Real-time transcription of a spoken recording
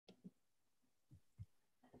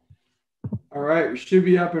All right, we should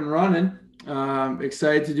be up and running.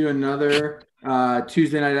 Excited to do another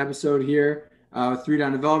Tuesday night episode here with Three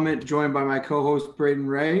Down Development, joined by my co-host Braden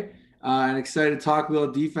Ray, and excited to talk a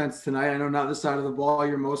little defense tonight. I know not the side of the ball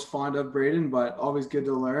you're most fond of, Braden, but always good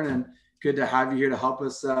to learn and good to have you here to help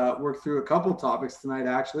us work through a couple topics tonight,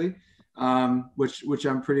 actually, which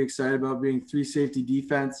I'm pretty excited about, being three safety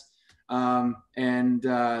defense and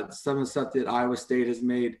some of the stuff that Iowa State has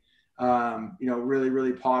made really,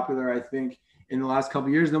 really popular, I think, in the last couple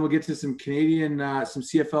of years. And then we'll get to some Canadian, some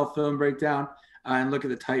CFL film breakdown and look at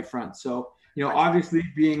the tight front. So, obviously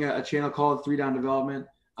being a channel called Three Down Development,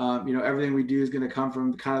 everything we do is going to come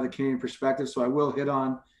from kind of the Canadian perspective. So I will hit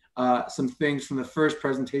on some things from the first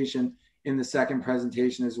presentation in the second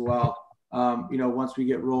presentation as well, once we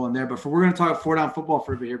get rolling there. But we're going to talk four down football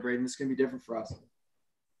for a bit here, Braden. This is going to be different for us.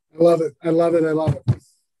 I love it. I love it. I love it.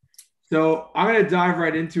 So I'm going to dive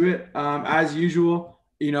right into it. As usual,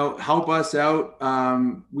 help us out.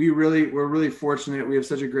 We're really fortunate. We have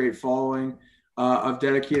such a great following of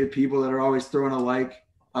dedicated people that are always throwing a like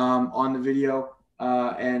on the video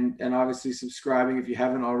and obviously subscribing if you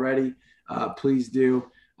haven't already. Please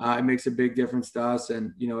do. It makes a big difference to us.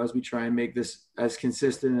 And, as we try and make this as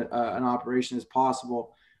consistent an operation as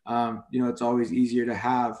possible, it's always easier to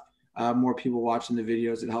have more people watching the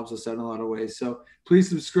videos. It helps us out in a lot of ways. So please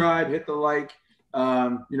subscribe, hit the like,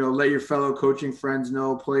 let your fellow coaching friends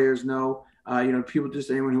know, players know, people, just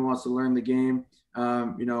anyone who wants to learn the game.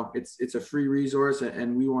 It's a free resource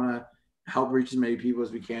and we want to help reach as many people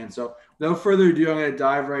as we can. So without further ado, I'm going to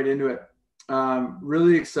dive right into it.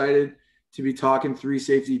 Really excited to be talking three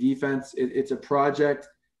safety defense. It's a project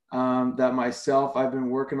that I've been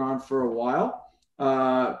working on for a while.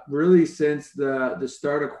 Really since the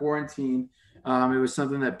start of quarantine. It was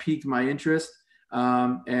something that piqued my interest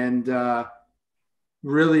and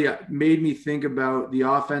really made me think about the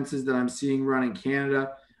offenses that I'm seeing run in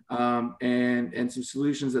Canada and some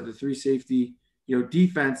solutions that the three safety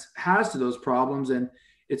defense has to those problems. And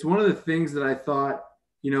it's one of the things that I thought,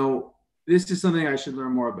 this is something I should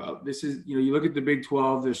learn more about. This is, you look at the Big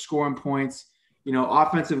 12, they're scoring points.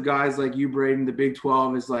 Offensive guys like you, Braden, the Big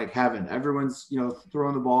 12 is like heaven. Everyone's,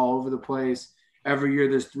 throwing the ball over the place. Every year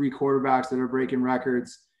there's three quarterbacks that are breaking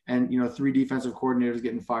records and, three defensive coordinators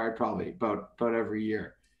getting fired probably about every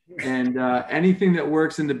year. And anything that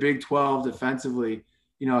works in the Big 12 defensively,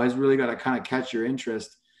 has really got to kind of catch your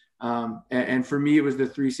interest. And for me, it was the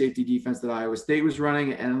three safety defense that Iowa State was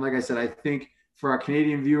running. And like I said, I think for our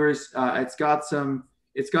Canadian viewers, it's got some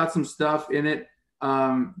stuff in it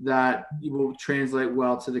that will translate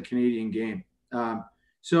well to the Canadian game.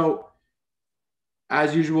 So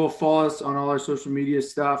as usual, follow us on all our social media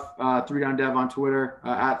stuff, Three Down Dev on Twitter,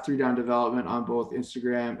 at Three Down Development on both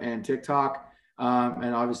Instagram and TikTok.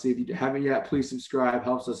 And obviously, if you haven't yet, please subscribe.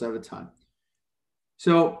 Helps us out a ton.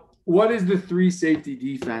 So what is the three safety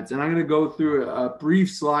defense? And I'm going to go through a brief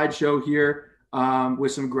slideshow here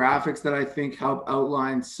with some graphics that I think help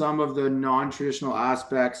outline some of the non-traditional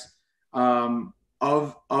aspects of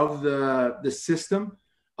the system.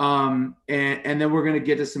 And then we're going to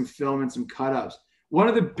get to some film and some cut-ups. One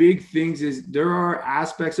of the big things is there are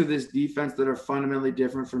aspects of this defense that are fundamentally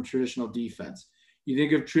different from traditional defense. You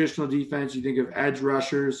think of traditional defense, you think of edge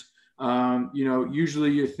rushers.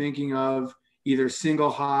 Usually you're thinking of either single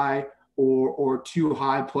high or two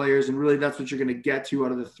high players. And really that's what you're going to get to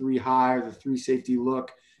out of the three high or the three safety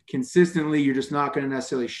look. Consistently, you're just not going to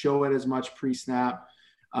necessarily show it as much pre-snap.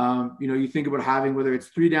 You think about having, whether it's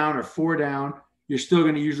three down or four down, you're still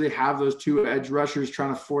going to usually have those two edge rushers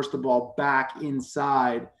trying to force the ball back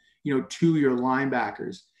inside, to your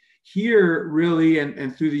linebackers. Here, really,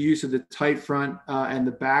 and through the use of the tight front and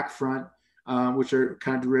the back front, which are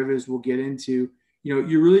kind of derivatives we'll get into,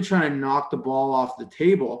 you're really trying to knock the ball off the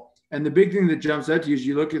table. And the big thing that jumps out to you is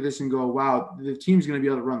you look at this and go, wow, the team's going to be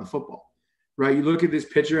able to run the football, right? You look at this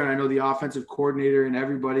picture, and I know the offensive coordinator and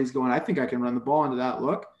everybody's going, I think I can run the ball into that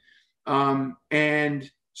look.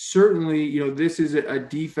 And certainly, this is a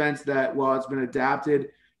defense that, while it's been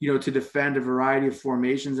adapted, to defend a variety of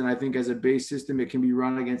formations, and I think as a base system, it can be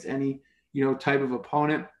run against any, type of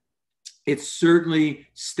opponent. It certainly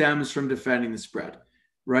stems from defending the spread,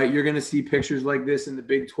 right? You're going to see pictures like this in the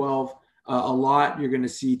Big 12 a lot. You're going to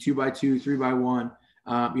see 2x2,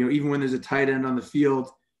 3x1. Even when there's a tight end on the field,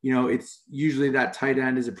 it's usually that tight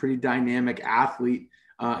end is a pretty dynamic athlete.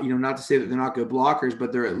 Not to say that they're not good blockers,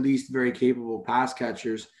 but they're at least very capable pass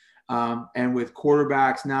catchers. And with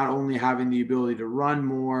quarterbacks not only having the ability to run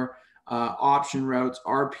more, option routes,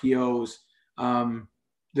 RPOs,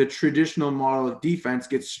 the traditional model of defense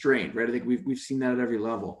gets strained, right? I think we've seen that at every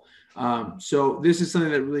level. So this is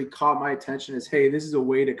something that really caught my attention is, hey, this is a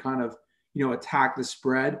way to kind of, attack the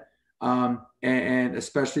spread, and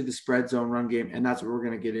especially the spread zone run game. And that's what we're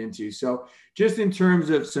going to get into. So just in terms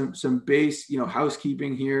of some base,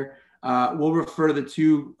 housekeeping here, we'll refer to the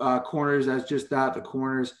two corners as just that, the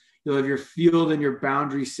corners. You'll have your field and your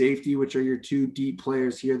boundary safety, which are your two deep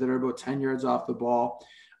players here that are about 10 yards off the ball.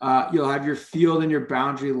 You'll have your field and your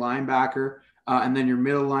boundary linebacker, and then your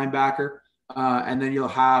middle linebacker. And then you'll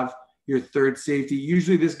have your third safety.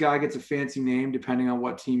 Usually this guy gets a fancy name depending on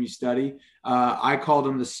what team you study. I called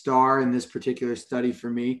him the star in this particular study for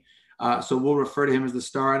me. So we'll refer to him as the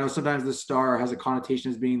star. I know sometimes the star has a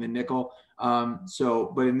connotation as being the nickel.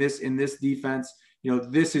 But in this defense,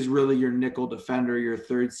 this is really your nickel defender, your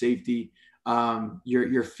third safety,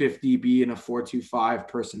 your 50B and a 4-2-5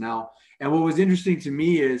 personnel. And what was interesting to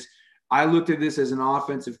me is I looked at this as an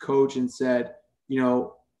offensive coach and said,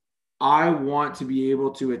 I want to be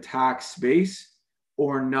able to attack space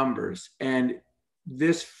or numbers. And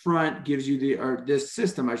this front gives you this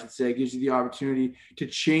system, I should say, gives you the opportunity to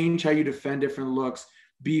change how you defend different looks,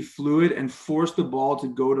 be fluid, and force the ball to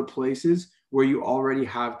go to places where you already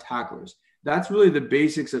have tacklers. That's really the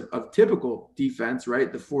basics of typical defense,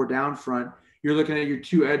 right? The 4-down front. You're looking at your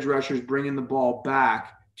two edge rushers bringing the ball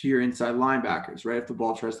back to your inside linebackers, right? If the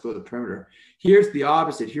ball tries to go to the perimeter. Here's the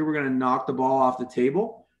opposite. Here we're going to knock the ball off the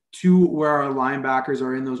table to where our linebackers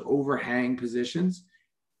are in those overhang positions.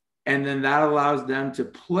 And then that allows them to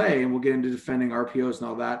play, and we'll get into defending RPOs and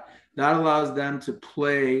all that. That allows them to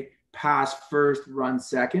play pass first, run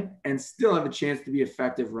second, and still have a chance to be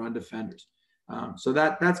effective run defenders. So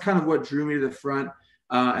that's kind of what drew me to the front,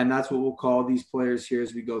 and that's what we'll call these players here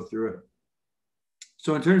as we go through it.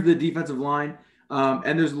 So in terms of the defensive line,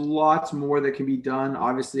 and there's lots more that can be done,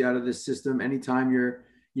 obviously, out of this system. Anytime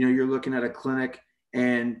you're looking at a clinic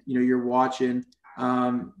and you're watching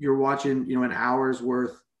an hour's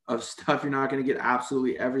worth of stuff, you're not going to get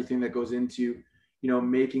absolutely everything that goes into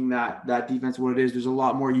making that defense what it is. There's a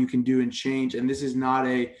lot more you can do and change. And this is not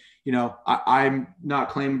I'm not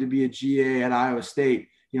claiming to be a GA at Iowa State.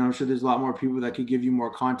 I'm sure there's a lot more people that could give you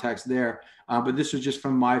more context there. But this was just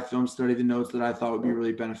from my film study, the notes that I thought would be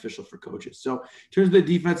really beneficial for coaches. So in terms of the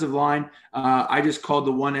defensive line, I just called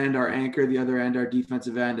the one end our anchor, the other end our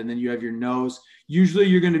defensive end, and then you have your nose. Usually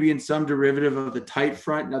you're going to be in some derivative of the tight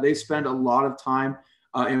front. Now they spend a lot of time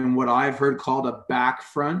in what I've heard called a back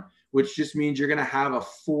front, which just means you're going to have a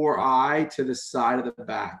 4-eye to the side of the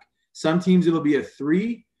back. Some teams it'll be a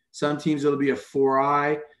 3. Some teams it'll be a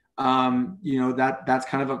 4-eye. That's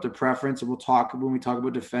kind of up to preference. And we'll talk when we talk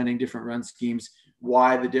about defending different run schemes,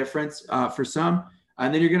 why the difference for some.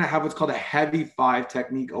 And then you're going to have what's called a heavy 5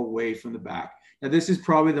 technique away from the back. Now, this is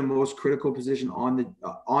probably the most critical position on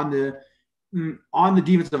the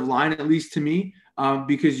defensive line, at least to me,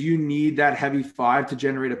 because you need that heavy 5 to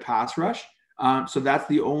generate a pass rush. So that's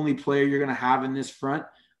the only player you're going to have in this front.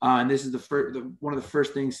 And this is one of the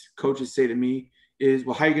first things coaches say to me is,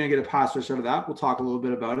 well, how are you going to get a pass rush out of that? We'll talk a little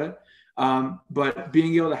bit about it. But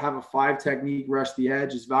being able to have a 5 technique rush the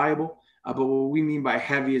edge is valuable. But what we mean by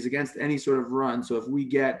heavy is against any sort of run. So if we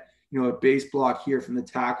get, a base block here from the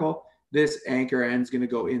tackle, this anchor end is going to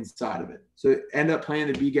go inside of it. So end up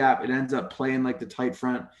playing the B gap. It ends up playing like the tight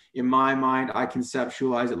front. In my mind, I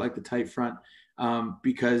conceptualize it like the tight front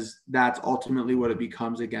because that's ultimately what it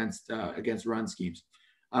becomes against run schemes.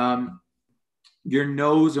 Your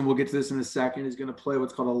nose, and we'll get to this in a second, is going to play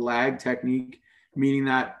what's called a lag technique, meaning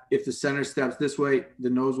that if the center steps this way, the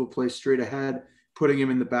nose will play straight ahead, putting him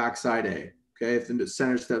in the backside A. Okay, if the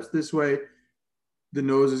center steps this way, the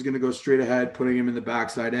nose is going to go straight ahead, putting him in the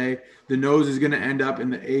backside A. The nose is going to end up in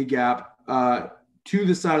the A gap to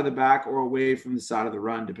the side of the back or away from the side of the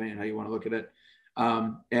run, depending on how you want to look at it.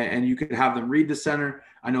 And you could have them read the center.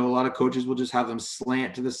 I know a lot of coaches will just have them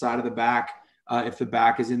slant to the side of the back if the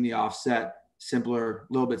back is in the offset. A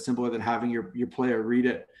little bit simpler than having your player read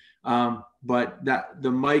it. But that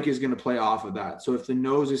the mic is going to play off of that. So if the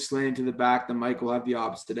nose is slanting to the back, the mic will have the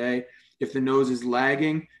opposite A. If the nose is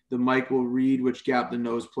lagging, the mic will read which gap the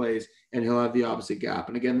nose plays, and he'll have the opposite gap.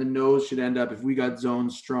 And again, the nose should end up, if we got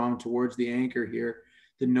zones strong towards the anchor here,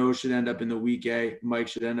 the nose should end up in the weak A. Mike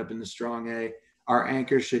should end up in the strong A. Our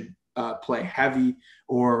anchor should play heavy,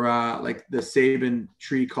 or like the Saban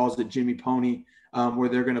tree calls it Jimmy Pony, where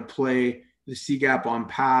they're going to play the C gap on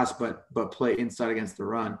pass, but play inside against the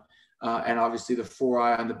run. And obviously the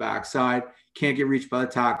 4-eye on the backside can't get reached by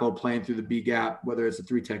the tackle, playing through the B gap, whether it's a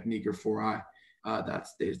 3 technique or 4-eye, that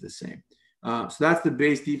stays the same. So that's the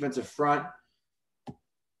base defensive front.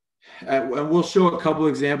 And we'll show a couple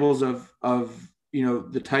examples of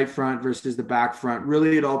the tight front versus the back front.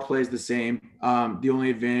 Really, it all plays the same. The only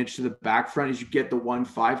advantage to the back front is you get the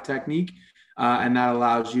 1-5 technique. and that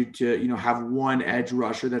allows you to, have one edge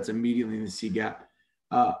rusher that's immediately in the C gap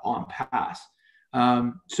on pass.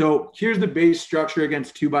 So here's the base structure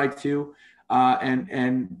against 2x2.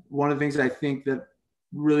 And one of the things I think that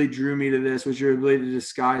really drew me to this was your ability to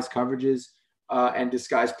disguise coverages and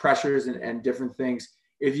disguise pressures and different things.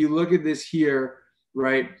 If you look at this here,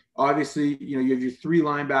 right, obviously, you have your three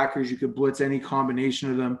linebackers. You could blitz any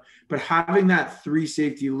combination of them, but having that three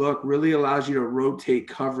safety look really allows you to rotate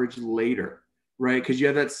coverage later, right? Because you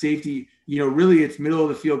have that safety, really it's middle of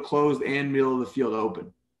the field closed and middle of the field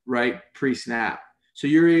open, right, pre-snap. So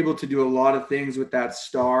you're able to do a lot of things with that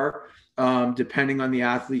star, depending on the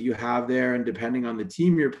athlete you have there and depending on the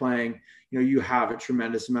team you're playing. You have a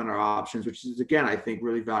tremendous amount of options, which is, again, I think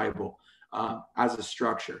really valuable as a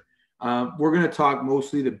structure. We're going to talk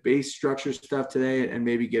mostly the base structure stuff today and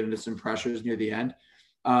maybe get into some pressures near the end.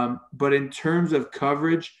 But in terms of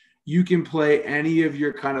coverage, you can play any of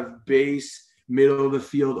your kind of base middle of the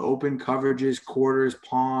field open coverages, quarters,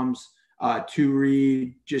 palms, two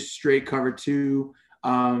read, just straight cover two.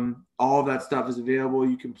 All of that stuff is available.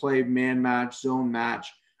 You can play man match, zone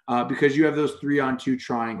match, because you have those 3-on-2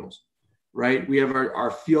 triangles, right? We have our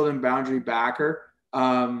field and boundary backer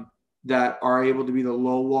that are able to be the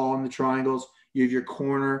low wall in the triangles. You have your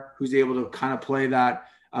corner who's able to kind of play that,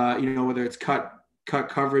 whether it's cut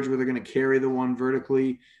coverage where they're going to carry the one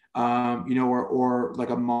vertically, or like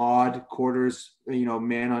a mod quarters,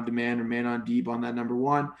 man on demand or man on deep on that number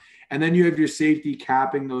one. And then you have your safety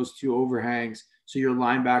capping those two overhangs, so your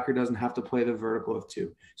linebacker doesn't have to play the vertical of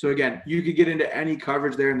two. So again, you could get into any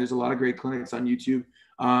coverage there, and there's a lot of great clinics on YouTube,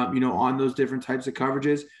 on those different types of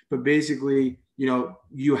coverages. But basically,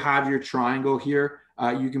 you have your triangle here.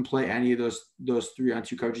 You can play any of those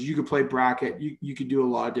 3-on-2 coverages. You could play bracket. You could do a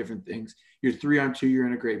lot of different things. You're 3-on-2. You're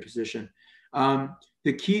in a great position.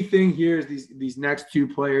 The key thing here is these next two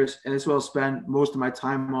players, and this is what I'll spend most of my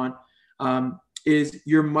time on, is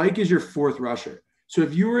your Mike is your fourth rusher. So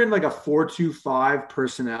if you were in like a 4-2-5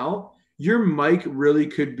 personnel, your Mike really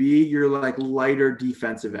could be your like lighter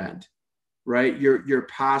defensive end, right? Your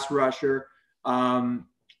pass rusher, your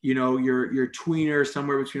tweener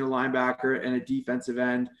somewhere between a linebacker and a defensive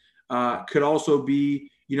end, could also be,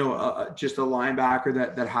 just a linebacker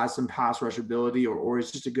that has some pass rush ability or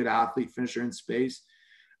is just a good athlete finisher in space.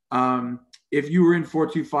 If you were in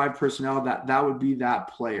 4-2-5 personnel, that would be that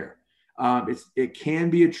player. It can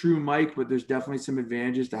be a true Mike, but there's definitely some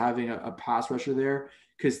advantages to having a pass rusher there,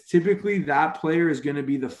 because typically that player is going to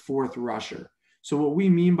be the fourth rusher. So what we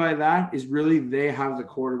mean by that is really they have the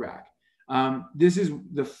quarterback. This is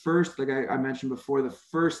the first, like I mentioned before, the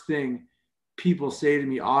first thing people say to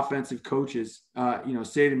me, offensive coaches,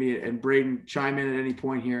 say to me, and Braden, chime in at any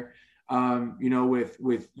point here,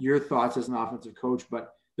 with your thoughts as an offensive coach.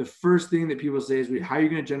 But the first thing that people say is, how are you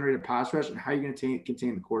going to generate a pass rush and how are you going to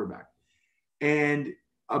contain the quarterback? And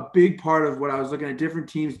a big part of what I was looking at, different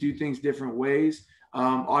teams do things different ways.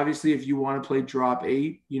 Obviously, if you want to play drop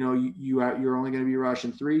 8, you're only going to be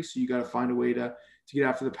rushing 3, so you got to find a way to get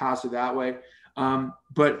after the passer that way.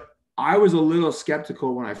 But I was a little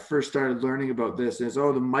skeptical when I first started learning about this. Is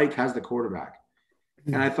the Mike has the quarterback,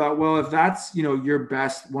 and I thought, well, if that's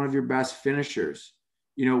one of your best finishers,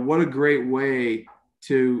 what a great way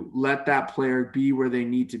to let that player be where they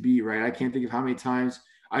need to be, right? I can't think of how many times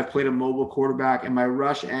I've played a mobile quarterback and my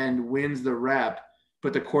rush end wins the rep,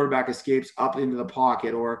 but the quarterback escapes up into the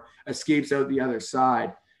pocket or escapes out the other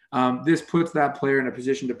side. This puts that player in a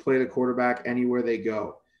position to play the quarterback anywhere they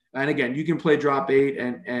go. And again, you can play drop 8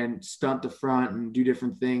 and stunt the front and do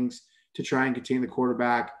different things to try and contain the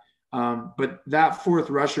quarterback. But that fourth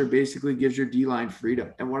rusher basically gives your D-line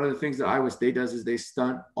freedom. And one of the things that Iowa State does is they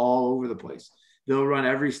stunt all over the place. They'll run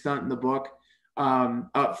every stunt in the book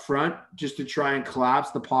up front just to try and collapse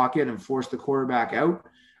the pocket and force the quarterback out,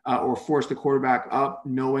 or force the quarterback up,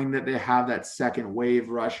 knowing that they have that second wave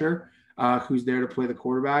rusher who's there to play the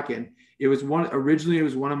quarterback. And originally it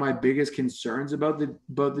was one of my biggest concerns about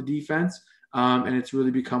the defense. And it's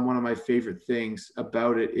really become one of my favorite things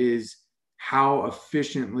about it is how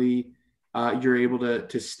efficiently you're able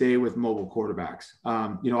to stay with mobile quarterbacks.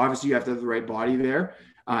 Obviously you have to have the right body there.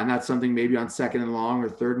 And that's something maybe on second and long or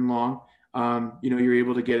third and long, you're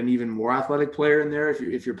able to get an even more athletic player in there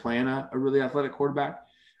if you're playing a really athletic quarterback.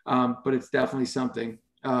 But it's definitely something,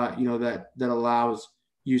 that allows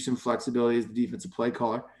you some flexibility as the defensive play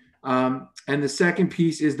caller. And the second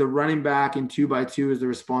piece is the running back in 2x2 is the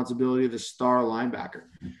responsibility of the star linebacker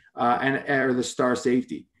or the star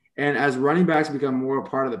safety. And as running backs become more a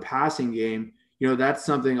part of the passing game, that's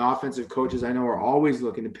something offensive coaches I know are always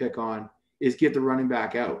looking to pick on is get the running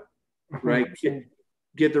back out, right?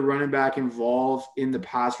 Get the running back involved in the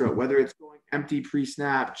pass route, whether it's going empty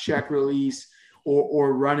pre-snap, check release,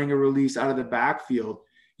 or running a release out of the backfield.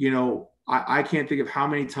 I can't think of how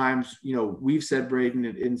many times, we've said, Braden,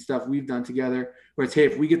 and stuff we've done together where it's, hey,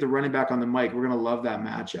 if we get the running back on the mic, we're going to love that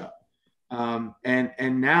matchup.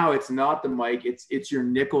 And now it's not the mic, it's your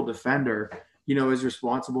nickel defender, is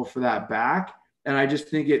responsible for that back. And I just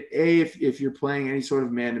think if you're playing any sort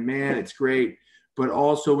of man-to-man, it's great. But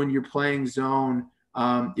also when you're playing zone,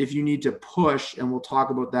 if you need to push, and we'll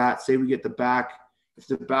talk about that, say we get the back, if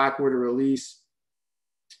the back were to release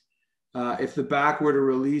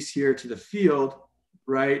here to the field,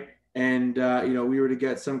 right? And, we were to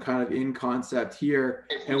get some kind of in concept here.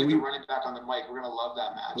 If we get the running back on the mic, we're going to love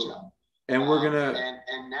that matchup. And we're going to –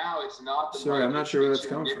 and now it's not the – sorry, I'm not sure where that's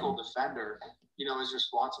coming from. Defender, is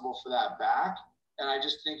responsible for that back. And I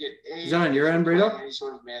just think is that on your end, Brado? Any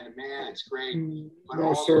sort of man-to-man, it's great. But no,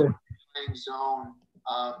 also sir. Playing zone,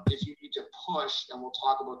 if you need to push, and we'll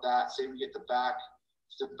talk about that, say we get the back,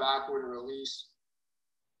 if the back were to release –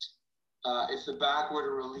 if the back were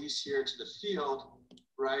to release here to the field,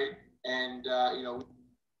 right, and,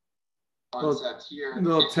 concept here. A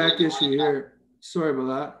little tech issue here. Sorry about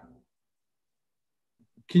that.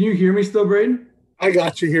 Can you hear me still, Braden? I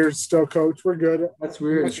got you here still, Coach. We're good. That's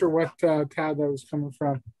weird. I'm not sure what tab that was coming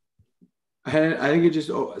from. I think it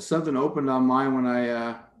just something opened on mine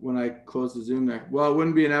when I closed the Zoom there. Well, it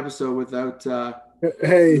wouldn't be an episode without some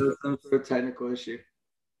sort of technical issue.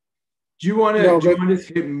 Do you want to just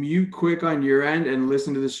hit mute quick on your end and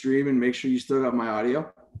listen to the stream and make sure you still got my audio?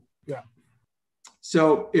 Yeah.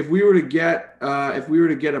 So if we were to get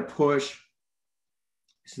a push,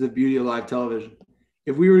 this is the beauty of live television.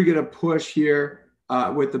 If we were to get a push here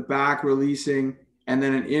with the back releasing and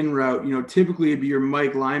then an in route, typically it'd be your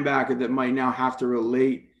Mike linebacker that might now have to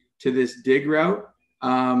relate to this dig route.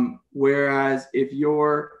 Whereas if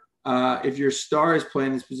your star is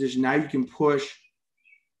playing this position, now you can push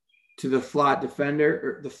to the flat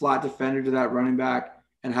defender to that running back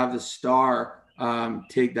and have the star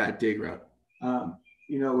take that dig route,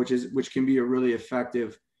 which can be a really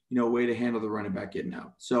effective, way to handle the running back getting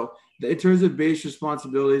out. So in terms of base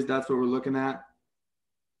responsibilities, that's what we're looking at.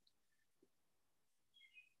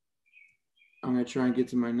 I'm going to try and get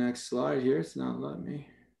to my next slide here. It's not letting me.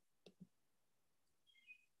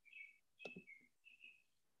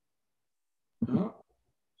 Oh,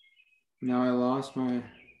 now I lost my...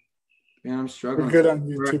 Man, I'm struggling. We're good on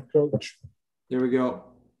YouTube, Coach. There we go.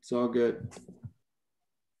 It's all good.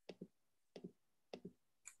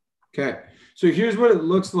 Okay. So here's what it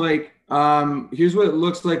looks like. Here's what it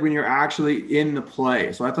looks like when you're actually in the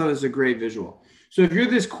play. So I thought it was a great visual. So if you're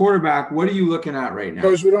this quarterback, what are you looking at right now?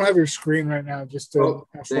 Coach, we don't have your screen right now. Just to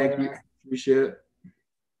thank you. Appreciate it.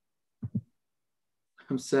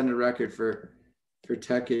 I'm setting a record for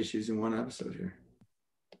tech issues in one episode here.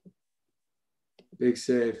 Big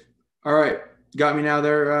save. All right. Got me now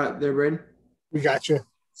there, Braden? We got you.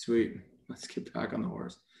 Sweet. Let's get back on the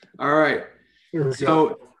horse. All right.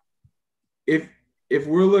 So if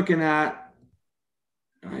we're looking at,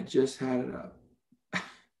 I just had it up.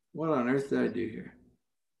 What on earth did I do here?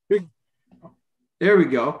 There we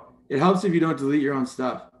go. It helps if you don't delete your own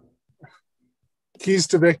stuff. Keys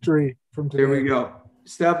to victory from today. There we go.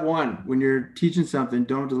 Step one, when you're teaching something,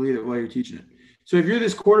 don't delete it while you're teaching it. So if you're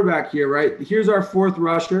this quarterback here, right, here's our fourth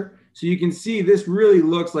rusher. So you can see this really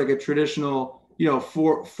looks like a traditional,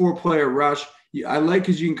 four-player rush. I like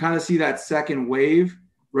because you can kind of see that second wave,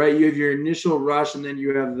 right? You have your initial rush, and then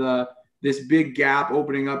you have this big gap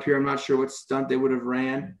opening up here. I'm not sure what stunt they would have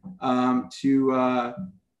ran to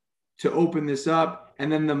open this up.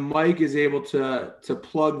 And then the mic is able to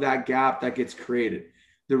plug that gap that gets created.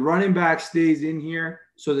 The running back stays in here.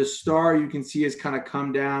 So the star you can see has kind of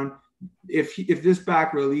come down. If this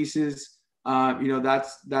back releases,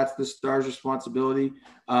 that's the star's responsibility.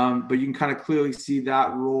 But you can kind of clearly see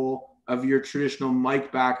that role of your traditional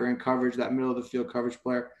Mike backer in coverage, that middle of the field coverage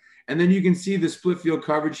player. And then you can see the split field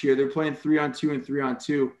coverage here. They're playing 3-on-2 and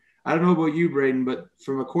 3-on-2. I don't know about you, Braden, but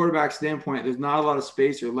from a quarterback standpoint, there's not a lot of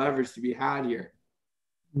space or leverage to be had here.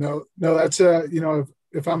 No, that's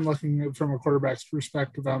if I'm looking at it from a quarterback's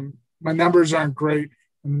perspective, my numbers aren't great.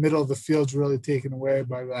 In the middle of the field's really taken away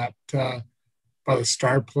by that by the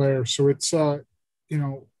star player. So it's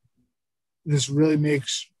this really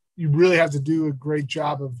makes you really have to do a great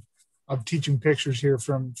job of teaching pictures here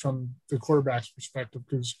from the quarterback's perspective,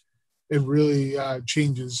 because it really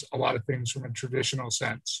changes a lot of things from a traditional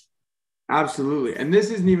sense. Absolutely. And this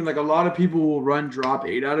isn't even like a lot of people will run drop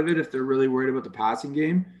 8 out of it if they're really worried about the passing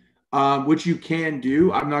game, which you can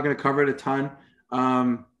do. I'm not going to cover it a ton,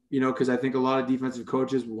 because I think a lot of defensive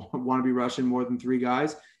coaches want to be rushing more than 3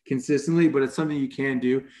 guys. consistently, but it's something you can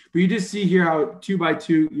do. But you just see here how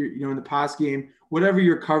 2x2, in the pass game, whatever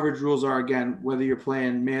your coverage rules are, again, whether you're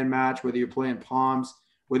playing man match, whether you're playing palms,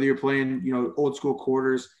 whether you're playing, old school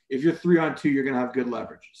quarters, if you're 3-on-2, you're going to have good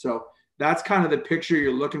leverage. So that's kind of the picture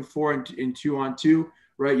you're looking for in 2-on-2,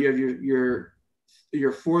 right? You have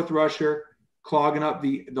your fourth rusher clogging up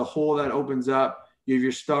the hole that opens up. You have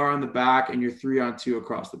your star on the back and your 3-on-2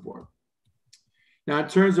 across the board. Now, in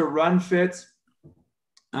terms of run fits,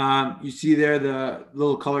 you see there the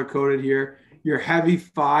little color coded here. Your heavy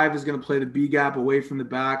 5 is going to play the B gap away from the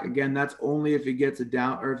back. Again, that's only if it gets a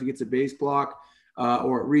down or if it gets a base block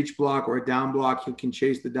or a reach block or a down block. He can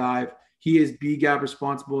chase the dive. He is B gap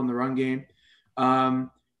responsible in the run game.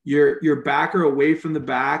 Your backer away from the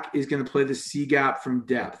back is going to play the C gap from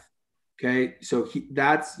depth. Okay, so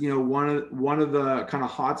that's one of the kind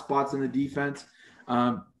of hot spots in the defense.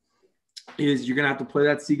 Is you're going to have to play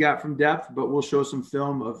that C gap from depth, but we'll show some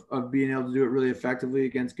film of being able to do it really effectively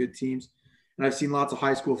against good teams. And I've seen lots of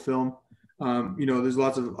high school film. There's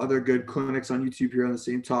lots of other good clinics on YouTube here on the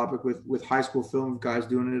same topic with high school film of guys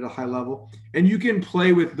doing it at a high level. And you can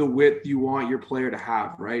play with the width you want your player to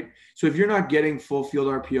have, right? So if you're not getting full field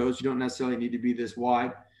RPOs, you don't necessarily need to be this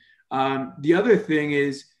wide. The other thing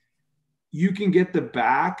is you can get the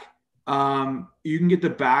backer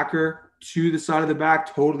to the side of the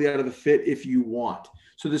back totally out of the fit if you want.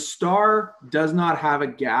 So the star does not have a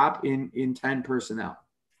gap in 10 personnel.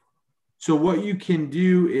 So what you can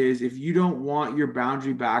do is if you don't want your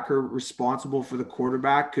boundary backer responsible for the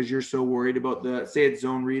quarterback because you're so worried about say it's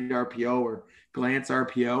zone read RPO or glance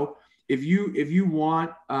RPO, if you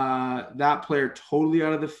want that player totally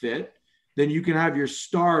out of the fit, then you can have your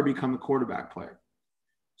star become the quarterback player.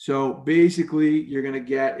 So basically you're going to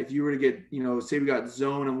get, if you were to get, say we got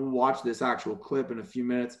zone, and we'll watch this actual clip in a few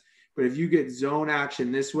minutes, but if you get zone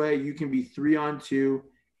action this way, you can be 3-on-2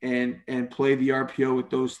 and play the RPO with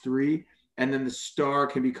those 3. And then the star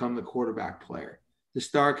can become the quarterback player. The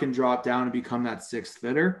star can drop down and become that 6th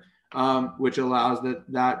fitter, which allows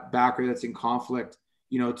that backer that's in conflict,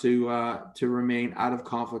 to remain out of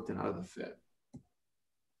conflict and out of the fit.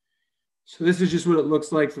 So this is just what it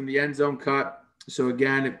looks like from the end zone cut. So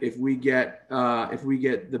again, if we get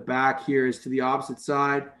the back here is to the opposite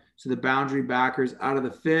side, so the boundary backers out of the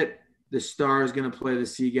fit, the star is going to play the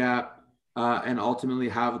C gap and ultimately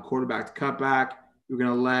have a quarterback to cut back. We're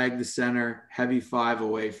going to lag the center heavy 5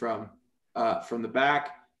 away from the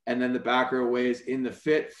back, and then the backer away is in the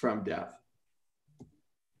fit from depth.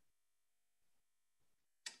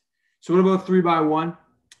 So what about 3-by-1?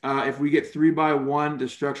 If we get 3-by-1, the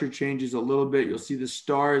structure changes a little bit. You'll see the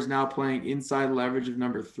star is now playing inside leverage of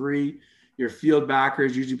number 3. Your field backer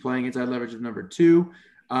is usually playing inside leverage of number 2.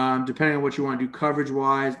 Depending on what you want to do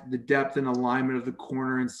coverage-wise, the depth and alignment of the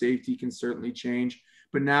corner and safety can certainly change.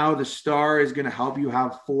 But now the star is going to help you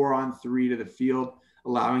have 4-on-3 to the field,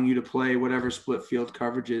 allowing you to play whatever split field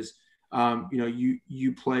coverages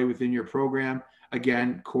you play within your program.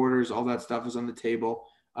 Again, quarters, all that stuff is on the table.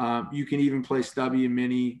 You can even play stubby and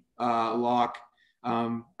mini lock,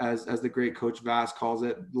 as the great Coach Vass calls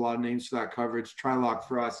it. A lot of names for that coverage. Try lock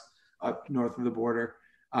for us up north of the border.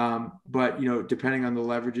 But depending on the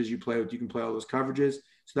leverages you play with, you can play all those coverages.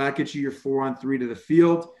 So that gets you your 4-on-3 to the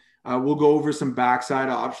field. We'll go over some backside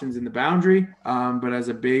options in the boundary, but as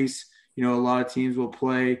a base, a lot of teams will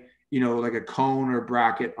play, like a cone or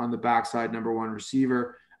bracket on the backside number 1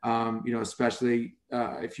 receiver. Especially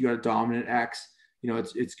if you got a dominant X.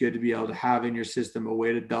 It's good to be able to have in your system a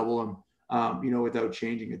way to double them, without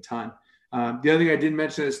changing a ton. The other thing I didn't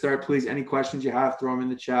mention at the start, please, any questions you have, throw them in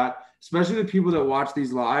the chat, especially the people that watch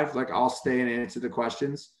these live. Like, I'll stay and answer the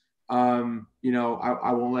questions. I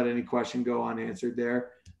won't let any question go unanswered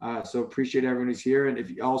there. So appreciate everyone who's here. And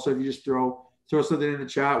if you just throw something in the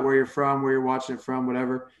chat, where you're from, where you're watching it from,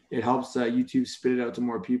 whatever, it helps YouTube spit it out to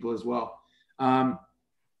more people as well.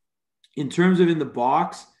 In terms of in the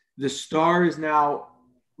box, the star is now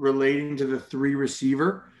relating to the 3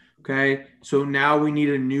 receiver. Okay. So now we need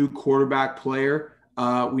a new quarterback player.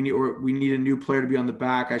 We need a new player to be on the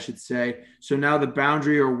back, I should say. So now the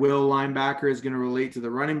boundary or will linebacker is going to relate to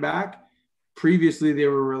the running back. Previously, they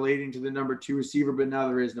were relating to the number 2 receiver, but now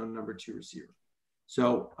there is no number 2 receiver.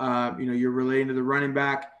 So, you're relating to the running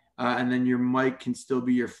back, and then your Mike can still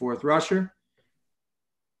be your 4th rusher.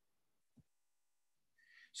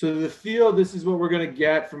 So the field, this is what we're going to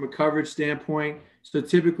get from a coverage standpoint. So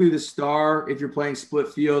typically the star, if you're playing split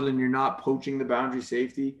field and you're not poaching the boundary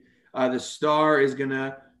safety, the star is going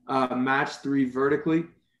to match 3 vertically.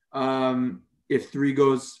 If 3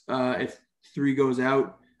 goes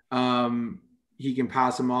out, he can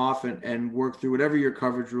pass them off and work through whatever your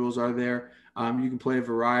coverage rules are there. You can play a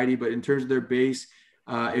variety, but in terms of their base,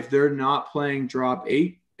 if they're not playing drop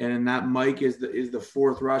 8, and that Mike is the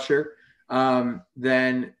fourth rusher,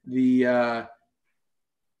 then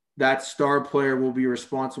that star player will be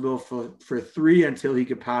responsible for 3 until he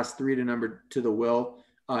could pass 3 to the will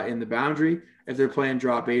in the boundary. If they're playing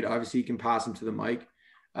drop 8, obviously you can pass them to the Mike.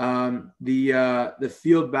 The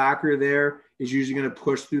field backer there is usually going to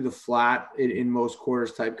push through the flat in most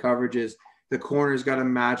quarters type coverages. The corner's got to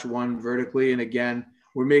match 1 vertically, and again,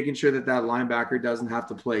 we're making sure that linebacker doesn't have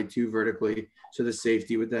to play 2 vertically, so the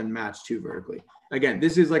safety would then match 2 vertically. Again,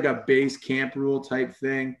 this is like a base camp rule type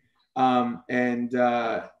thing, and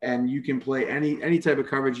you can play any type of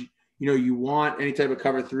coverage you want, any type of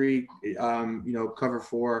cover 3, cover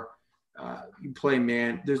 4. You play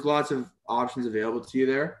man. There's lots of options available to you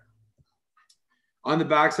there. On the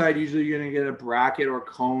backside, usually you're going to get a bracket or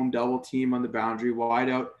cone double team on the boundary wide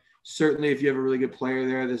out. Certainly, if you have a really good player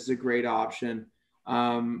there, this is a great option.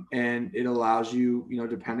 And it allows you,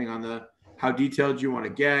 depending on how detailed you want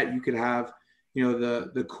to get, you could have,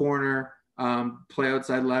 the corner play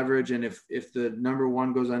outside leverage. And if the number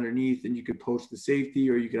 1 goes underneath, then you could poach the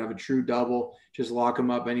safety, or you could have a true double, just lock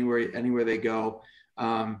them up anywhere they go.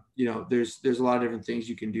 There's a lot of different things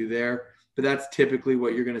you can do there, but that's typically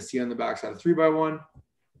what you're going to see on the backside of 3x1.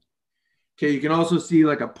 Okay, you can also see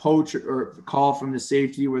like a poach or call from the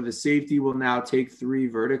safety, where the safety will now take 3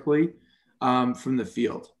 vertically from the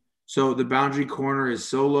field. So the boundary corner is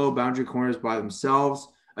solo, boundary corners by themselves.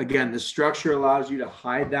 Again, the structure allows you to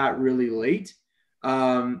hide that really late.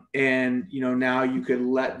 And now you could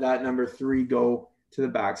let that number 3 go to the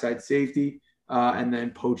backside safety and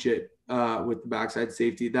then poach it with the backside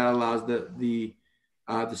safety. That allows the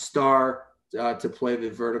star to play the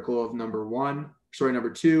vertical of number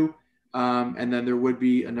 2. And then there would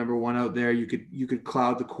be a number 1 out there. You could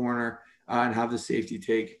cloud the corner and have the safety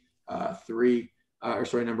take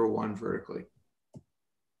number 1 vertically.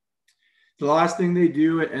 The last thing they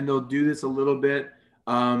do, and they'll do this a little bit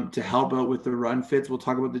to help out with the run fits. We'll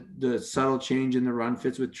talk about the subtle change in the run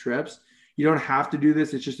fits with trips. You don't have to do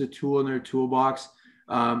this. It's just a tool in their toolbox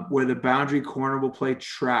where the boundary corner will play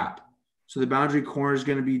trap. So the boundary corner is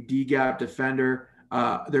going to be D-gap defender.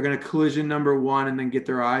 They're going to collision number 1 and then get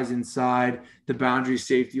their eyes inside. The boundary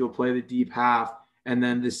safety will play the deep half. And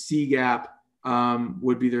then the C-gap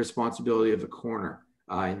would be the responsibility of the corner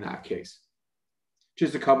in that case.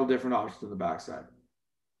 Just a couple different options on the backside.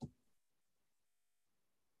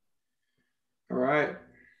 All right.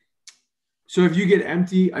 So if you get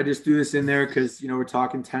empty, I just threw this in there because, we're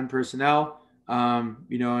talking 10 personnel. And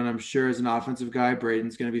I'm sure as an offensive guy,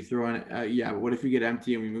 Braden's going to be throwing, but what if we get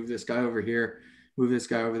empty and we move this guy over here, move this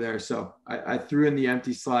guy over there? So I threw in the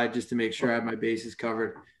empty slide just to make sure I have my bases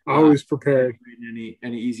covered. Always prepared.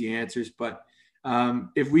 Any easy answers. But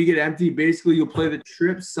if we get empty, basically you'll play the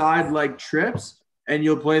trip side like trips, and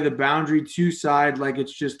you'll play the boundary 2 side like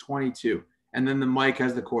it's just 22. And then the Mike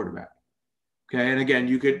has the quarterback. Okay. And again,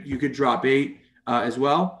 you could drop 8 as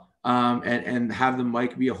well. And have the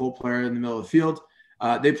Mike be a whole player in the middle of the field.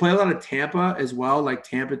 They play a lot of Tampa as well, like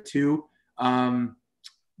Tampa 2.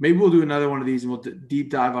 Maybe we'll do another one of these and we'll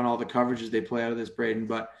deep dive on all the coverages they play out of this, Braden.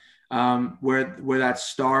 But where that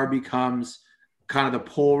star becomes kind of the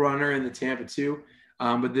pole runner in the Tampa 2.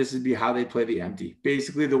 But this would be how they play the empty.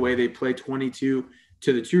 Basically, the way they play 22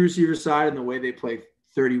 to the 2 receiver side and the way they play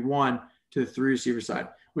 31 to the 3 receiver side,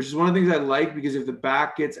 which is one of the things I like, because if the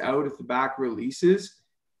back gets out, if the back releases,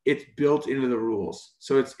 it's built into the rules.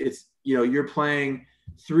 So it's you're playing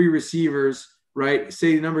 3 receivers, right?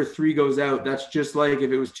 Say number 3 goes out. That's just like if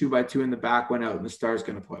it was 2x2 and the back went out and the star's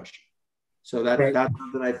going to push. So that's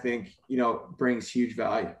something I think, brings huge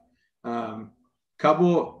value.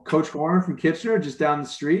 Couple, Coach Warren from Kitchener, just down the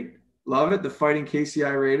street. Love it. The Fighting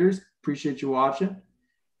KCI Raiders. Appreciate you watching.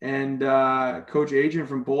 And Coach Adrian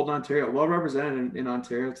from Bolton, Ontario. Well represented in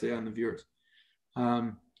Ontario today on the viewers.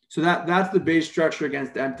 So that's the base structure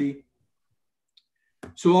against empty.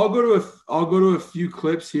 So I'll go to a few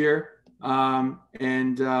clips here. Braden,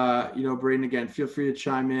 again, feel free to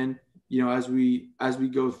chime in, as we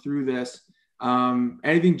go through this.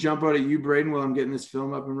 Anything jump out at you, Braden, while I'm getting this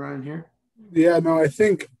film up and running here? Yeah, no, I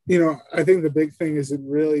think the big thing is it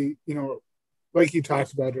really, like you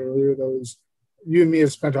talked about earlier, those you and me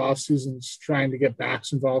have spent off seasons trying to get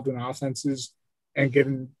backs involved in offenses and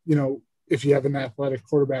getting, if you have an athletic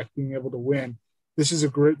quarterback, being able to win. This does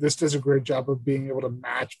a great job of being able to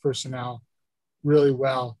match personnel really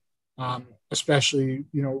well. Especially,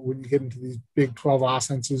 when you get into these Big 12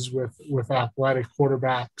 offenses with athletic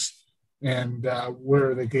quarterbacks and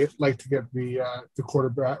where they like to get the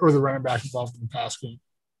quarterback or the running back involved in the pass game.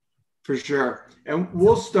 For sure. And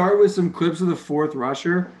we'll start with some clips of the fourth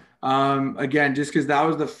rusher. Again, just because that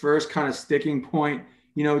was the first kind of sticking point,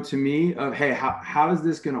 to me of, hey, how is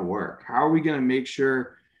this going to work? How are we going to make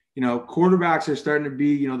sure, quarterbacks are starting to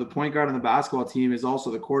be, the point guard on the basketball team is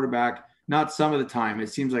also the quarterback, not some of the time. It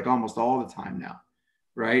seems like almost all the time now.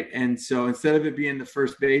 Right. And so instead of it being the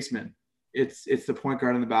first baseman, it's the point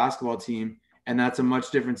guard on the basketball team. And that's a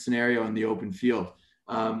much different scenario in the open field.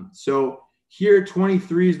 So here,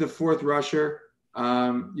 23 is the fourth rusher.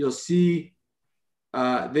 You'll see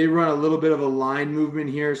they run a little bit of a line movement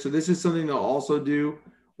here. So this is something they'll also do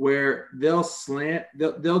where they'll slant.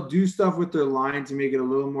 They'll do stuff with their line to make it a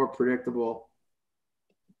little more predictable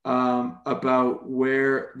about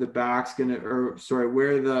where the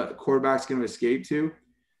where the quarterback's going to escape to.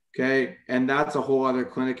 Okay. And that's a whole other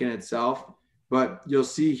clinic in itself. But you'll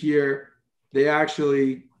see here, they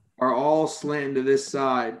actually are all slanting to this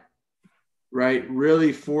side, right?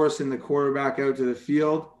 Really forcing the quarterback out to the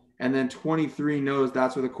field. And then 23 knows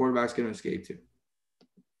that's where the quarterback's going to escape to.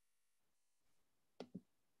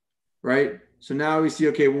 Right? So now we see,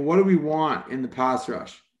 okay, well, what do we want in the pass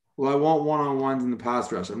rush? Well, I want one-on-ones in the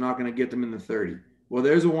pass rush. I'm not going to get them in the 30. Well,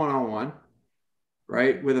 there's a one-on-one,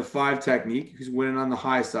 right? With a 5 technique. Who's winning on the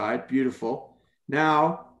high side. Beautiful.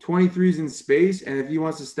 Now, 23 is in space. And if he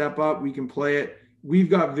wants to step up, we can play it. We've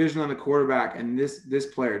got vision on the quarterback, and this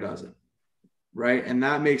player doesn't. Right? And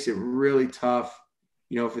that makes it really tough,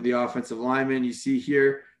 for the offensive lineman. You see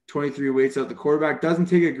here, 23 waits out the quarterback. Doesn't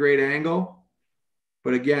take a great angle.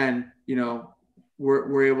 But again,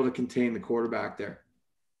 we're able to contain the quarterback there.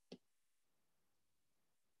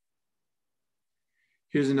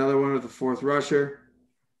 Here's another one with the fourth rusher.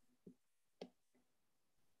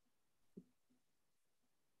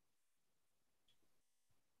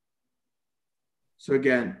 So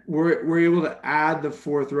again, we're able to add the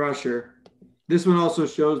fourth rusher. This one also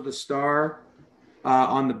shows the star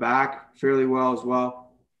on the back fairly well as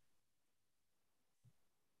well.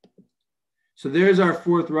 So there's our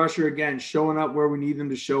fourth rusher again, showing up where we need them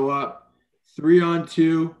to show up.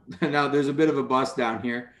 3-on-2. Now there's a bit of a bust down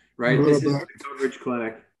here, right? This is the coverage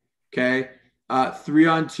clinic. Okay.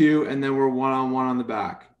 3-on-2, and then we're 1-on-1 on the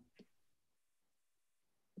back.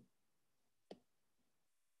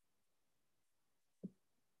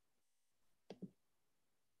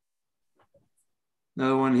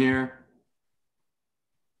 Another one here.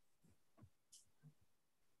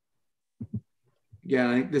 Again,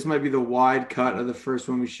 I think this might be the wide cut of the first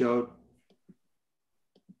one we showed.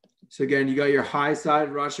 So again, you got your high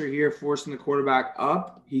side rusher here forcing the quarterback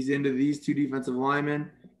up. He's into these 2 defensive linemen.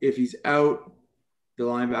 If he's out, the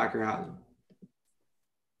linebacker has him.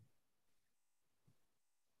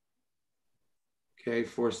 Okay,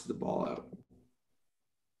 forces the ball out.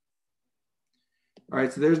 All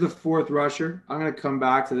right, so there's the fourth rusher. I'm going to come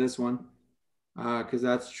back to this one because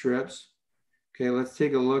that's trips. Okay, let's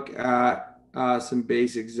take a look at some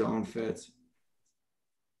basic zone fits.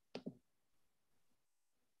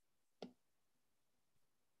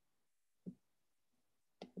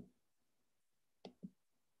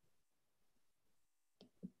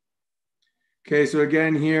 Okay, so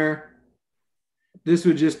again here, this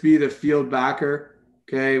would just be the field backer.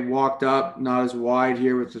 Okay, walked up, not as wide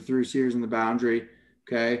here with the 3 receivers in the boundary.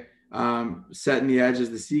 Okay, setting the edge as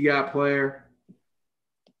the C-gap player.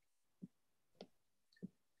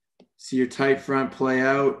 See your tight front play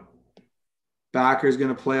out. Backer is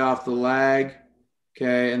going to play off the leg.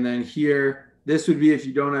 Okay, and then here, this would be if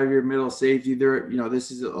you don't have your middle safety there.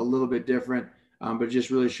 This is a little bit different, but just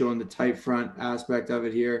really showing the tight front aspect of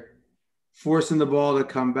it here. Forcing the ball to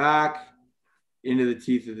come back into the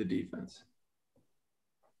teeth of the defense.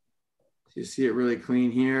 So you see it really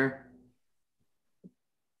clean here.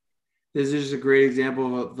 This is just a great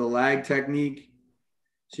example of the lag technique.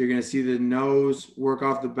 So you're going to see the nose work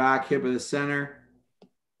off the back hip of the center.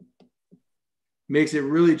 Makes it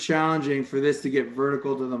really challenging for this to get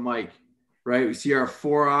vertical to the mic, right? We see our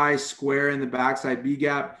 4-eye square in the backside B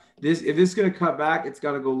gap. If this is going to cut back, it's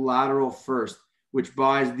got to go lateral first, which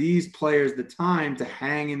buys these players the time to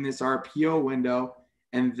hang in this RPO window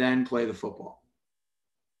and then play the football.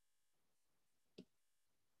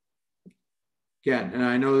 Again, and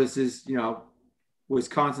I know this is,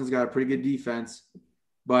 Wisconsin's got a pretty good defense,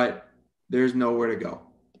 but there's nowhere to go,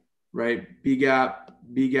 right? B gap,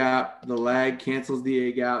 the lag cancels the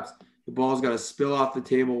A gaps. The ball's got to spill off the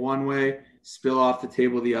table one way, spill off the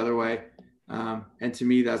table the other way. And to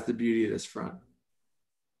me, that's the beauty of this front.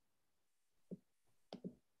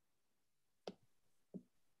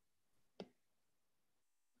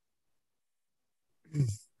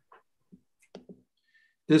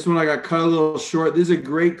 This one I got cut a little short. This is a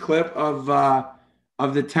great clip of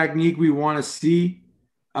of the technique we want to see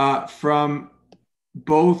from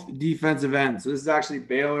both defensive ends. So this is actually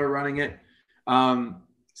Baylor running it.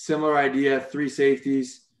 Similar idea, 3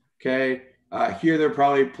 safeties. Okay. Here they're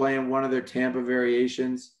probably playing one of their Tampa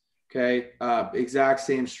variations. Okay. Exact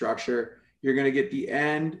same structure. You're going to get the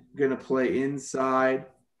end, going to play inside.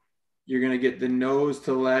 You're going to get the nose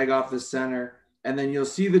to leg off the center. And then you'll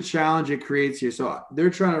see the challenge it creates here. So they're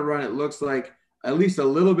trying to run, it looks like at least a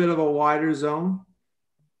little bit of a wider zone.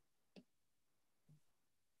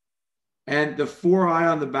 And the 4-eye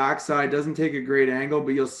on the backside doesn't take a great angle,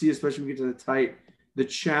 but you'll see, especially when we get to the tight, the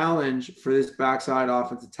challenge for this backside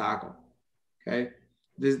offensive tackle. Okay.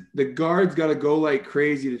 The guard's got to go like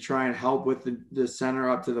crazy to try and help with the center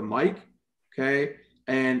up to the mic. Okay.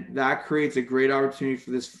 And that creates a great opportunity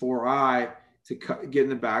for this 4-eye to get in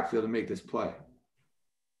the backfield and make this play.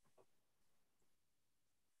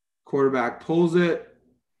 Quarterback pulls it.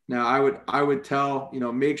 Now I would tell,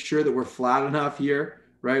 make sure that we're flat enough here,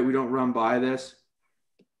 right? We don't run by this.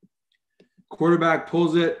 Quarterback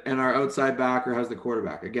pulls it, and our outside backer has the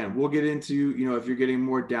quarterback. Again, we'll get into, if you're getting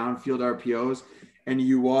more downfield RPOs and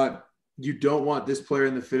you don't want this player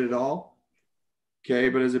in the fit at all. Okay,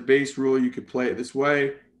 but as a base rule, you could play it this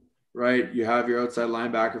way, right? You have your outside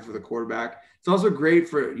linebacker for the quarterback. It's also great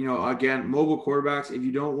for, again, mobile quarterbacks. If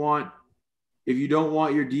you don't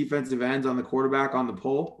want your defensive ends on the quarterback on the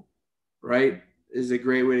pull, right, is a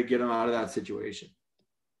great way to get them out of that situation.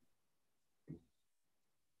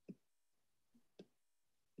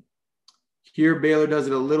 Here, Baylor does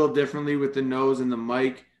it a little differently with the nose and the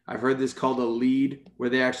mic. I've heard this called a lead, where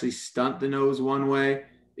they actually stunt the nose one way.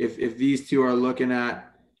 If these two are looking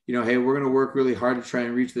at, hey, we're going to work really hard to try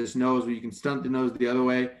and reach this nose, but you can stunt the nose the other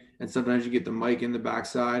way, and sometimes you get the mic in the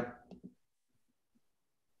backside.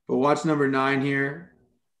 But watch number 9 here.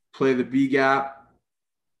 Play the B gap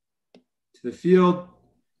to the field.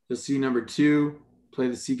 You'll see number 2, play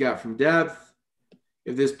the C gap from depth.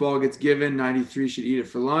 If this ball gets given, 93 should eat it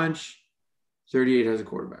for lunch. 38 has a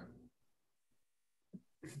quarterback.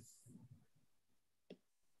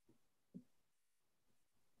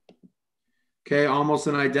 Okay, almost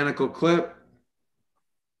an identical clip.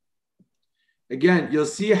 Again, you'll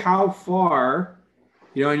see how far,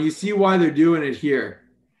 and you see why they're doing it here.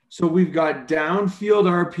 So we've got downfield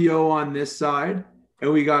RPO on this side,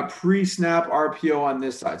 and we got pre-snap RPO on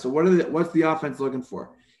this side. So what's the offense looking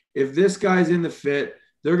for? If this guy's in the fit,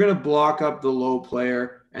 they're going to block up the low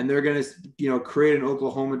player, and they're going to, create an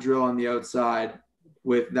Oklahoma drill on the outside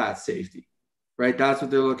with that safety, right? That's what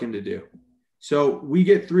they're looking to do. So we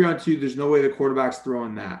get 3-on-2. There's no way the quarterback's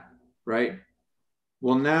throwing that, right?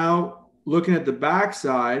 Well, now looking at the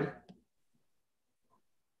backside,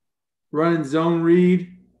 running zone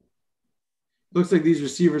read. Looks like these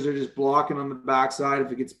receivers are just blocking on the backside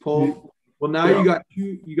if it gets pulled. Well, now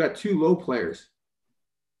you got two low players,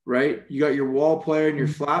 right? You got your wall player and your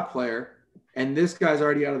flat player, and this guy's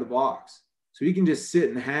already out of the box. So he can just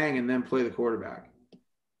sit and hang and then play the quarterback.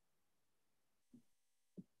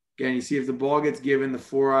 Again, you see if the ball gets given, the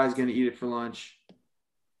 4-eye is going to eat it for lunch.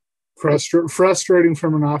 Frustrating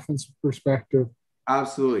from an offensive perspective.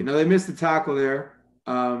 Absolutely. Now, they missed the tackle there,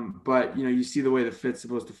 but, you see the way the fit's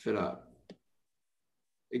supposed to fit up.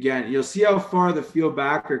 Again, you'll see how far the field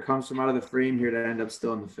backer comes from out of the frame here to end up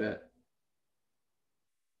still in the fit.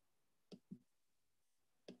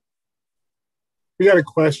 We got a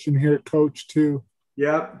question here, Coach, too.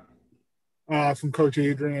 Yep. From Coach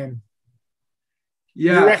Adrian.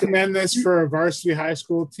 Yeah. Do you recommend this for a varsity high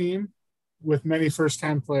school team with many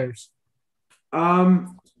first-time players?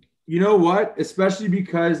 You know what? Especially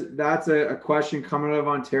because that's a question coming out of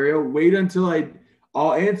Ontario. Wait until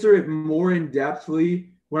I'll answer it more in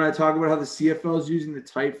depthly when I talk about how the CFL is using the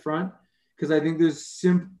tight front, because I think there's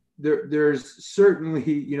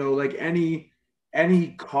certainly, like any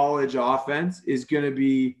college offense is going to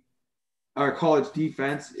be, or college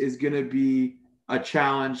defense is going to be a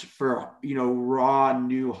challenge for, raw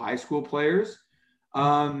new high school players.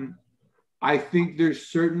 I think there's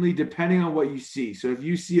certainly, depending on what you see. So if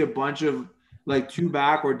you see a bunch of like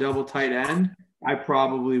 2-back or double tight end, I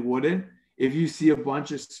probably wouldn't. If you see a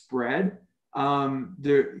bunch of spread,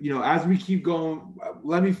 as we keep going,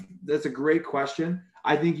 that's a great question.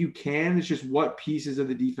 I think you can. It's just what pieces of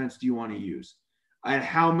the defense do you want to use? And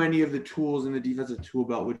how many of the tools in the defensive tool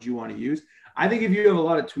belt would you want to use? I think if you have a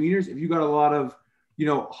lot of tweeners, if you got a lot of,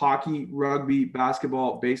 hockey, rugby,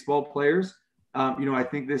 basketball, baseball players, I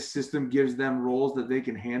think this system gives them roles that they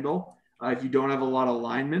can handle. If you don't have a lot of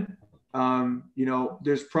linemen,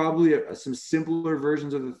 there's probably some simpler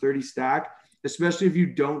versions of the 30 stack, especially if you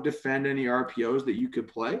don't defend any RPOs that you could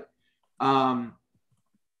play.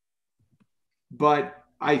 But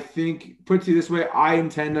I think, put it to you this way, I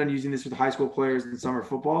intend on using this with high school players in summer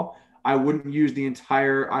football. I wouldn't use the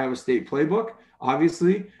entire Iowa State playbook,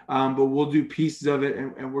 obviously, but we'll do pieces of it,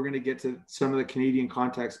 and we're going to get to some of the Canadian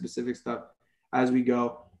context specific stuff as we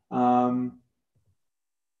go.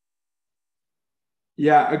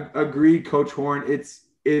 Yeah, agreed, Coach Horn. It's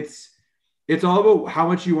all about how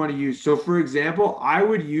much you want to use. So, for example, I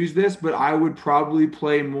would use this, but I would probably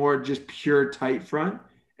play more just pure tight front.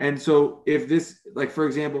 And so, if this, like for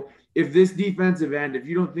example, if this defensive end, if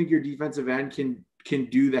you don't think your defensive end can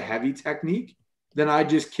do the heavy technique, then I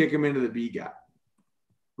just kick him into the B gap,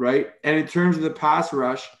 right? And in terms of the pass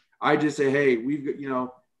rush, I just say, hey,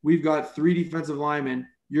 we've got three defensive linemen.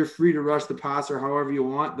 You're free to rush the passer however you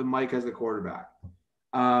want. The Mike has the quarterback.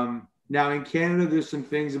 Now in Canada, there's some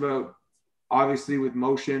things about obviously with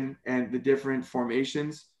motion and the different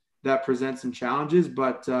formations that present some challenges,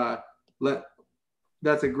 but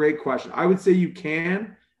that's a great question. I would say you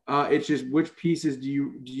can. It's just which pieces do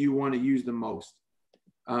you want to use the most?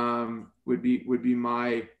 Would be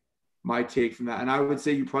my take from that. And I would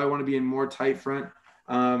say you probably want to be in more tight front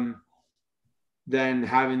than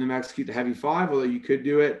having them execute the heavy five, although you could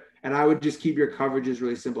do it. And I would just keep your coverages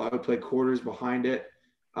really simple. I would play quarters behind it.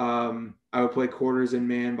 I would play quarters and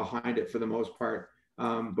man behind it for the most part.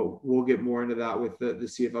 But we'll get more into that with the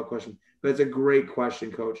CFL question. But it's a great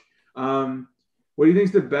question, Coach. What do you think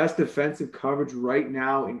is the best defensive coverage right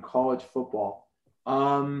now in college football?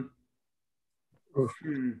 I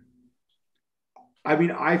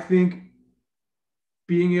mean, I think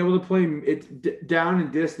being able to play it down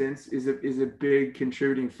in distance is a big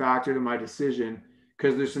contributing factor to my decision,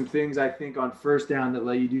 because there's some things I think on first down that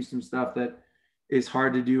let you do some stuff that is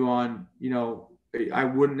hard to do on, I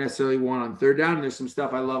wouldn't necessarily want on third down. And there's some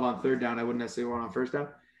stuff I love on third down I wouldn't necessarily want on first down.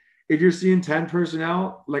 If you're seeing 10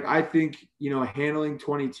 personnel, like I think, handling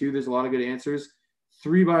 22, there's a lot of good answers.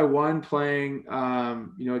 3-by-1 playing,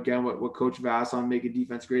 again, what Coach Vass on Making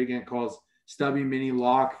Defense Great Again calls stubby, mini,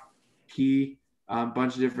 lock, key,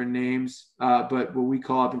 bunch of different names. But what we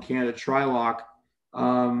call up in Canada, tri-lock,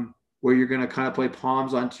 where you're going to kind of play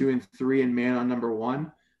palms on 2 and 3 and man on number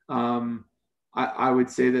 1. I would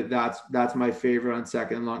say that's my favorite on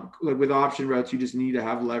second and long. Like with option routes, you just need to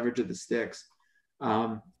have leverage of the sticks.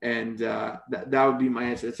 That would be my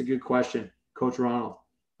answer. That's a good question, Coach Ronald.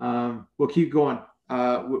 We'll keep going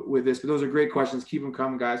with this, but those are great questions. Keep them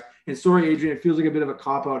coming, guys. And sorry, Adrian, it feels like a bit of a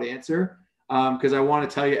cop-out answer because I want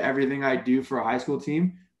to tell you everything I do for a high school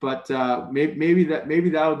team, but maybe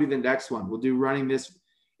that'll be the next one. We'll do running this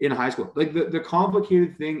in high school. Like the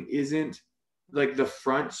complicated thing isn't like the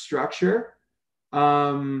front structure.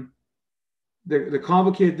 The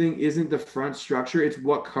complicated thing isn't the front structure. It's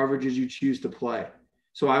what coverages you choose to play.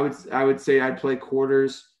 So I would say I'd play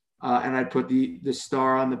quarters and I'd put the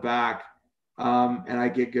star on the back and I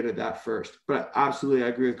get good at that first. But absolutely, I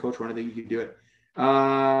agree with Coach Ron. I think you can do it.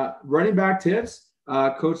 Running back tips,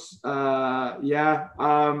 Coach. A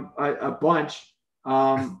bunch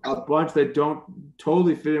that don't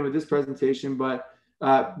totally fit in with this presentation, but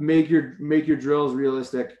make your drills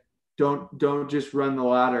realistic. Don't just run the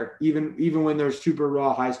ladder. Even when they're super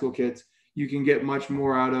raw high school kids, you can get much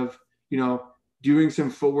more out of, doing some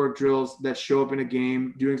footwork drills that show up in a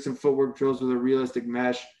game, doing some footwork drills with a realistic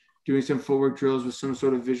mesh, doing some footwork drills with some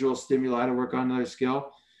sort of visual stimuli to work on another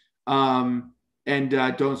skill. And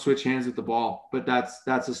don't switch hands with the ball. But that's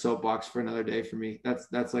a soapbox for another day for me.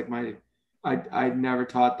 That's like I never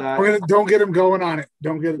taught that. Don't get him going on it.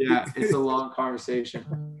 Don't get it. Yeah, it's a long conversation.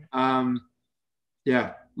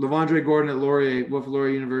 Yeah. Levondre Gordon at Wolf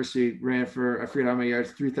Laurier University ran for, I forget how many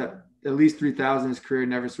yards, at least 3,000 in his career,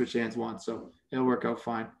 never switched hands once. So it'll work out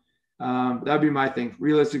fine. That'd be my thing.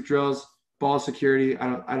 Realistic drills, ball security.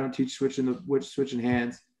 I don't teach switching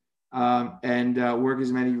hands. Work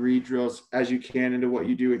as many read drills as you can into what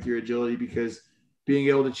you do with your agility, because being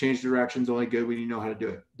able to change direction is only good when you know how to do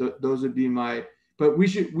it. Those would be but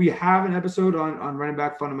we have an episode on running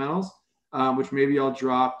back fundamentals, which maybe I'll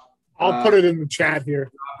drop. I'll put it in the chat here.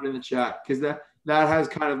 Drop it in the chat, because that has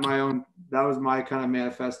kind of that was my kind of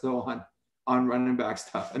manifesto on running back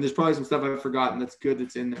stuff. And there's probably some stuff I've forgotten that's good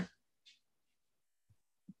that's in there.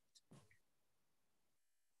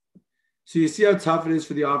 So you see how tough it is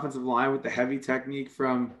for the offensive line with the heavy technique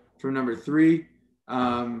from number 3.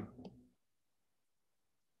 And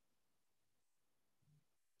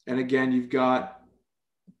again, you've got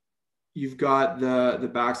the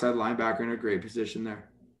backside linebacker in a great position there.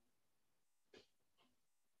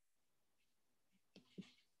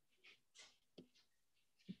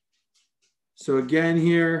 So again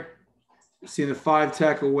here, seeing the 5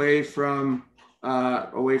 tech away from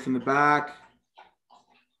the back.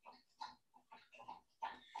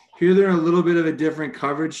 Here they're in a little bit of a different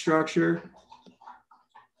coverage structure.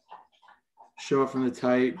 Show it from the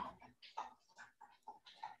tight.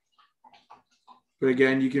 But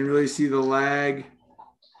again, you can really see the lag.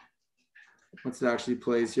 Once it actually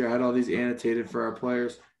plays here, I had all these annotated for our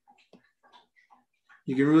players.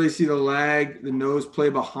 You can really see the lag, the nose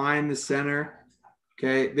play behind the center.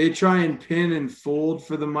 Okay, they try and pin and fold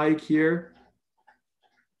for the mic here.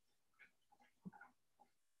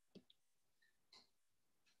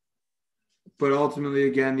 But ultimately,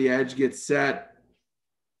 again, the edge gets set.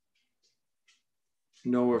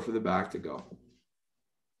 Nowhere for the back to go.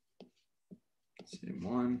 Same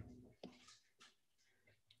one.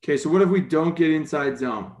 Okay, so what if we don't get inside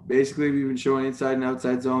zone? Basically, we've been showing inside and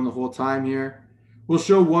outside zone the whole time here. We'll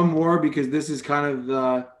show one more because this is kind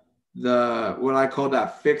of the what I call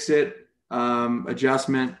that fix it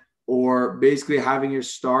adjustment, or basically having your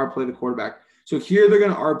star play the quarterback. So here they're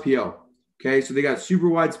going to RPO. Okay, so they got super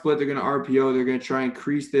wide split. They're going to RPO. They're going to try and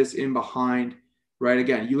crease this in behind. Right,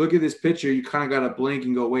 again, you look at this picture, you kind of got to blink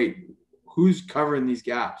and go, wait, who's covering these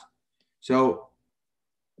gaps? So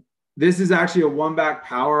this is actually a one-back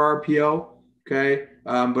power RPO, okay,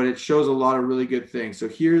 but it shows a lot of really good things. So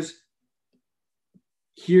here's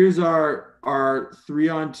our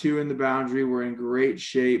 3-on-2 in the boundary. We're in great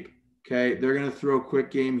shape, okay. They're going to throw a quick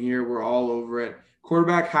game here. We're all over it.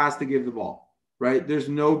 Quarterback has to give the ball, right? There's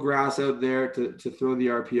no grass out there to throw the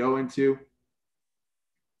RPO into.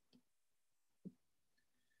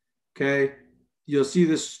 Okay, you'll see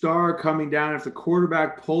the star coming down. If the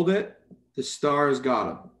quarterback pulled it, the star has got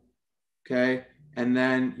him. Okay, and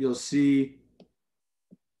then you'll see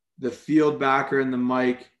the field backer and the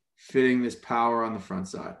mic fitting this power on the front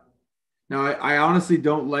side. Now, I honestly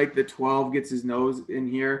don't like that 12 gets his nose in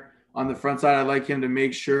here on the front side. I like him to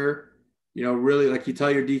make sure, you know, really, like you tell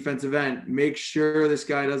your defensive end, make sure this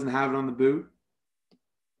guy doesn't have it on the boot.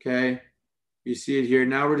 Okay, you see it here.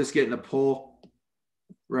 Now we're just getting a pull.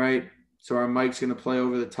 Right, so our mic's going to play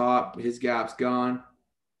over the top. His gap's gone.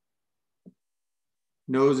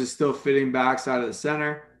 Nose is still fitting backside of the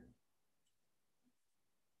center.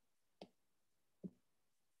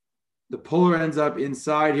 The puller ends up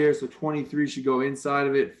inside here, so 23 should go inside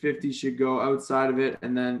of it, 50 should go outside of it,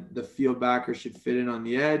 and then the field backer should fit in on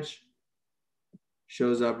the edge.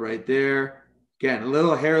 Shows up right there. Again, a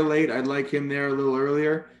little hair late. I'd like him there a little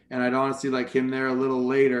earlier, and I'd honestly like him there a little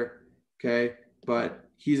later, okay? But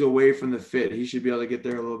he's away from the fit. He should be able to get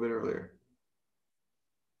there a little bit earlier.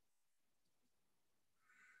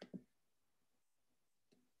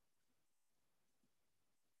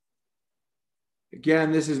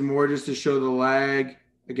 Again, this is more just to show the lag.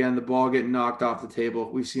 Again, the ball getting knocked off the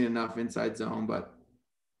table. We've seen enough inside zone, but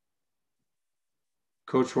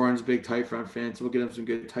Coach Horn's a big tight front fan, so we'll get him some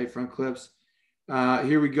good tight front clips.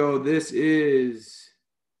 Here we go. This is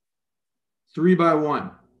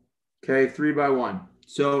 3-by-1. Okay, 3-by-1.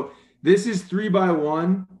 So this is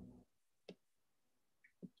 3-by-1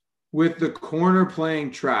 with the corner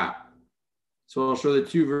playing trap. So I'll show the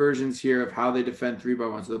two versions here of how they defend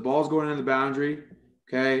 3-by-1. So the ball's going in the boundary.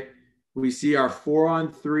 Okay. We see our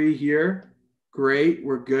 4-on-3 here. Great.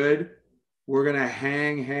 We're good. We're going to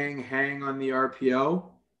hang on the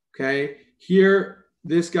RPO. Okay. Here,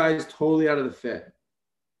 this guy's totally out of the fit.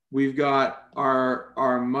 We've got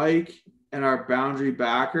our mic and our boundary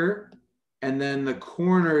backer, and then the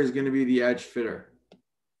corner is going to be the edge fitter.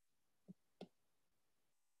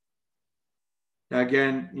 Now,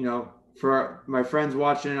 again, you know, for my friends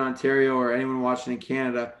watching in Ontario or anyone watching in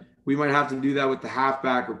Canada, we might have to do that with the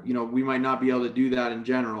halfback. Or, you know, we might not be able to do that in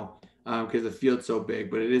general because the field's so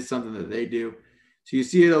big, but it is something that they do. So you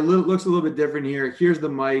see it looks a little bit different here. Here's the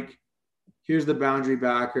mic. Here's the boundary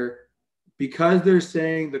backer. Because they're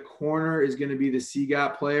saying the corner is going to be the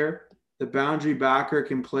C-gap player, the boundary backer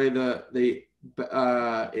can play the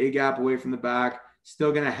A-gap away from the back,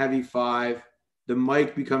 still going to heavy 5. The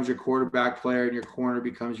mic becomes your quarterback player and your corner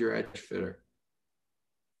becomes your edge fitter.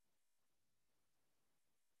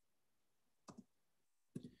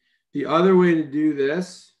 The other way to do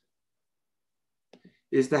this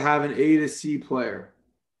is to have an A to C player.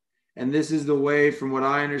 And this is the way, from what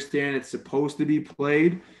I understand, it's supposed to be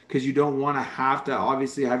played, because you don't want to have to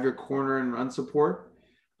obviously have your corner and run support.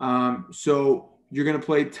 So you're going to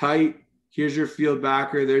play tight. Here's your field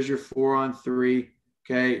backer. There's your 4-on-3.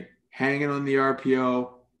 Okay. Hanging on the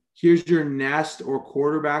RPO. Here's your nest or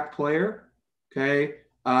quarterback player. Okay.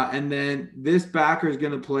 And then this backer is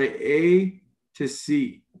going to play A to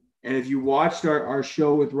C. And if you watched our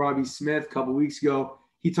show with Robbie Smith a couple weeks ago,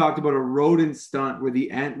 he talked about a rodent stunt where the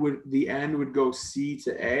end would go C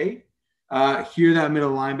to A. Here, that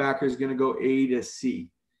middle linebacker is going to go A to C.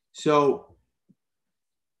 So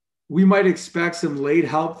we might expect some late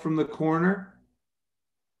help from the corner,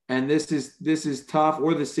 and this is tough,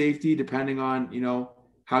 or the safety, depending on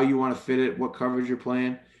how you want to fit it, what coverage you're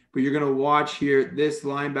playing. But you're going to watch here this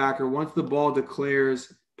linebacker, once the ball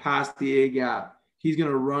declares past the A gap, he's going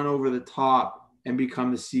to run over the top and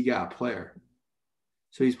become the C gap player.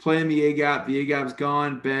 So he's playing the A gap. The A gap's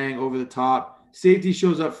gone. Bang, over the top. Safety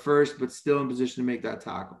shows up first, but still in position to make that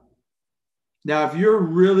tackle. Now, if you're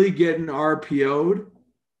really getting RPO'd,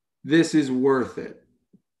 this is worth it.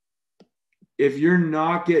 If you're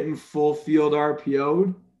not getting full field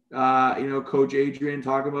RPO'd, Coach Adrian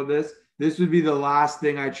talking about this would be the last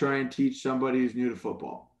thing I try and teach somebody who's new to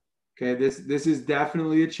football. Okay, this is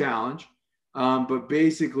definitely a challenge, but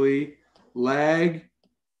basically leg,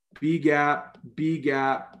 B gap,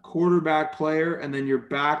 quarterback player, and then your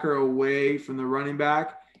backer away from the running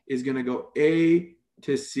back is going to go A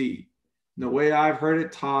to C. And the way I've heard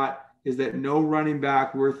it taught is that no running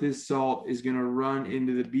back worth his salt is going to run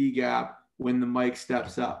into the B gap when the mic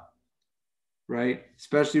steps up, right?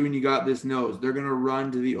 Especially when you got this nose. They're going to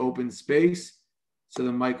run to the open space, so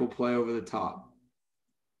the mic will play over the top.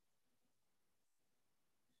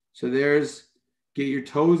 So there's, get your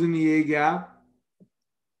toes in the A gap,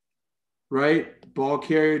 right? Ball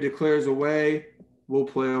carrier declares away, we'll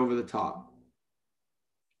play over the top.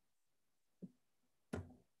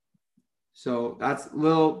 So that's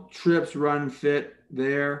little trips, run, fit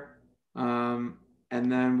there. And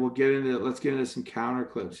then let's get into some counter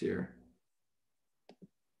clips here.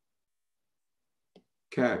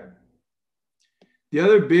 Okay. The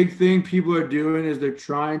other big thing people are doing is they're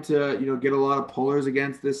trying to, get a lot of pullers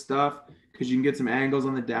against this stuff, because you can get some angles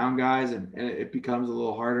on the down guys, and it becomes a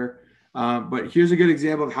little harder. But here's a good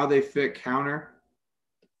example of how they fit counter.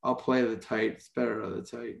 I'll play the tite. It's better out of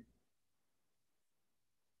the tite.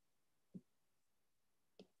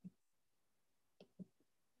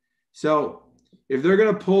 So if they're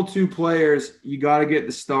going to pull two players, you got to get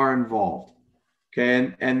the star involved.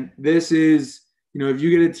 Okay. And this is, if you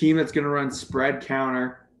get a team that's going to run spread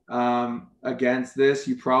counter against this,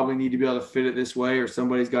 you probably need to be able to fit it this way, or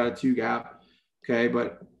somebody's got a two gap. Okay.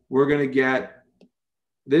 But we're going to get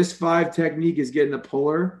this 5 technique is getting the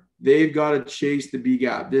puller. They've got to chase the B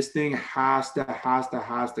gap. This thing has to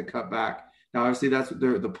cut back. Now, obviously, that's what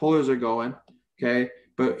the pullers are going. Okay.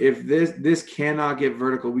 But if this cannot get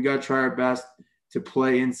vertical, we got to try our best to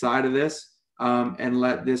play inside of this and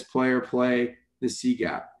let this player play the C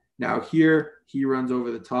gap. Now here, he runs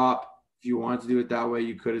over the top. If you wanted to do it that way,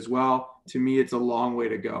 you could as well. To me, it's a long way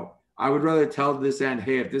to go. I would rather tell this end,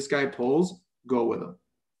 hey, if this guy pulls, go with him.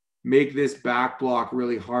 Make this back block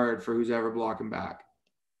really hard for who's ever blocking back.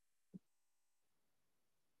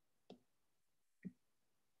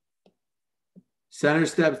 Center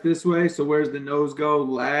steps this way. So where's the nose go?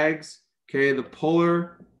 Lags. Okay, the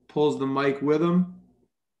puller pulls the mic with him.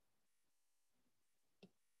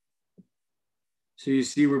 So you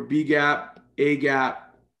see we're B gap, A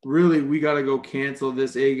gap. Really, we got to go cancel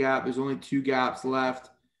this A gap. There's only 2 gaps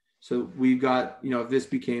left. So we've got, if this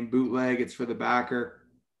became bootleg, it's for the backer.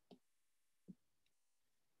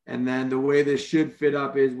 And then the way this should fit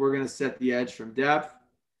up is we're going to set the edge from depth.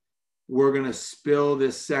 We're going to spill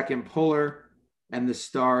this second puller, and the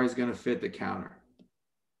star is going to fit the counter.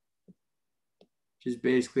 Which is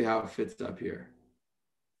basically how it fits up here.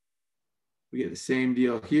 We get the same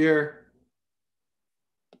deal here.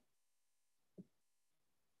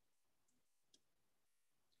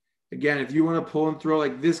 Again, if you want to pull and throw,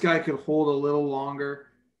 like this guy could hold a little longer,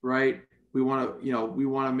 right? We want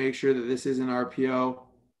to make sure that this isn't RPO.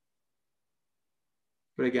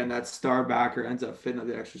 But again, that star backer ends up fitting up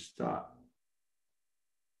the extra stop.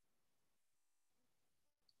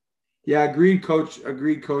 Yeah, agreed, Coach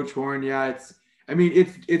Horn. Yeah, it's a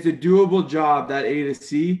doable job, that A to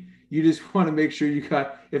C. You just want to make sure you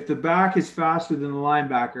got, if the back is faster than the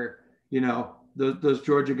linebacker, those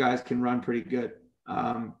Georgia guys can run pretty good.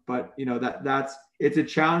 But it's a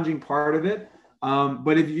challenging part of it.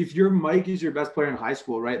 But if your Mike is your best player in high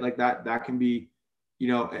school, right? Like that can be,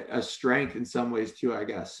 a strength in some ways too, I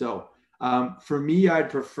guess. So for me, I'd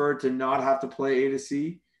prefer to not have to play A to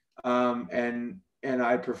C. And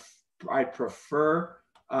I'd prefer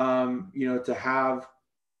to have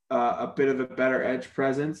a bit of a better edge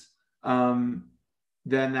presence than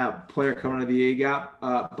that player coming to the A gap.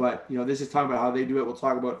 But this is talking about how they do it. We'll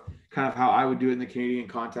talk about kind of how I would do it in the Canadian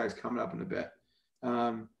context coming up in a bit.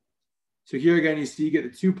 So here again, you see you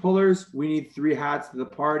get the 2 pullers. We need 3 hats to the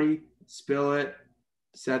party. Spill it,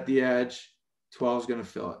 set the edge. 12 is going to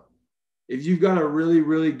fill it. If you've got a really,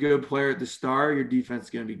 really good player at the star, your defense is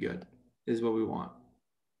going to be good, is what we want.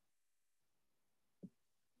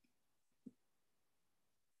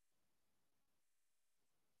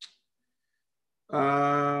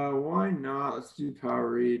 Why not? Let's do power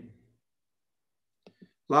read.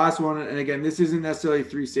 Last one, and again, this isn't necessarily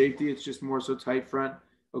three safety, it's just more so tight front.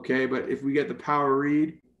 Okay, but if we get the power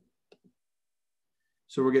read,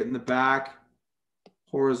 so we're getting the back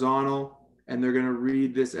horizontal, and they're going to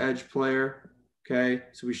read this edge player. Okay,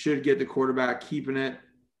 so we should get the quarterback keeping it.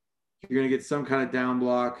 You're going to get some kind of down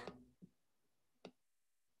block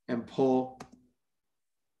and pull.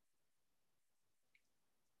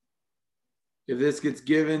 If this gets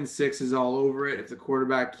given, 6 is all over it. If the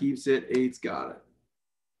quarterback keeps it, 8's got it.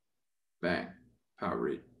 Bang, power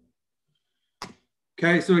read.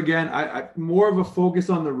 Okay, so again, I more of a focus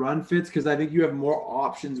on the run fits because I think you have more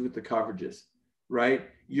options with the coverages, right?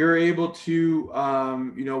 You're able to,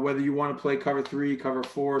 whether you want to play cover 3, cover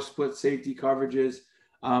 4, split safety coverages.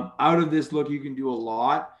 Out of this look, you can do a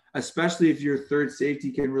lot, especially if your third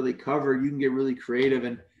safety can really cover. You can get really creative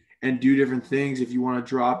and do different things. If you want to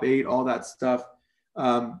drop 8, all that stuff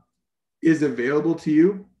is available to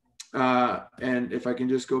you. And if I can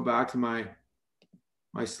just go back to my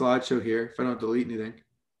slideshow here, if I don't delete anything.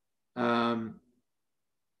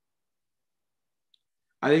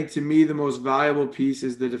 I think to me, the most valuable piece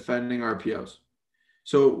is the defending RPOs.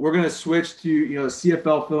 So we're going to switch to,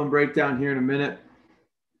 CFL film breakdown here in a minute,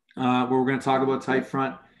 where we're going to talk about tight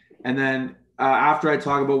front. And then after I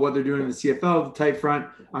talk about what they're doing in the CFL, the tight front,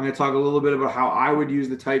 I'm going to talk a little bit about how I would use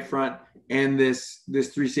the tight front and this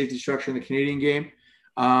three safety structure in the Canadian game.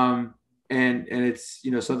 And it's,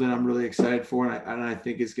 something I'm really excited for. And I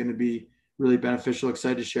think it's going to be really beneficial.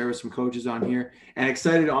 Excited to share with some coaches on here, and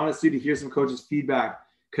excited, honestly, to hear some coaches' feedback,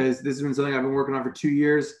 because this has been something I've been working on for 2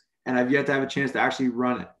 years and I've yet to have a chance to actually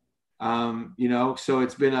run it. So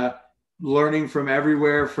it's been a learning from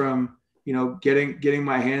everywhere, from, getting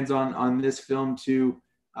my hands on this film to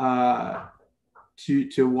watching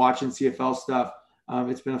CFL stuff.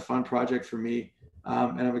 It's been a fun project for me,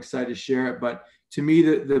 and I'm excited to share it. But to me,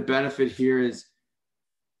 the benefit here is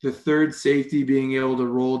the third safety being able to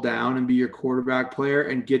roll down and be your quarterback player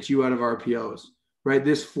and get you out of RPOs, right?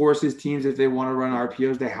 This forces teams, if they want to run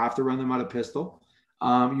RPOs, they have to run them out of pistol.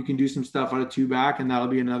 You can do some stuff out of two back, and that'll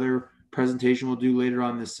be another presentation we'll do later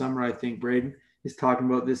on this summer. I think Braden is talking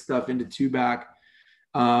about this stuff into two back.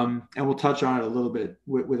 And we'll touch on it a little bit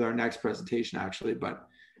with our next presentation, actually. But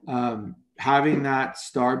having that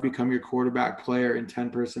star become your quarterback player in 10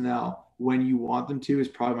 personnel when you want them to is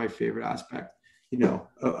probably my favorite aspect,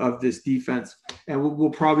 of this defense. And we'll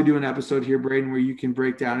probably do an episode here, Braden, where you can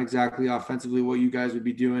break down exactly offensively what you guys would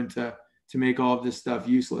be doing to make all of this stuff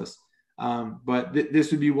useless. But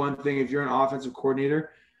this would be one thing. If you're an offensive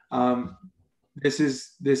coordinator, this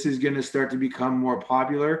is going to start to become more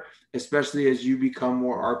popular, especially as you become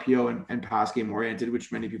more RPO and pass game oriented,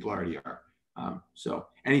 which many people already are. So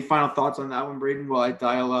any final thoughts on that one, Braden, while I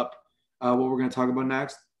dial up what we're going to talk about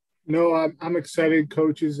next? No, I'm excited,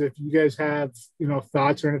 coaches. If you guys have,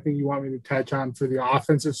 thoughts or anything you want me to touch on for the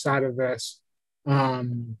offensive side of this, put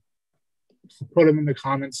them in the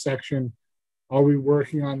comments section. I'll be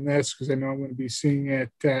working on this because I know I'm going to be seeing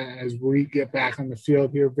it as we get back on the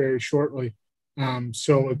field here very shortly.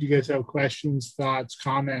 So if you guys have questions, thoughts,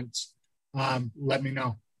 comments, let me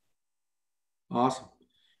know. Awesome.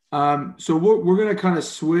 So we're going to kind of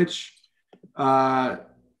switch.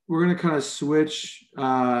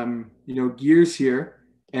 Gears here,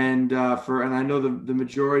 and I know the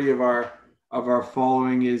majority of our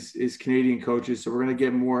following is Canadian coaches, so we're going to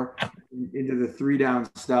get more into the 3-down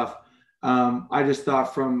stuff. I just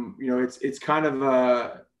thought it's kind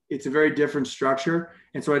of it's a very different structure,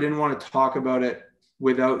 and so I didn't want to talk about it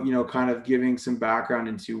without kind of giving some background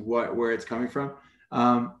into where it's coming from.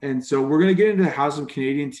 And so we're going to get into how some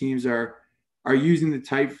Canadian teams are using the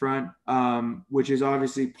tight front, which is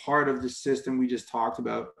obviously part of the system we just talked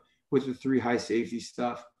about with the 3 high safety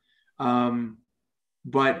stuff.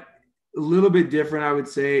 But a little bit different, I would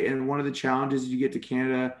say. And one of the challenges you get to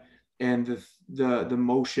Canada and the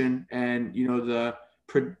motion and,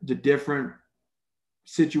 the different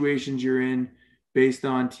situations you're in based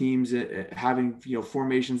on teams having,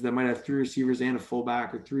 formations that might have 3 receivers and a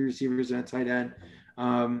fullback, or 3 receivers and a tight end.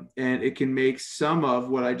 And it can make some of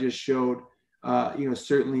what I just showed,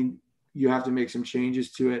 certainly you have to make some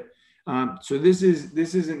changes to it. So this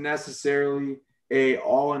isn't necessarily a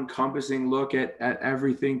all-encompassing look at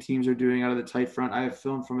everything teams are doing out of the tight front. I have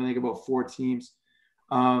film from, I think, about 4 teams.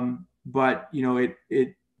 But,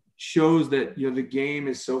 it shows that, the game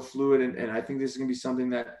is so fluid. And I think this is going to be something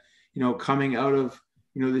that, coming out of,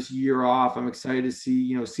 this year off, I'm excited to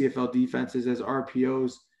see, CFL defenses as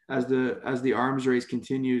RPOs, as the arms race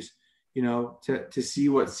continues, to see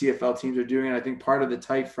what CFL teams are doing. And I think part of the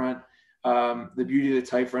tight front the beauty of the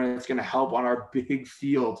tight front, it's going to help on our big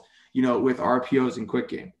field, with RPOs and quick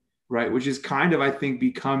game, right? Which is kind of, I think,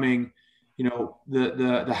 becoming,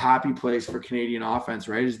 the happy place for Canadian offense,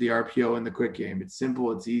 right? Is the RPO and the quick game. It's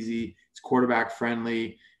simple, it's easy, it's quarterback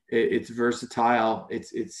friendly, it's versatile,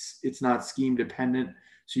 it's not scheme dependent.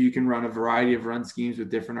 So you can run a variety of run schemes with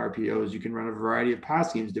different RPOs. You can run a variety of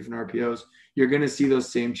pass schemes, different RPOs. You're going to see those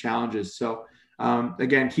same challenges. So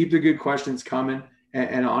again, keep the good questions coming.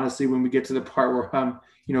 And honestly, when we get to the part where I'm,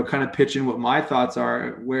 kind of pitching what my thoughts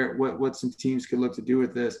are, what some teams could look to do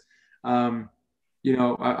with this, I'm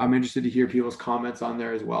interested to hear people's comments on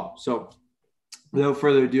there as well. So without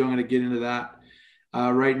further ado, I'm going to get into that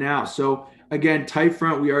right now. So again, tight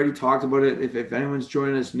front, we already talked about it. If anyone's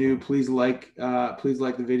joining us new, please like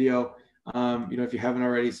the video. If you haven't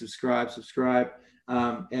already, subscribe.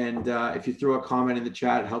 And if you throw a comment in the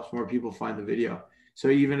chat, it helps more people find the video. So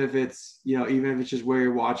even if it's just where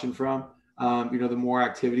you're watching from, the more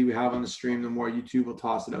activity we have on the stream, the more YouTube will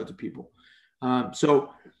toss it out to people. So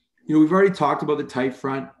we've already talked about the tight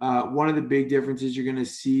front. One of the big differences you're going to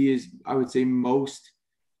see is, I would say, most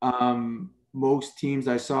teams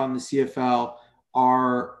I saw in the CFL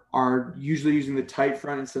are usually using the tight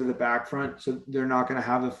front instead of the back front. So they're not going to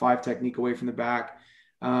have the 5 technique away from the back.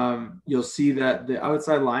 You'll see that the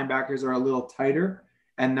outside linebackers are a little tighter,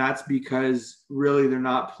 and that's because really they're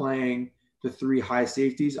not playing the 3 high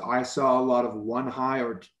safeties. I saw a lot of 1 high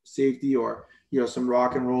or safety, or some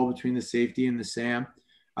rock and roll between the safety and the Sam.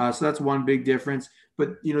 So that's one big difference.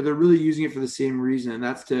 But they're really using it for the same reason, and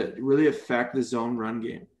that's to really affect the zone run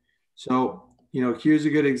game. So here's a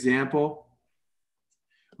good example.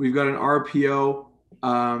 We've got an RPO,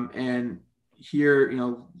 and here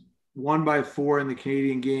 1x4 in the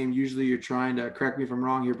Canadian game. Usually you're trying to, correct me if I'm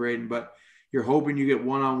wrong here, Braden, but you're hoping you get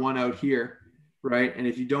one-on-one out here, right? And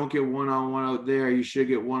if you don't get one-on-one out there, you should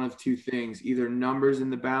get one of 2 things: either numbers in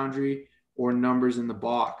the boundary or numbers in the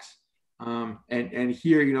box. And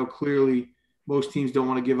here, clearly most teams don't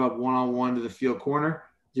want to give up one-on-one to the field corner.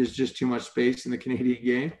 There's just too much space in the Canadian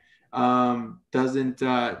game. Doesn't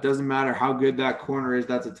matter how good that corner is.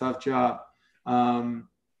 That's a tough job. And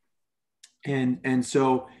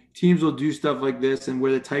so teams will do stuff like this. And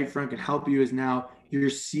where the tight front can help you is now your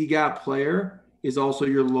C gap player is also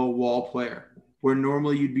your low wall player, where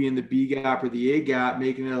normally you'd be in the B gap or the A gap,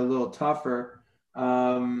 making it a little tougher,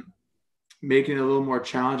 making it a little more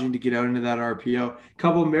challenging to get out into that RPO.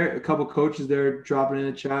 A couple coaches there dropping in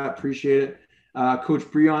the chat. Appreciate it. Coach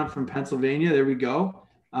Breon from Pennsylvania. There we go.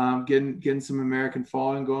 Getting some American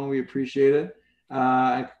following going. We appreciate it.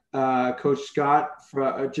 Coach Scott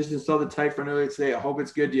just installed the tight front earlier today. I hope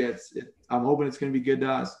it's good to you. I'm hoping it's going to be good to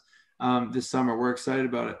us this summer. We're excited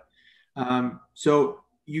about it. So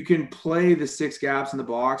you can play the 6 gaps in the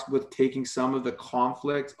box with taking some of the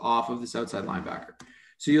conflict off of this outside linebacker.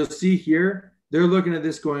 So you'll see here, they're looking at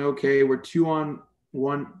this going, okay, we're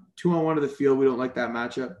 2-on-1 to the field. We don't like that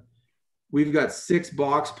matchup. We've got 6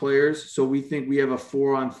 box players, so we think we have a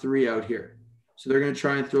 4-on-3 out here. So they're going to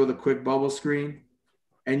try and throw the quick bubble screen.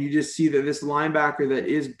 And you just see that this linebacker that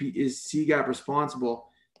is C-gap responsible,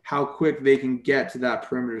 how quick they can get to that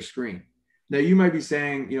perimeter screen. Now, you might be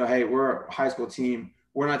saying, hey, we're a high school team.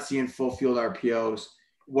 We're not seeing full field RPOs.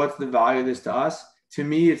 What's the value of this to us? To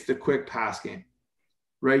me, it's the quick pass game,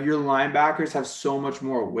 right? Your linebackers have so much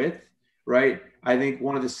more width, right? I think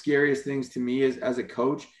one of the scariest things to me is, as a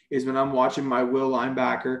coach, is when I'm watching my will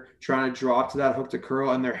linebacker trying to drop to that hook to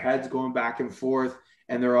curl and their head's going back and forth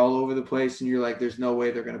and they're all over the place. And you're like, there's no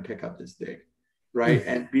way they're going to pick up this dig, right?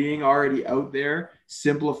 And being already out there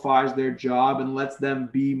simplifies their job and lets them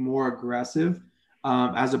be more aggressive,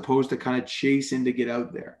 as opposed to kind of chasing to get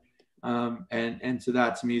out there. And so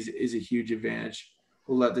that to me is a huge advantage.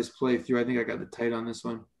 We'll let this play through. I think I got the tight on this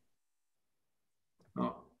one.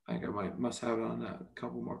 Oh, I think I must have it on that. A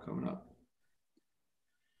couple more coming up.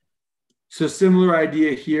 So similar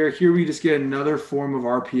idea here. Here we just get another form of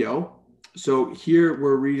RPO. So here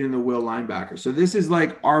we're reading the will linebacker. So this is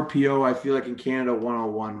like RPO, I feel like in Canada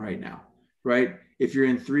 101 right now, right? If you're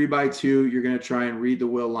in 3x2, you're going to try and read the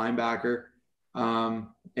will linebacker. And,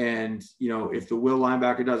 if the will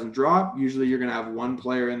linebacker doesn't drop, usually you're going to have one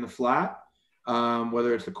player in the flat,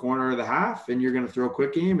 whether it's the corner or the half, and you're going to throw a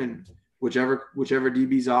quick game, and whichever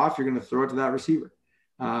DB's off, you're going to throw it to that receiver.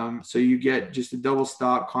 So you get just a double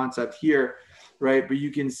stop concept here, right? But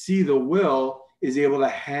you can see the will is able to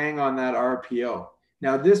hang on that RPO.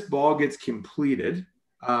 Now this ball gets completed.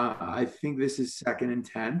 I think this is 2nd and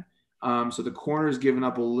 10. So the corner is giving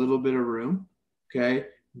up a little bit of room. Okay.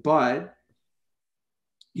 But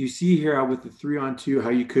you see here how with the 3-on-2, how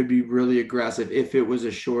you could be really aggressive if it was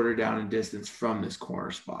a shorter down and distance from this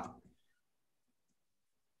corner spot.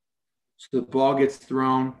 So the ball gets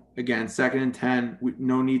thrown again, 2nd and 10.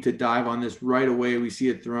 No need to dive on this right away. We see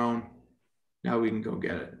it thrown. Now we can go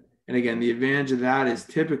get it. And again, the advantage of that is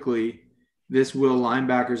typically this will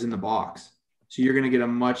linebackers in the box. So you're going to get a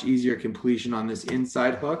much easier completion on this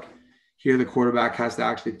inside hook. Here, the quarterback has to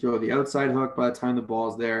actually throw the outside hook by the time the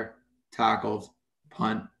ball's there, tackled,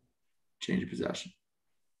 punt, change of possession.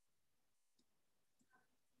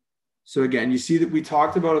 So again, you see that we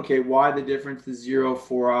talked about, okay, why the difference, the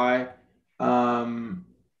 0-4-I.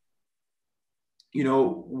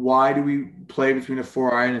 Why do we play between a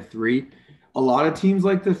 4-I and a 3? A lot of teams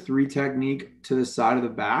like the 3 technique to the side of the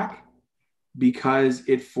back because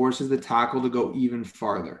it forces the tackle to go even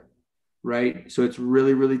farther, right? So it's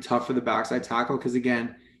really, really tough for the backside tackle because,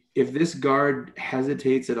 again, if this guard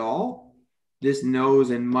hesitates at all, this nose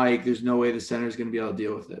and Mike, there's no way the center is going to be able to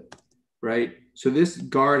deal with it, right? So this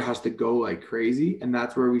guard has to go like crazy, and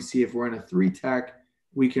that's where we see if we're in a 3 tech,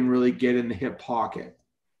 we can really get in the hip pocket,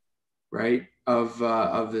 right,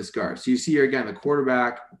 of this guard. So you see here again, the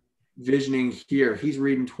quarterback visioning here, he's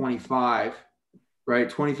reading 25, right?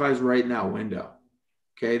 25 is right in that window.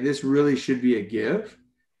 Okay, this really should be a give,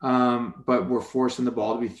 but we're forcing the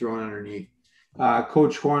ball to be thrown underneath.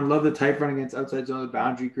 Coach Horn, love the tight run against outside zone of the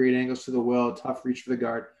boundary, great angles to the will, tough reach for the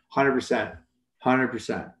guard. 100%,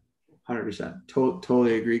 100%, 100%.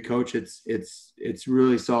 Totally agree, Coach. It's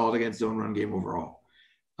really solid against zone run game overall.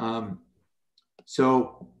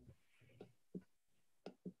 So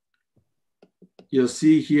you'll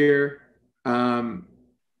see here,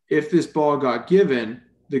 if this ball got given,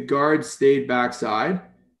 the guard stayed backside,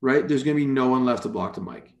 right? There's going to be no one left to block the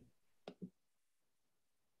Mike.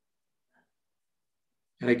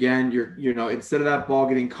 And again, instead of that ball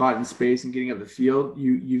getting caught in space and getting up the field,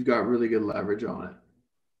 you've got really good leverage on it.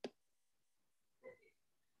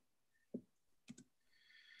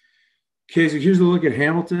 Okay, so here's a look at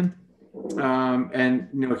Hamilton. And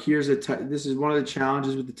here's this is one of the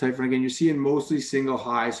challenges with the tight front. Again, you're seeing mostly single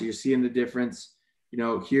high, so you're seeing the difference.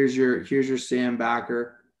 Here's your Sam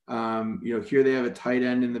backer. Here they have a tight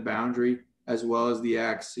end in the boundary as well as the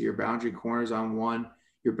X. So your boundary corners on one,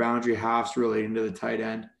 your boundary halves relating to the tight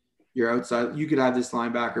end. Your outside, you could have this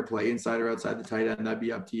linebacker play inside or outside the tight end. That'd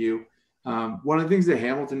be up to you. One of the things that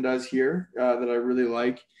Hamilton does here that I really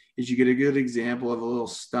like is you get a good example of a little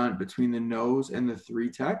stunt between the nose and the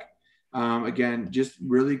 3 tech. Again, just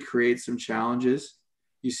really creates some challenges.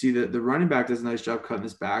 You see that the running back does a nice job cutting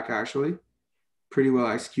this back, actually. Pretty well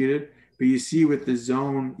executed. But you see with the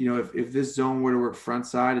zone, if this zone were to work front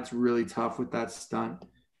side, it's really tough with that stunt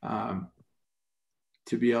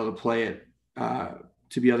to be able to play it,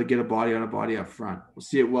 to be able to get a body on a body up front. We'll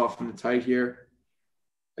see it well from the tight here.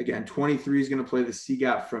 Again, 23 is going to play the C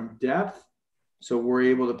gap from depth. So we're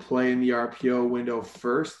able to play in the RPO window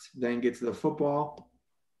first, then get to the football.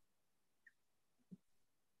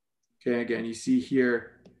 Okay, again, you see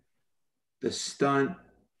here the stunt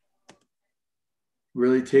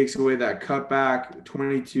really takes away that cutback.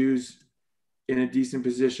 22's in a decent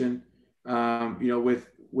position.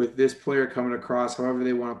 With this player coming across, however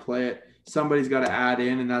they want to play it, somebody's got to add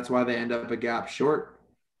in, and that's why they end up a gap short,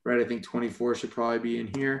 right? I think 24 should probably be in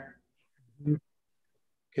here.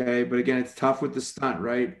 Okay, but again, it's tough with the stunt,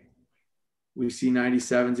 right? We see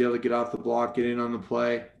 97's able to get off the block, get in on the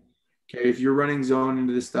play. Okay, if you're running zone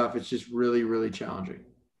into this stuff, it's just really, really challenging.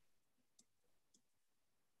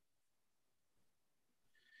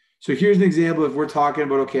 So here's an example if we're talking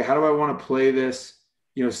about, okay, how do I want to play this,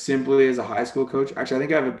 simply as a high school coach? Actually, I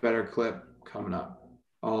think I have a better clip coming up.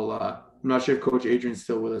 I'm not sure if Coach Adrian's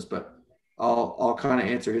still with us, but I'll kind of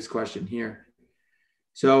answer his question here.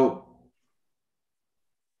 So,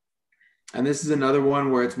 and this is another one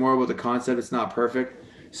where it's more about the concept. It's not perfect.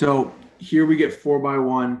 So here we get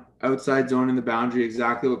 4x1 outside zone in the boundary,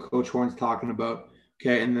 exactly what Coach Horn's talking about.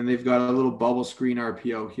 Okay, and then they've got a little bubble screen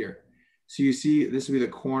RPO here. So you see this will be the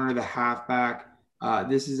corner, the halfback.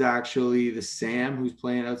 This is actually the Sam who's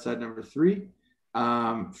playing outside number 3.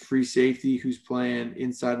 Free safety who's playing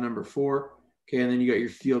inside number 4. Okay, and then you got your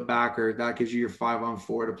field backer. That gives you your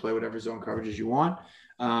 5-on-4 to play whatever zone coverages you want.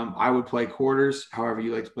 I would play quarters, however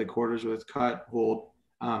you like to play quarters with cut, hold.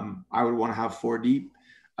 I would want to have 4 deep,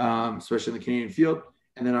 especially in the Canadian field.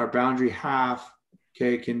 And then our boundary half,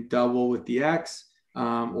 okay, can double with the X,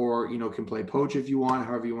 or, can play poach if you want,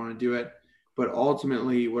 however you want to do it. But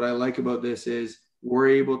ultimately, what I like about this is we're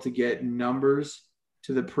able to get numbers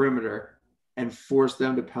to the perimeter and force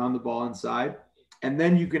them to pound the ball inside. And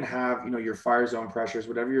then you can have, your fire zone pressures,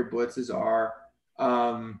 whatever your blitzes are,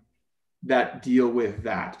 that deal with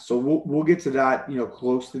that. So we'll get to that,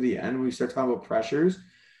 close to the end when we start talking about pressures.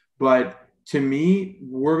 But to me,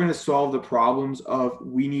 we're going to solve the problems of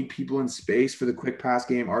we need people in space for the quick pass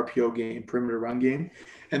game, RPO game, perimeter run game.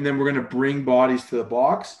 And then we're going to bring bodies to the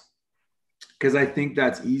box because I think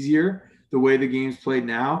that's easier the way the game's played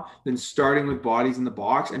now than starting with bodies in the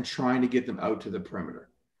box and trying to get them out to the perimeter,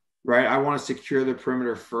 right? I want to secure the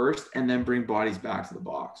perimeter first and then bring bodies back to the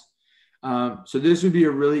box. So this would be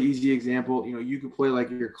a really easy example. You could play like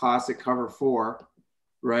your classic cover 4,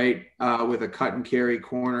 right? With a cut and carry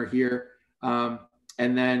corner here. And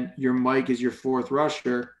then your Mike is your 4th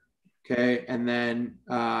rusher. Okay. And then,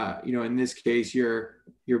 in this case, your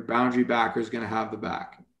boundary backer is going to have the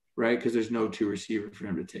back, right? Because there's no 2 receiver for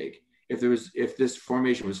him to take. If this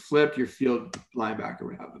formation was flipped, your field linebacker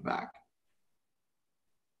would have the back.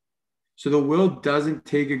 So the will doesn't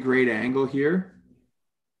take a great angle here.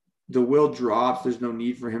 The will drops. There's no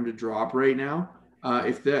need for him to drop right now.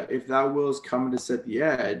 If that will is coming to set the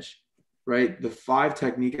edge, right? The 5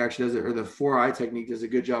 technique actually does it, or the 4-eye technique does a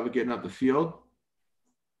good job of getting up the field.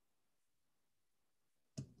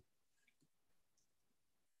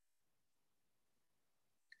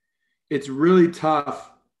 It's really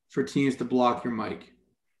tough for teams to block your mic.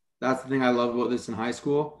 That's the thing I love about this in high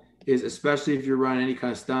school is especially if you're running any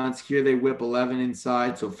kind of stunts. Here they whip 11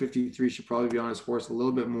 inside, so 53 should probably be on his horse a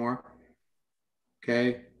little bit more.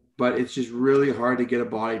 Okay, but it's just really hard to get a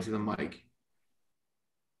body to the mic.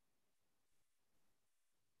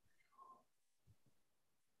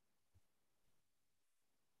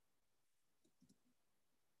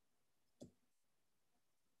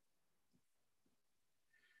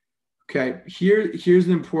 Okay, here's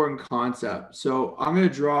an important concept. So I'm going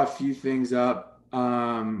to draw a few things up.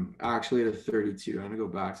 Actually, at a 32, I'm going to go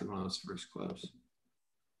back to one of those first clips.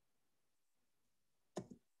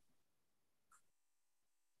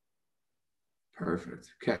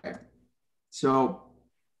 Perfect. Okay, so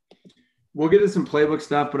we'll get to some playbook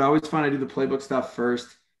stuff, but I always find I do the playbook stuff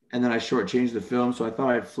first, and then I shortchange the film. So I thought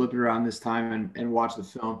I'd flip it around this time and watch the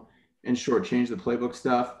film and shortchange the playbook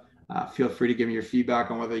stuff. Feel free to give me your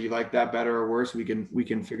feedback on whether you like that better or worse. We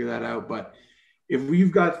can figure that out. But if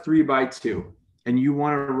we've got 3x2 and you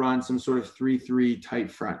want to run some sort of 3-3 tight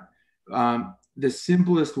front, the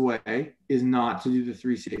simplest way is not to do the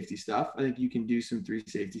 3 safety stuff. I think you can do some 3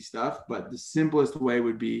 safety stuff, but the simplest way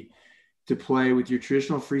would be to play with your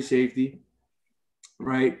traditional free safety,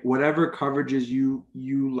 right? Whatever coverages you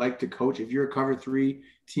like to coach. If you're a cover 3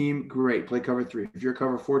 team, great, play cover 3. If you're a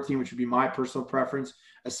cover 4 team, which would be my personal preference,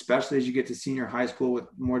 especially as you get to senior high school with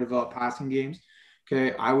more developed passing games,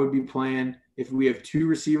 okay, I would be playing, if we have 2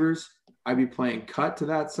 receivers, I'd be playing cut to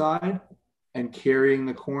that side and carrying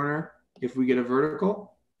the corner. If we get a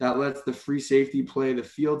vertical, that lets the free safety play the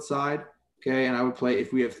field side, okay, and I would play,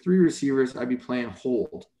 if we have 3 receivers, I'd be playing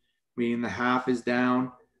hold, meaning the half is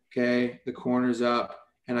down, okay, the corner's up.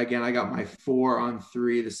 And again, I got my 4 on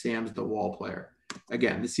 3. The Sam's the wall player.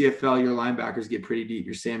 Again, the CFL, your linebackers get pretty deep.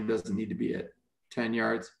 Your Sam doesn't need to be at 10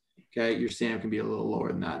 yards. Okay. Your Sam can be a little lower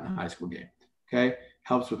than that in a high school game. Okay.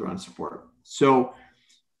 Helps with run support. So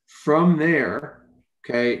from there,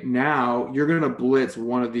 okay, now you're going to blitz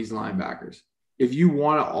one of these linebackers. If you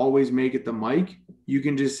want to always make it the Mike, you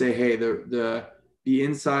can just say, hey, the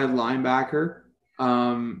inside linebacker,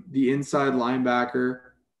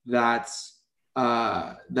 that's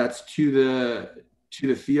to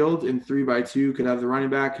the field in 3x2 could have the running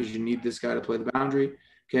back because you need this guy to play the boundary.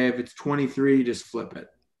 Okay, if it's 23, you just flip it.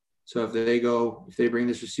 So if they bring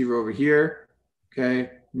this receiver over here, okay,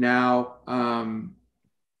 now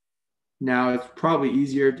it's probably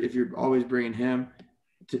easier if you're always bringing him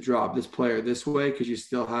to drop this player this way because you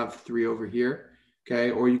still have 3 over here,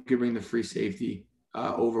 okay, or you could bring the free safety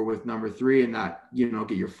over with number 3 and not,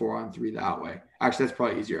 get your 4 on 3 that way. Actually, that's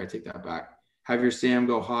probably easier. I take that back. Have your Sam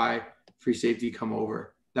go high, free safety come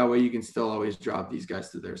over. That way you can still always drop these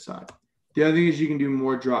guys to their side. The other thing is you can do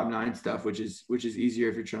more drop 9 stuff, which is easier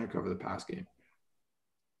if you're trying to cover the pass game.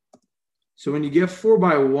 So when you get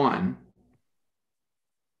 4x1,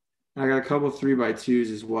 I got a couple of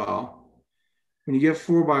 3x2s as well. When you get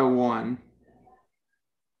 4x1,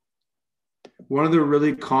 one of the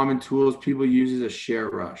really common tools people use is a share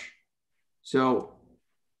rush. So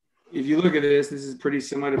if you look at this is pretty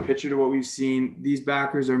similar to picture to what we've seen. These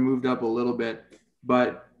backers are moved up a little bit,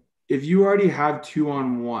 but if you already have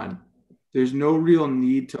 2-on-1, there's no real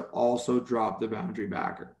need to also drop the boundary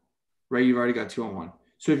backer, right? You've already got 2-on-1.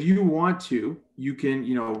 So if you want to, you can,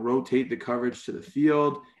 rotate the coverage to the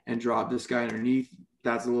field and drop this guy underneath.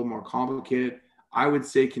 That's a little more complicated. I would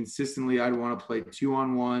say consistently, I'd want to play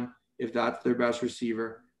 2-on-1 if that's their best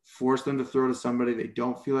receiver. Force them to throw to somebody they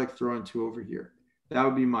don't feel like throwing to over here. That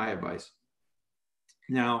would be my advice.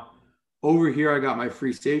 Now, over here, I got my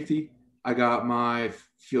free safety. I got my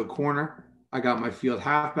field corner, I got my field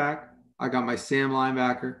halfback, I got my Sam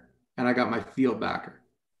linebacker, and I got my field backer.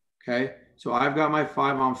 Okay. So I've got my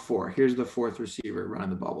 5-on-4. Here's the fourth receiver running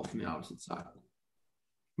the bubble from the opposite side.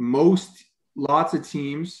 Lots of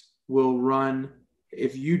teams will run,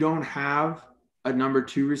 if you don't have a number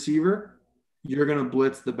 2 receiver, you're going to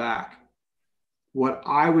blitz the back. What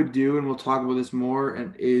I would do, and we'll talk about this more,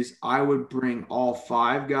 and is I would bring all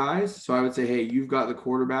 5 guys. So I would say, hey, you've got the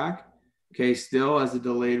quarterback, okay, still as a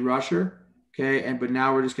delayed rusher, okay, but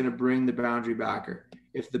now we're just going to bring the boundary backer.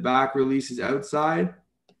 If the back releases outside,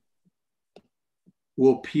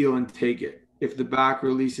 we'll peel and take it. If the back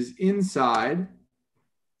releases inside,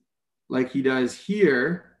 like he does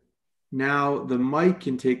here, now the Mike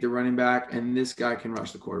can take the running back and this guy can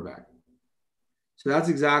rush the quarterback. So that's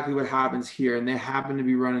exactly what happens here. And they happen to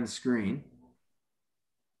be running screen.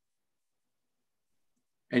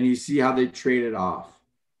 And you see how they trade it off.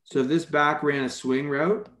 So if this back ran a swing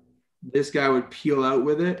route, this guy would peel out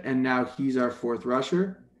with it. And now he's our 4th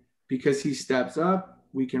rusher. Because he steps up,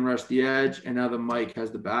 we can rush the edge. And now the Mike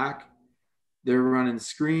has the back. They're running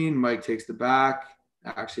screen. Mike takes the back.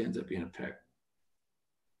 Actually ends up being a pick.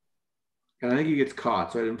 And I think he gets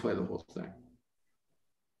caught, so I didn't play the whole thing.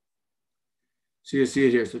 So you see it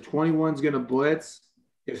here. So 21's going to blitz.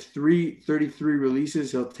 If 33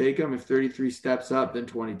 releases, he'll take him. If 33 steps up, then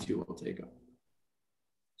 22 will take him.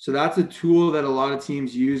 So that's a tool that a lot of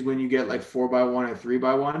teams use when you get like 4-by-1 or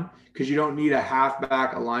 3-by-1, because you don't need a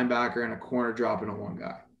halfback, a linebacker, and a corner dropping a 1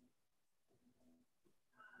 guy.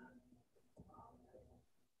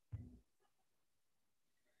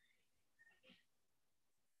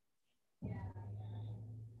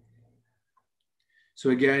 So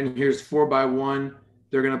again, here's 4-by-1.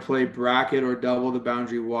 They're going to play bracket or double the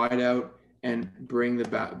boundary wide out and bring the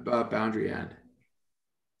boundary end.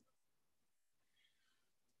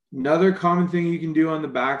 Another common thing you can do on the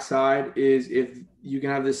backside is if you can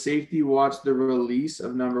have the safety watch the release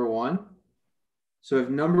of number 1. So if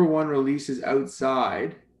number 1 releases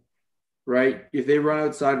outside, right? If they run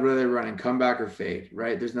outside, what are they running? Comeback or fade,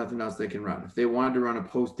 right? There's nothing else they can run. If they wanted to run a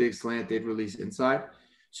post dig slant, they'd release inside.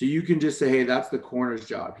 So you can just say, hey, that's the corner's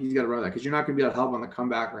job. He's got to run that, because you're not going to be able to help on the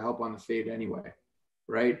comeback or help on the fade anyway,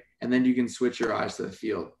 right? And then you can switch your eyes to the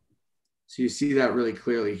field. So you see that really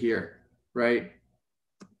clearly here, right?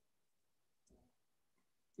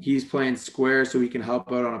 He's playing square so he can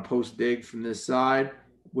help out on a post dig from this side.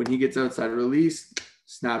 When he gets outside release,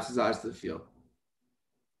 snaps his eyes to the field.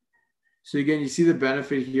 So again, you see the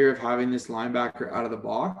benefit here of having this linebacker out of the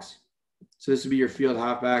box. So this would be your field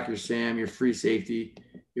halfback, your Sam, your free safety,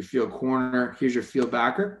 your field corner. Here's your field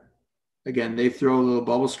backer. Again, they throw a little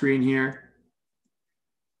bubble screen here.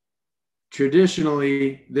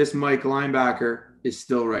 Traditionally, this Mike linebacker is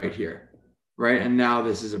still right here, right? And now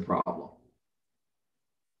this is a problem.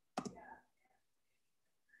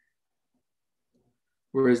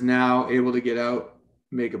 Whereas now able to get out,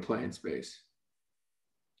 make a play in space.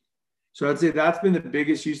 So I'd say that's been the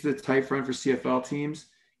biggest use of the tight front for CFL teams,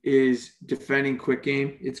 is defending quick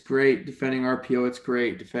game. It's great. Defending RPO, it's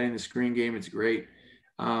great. Defending the screen game, it's great.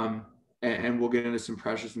 And we'll get into some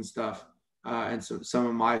pressures and stuff. And so some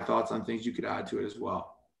of my thoughts on things you could add to it as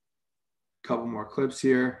well. A couple more clips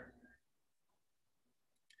here.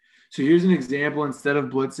 So here's an example. Instead of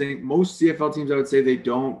blitzing, most CFL teams, I would say they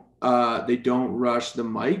don't rush the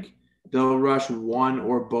Mike. They'll rush one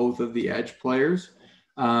or both of the edge players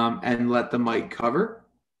and let the Mike cover.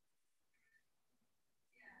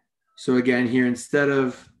 So again, here, instead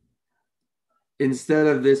of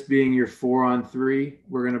this being your 4-on-3,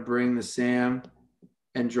 we're going to bring the Sam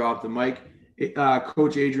and drop the Mike.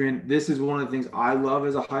 Coach Adrian, this is one of the things I love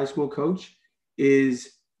as a high school coach,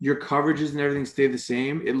 is your coverages and everything stay the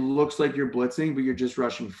same. It looks like you're blitzing, but you're just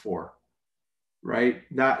rushing 4, right?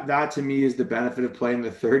 That to me is the benefit of playing the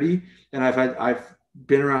 30. And I've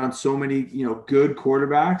been around so many, good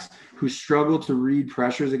quarterbacks who struggle to read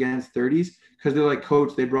pressures against 30s because they're like,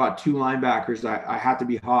 coach, they brought 2 linebackers. I had to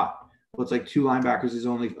be hot. Well, it's like 2 linebackers is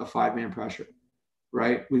only a 5-man pressure,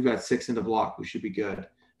 right? We've got 6 in the block. We should be good.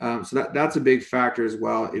 So that's a big factor as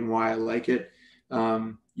well in why I like it.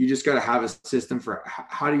 You just got to have a system for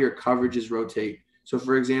how do your coverages rotate. So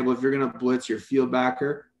for example, if you're going to blitz your field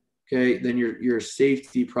backer, okay, then your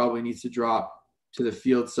safety probably needs to drop to the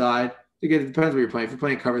field side. Again, it depends what you're playing. If you're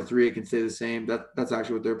playing cover 3, it can stay the same. That's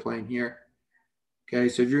actually what they're playing here. Okay,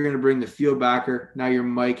 so if you're going to bring the field backer, now your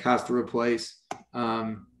Mike has to replace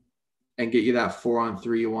and get you that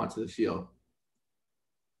 4-on-3 you want to the field.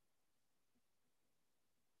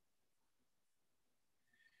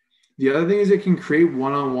 The other thing is it can create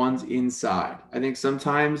one-on-ones inside. I think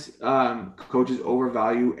sometimes coaches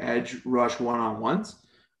overvalue edge rush one-on-ones.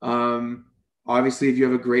 Um, Obviously, if you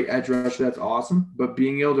have a great edge rusher, that's awesome. But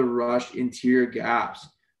being able to rush interior gaps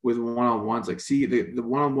with one-on-ones, like see the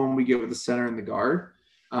one-on-one we get with the center and the guard.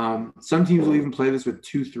 Some teams will even play this with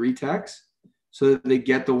 2-3 techs so that they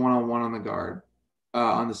get the one-on-one on the guard,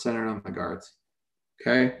 on the center and on the guards.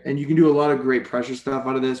 Okay. And you can do a lot of great pressure stuff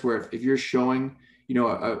out of this where if you're showing,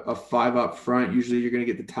 a five up front, usually you're going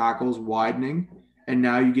to get the tackles widening. And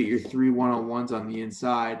now you get your 3 1-on-1s on the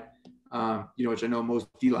inside, which I know most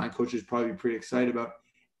D-line coaches probably be pretty excited about.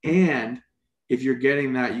 And if you're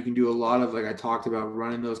getting that, you can do a lot of, like I talked about,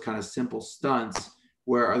 running those kind of simple stunts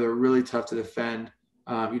where they're really tough to defend,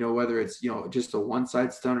 whether it's, just a one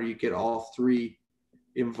side stunt or you get all 3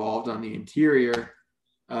 involved on the interior.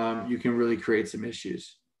 You can really create some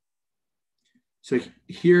issues. So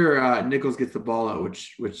here, Nichols gets the ball out,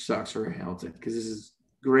 which sucks for Hamilton because this is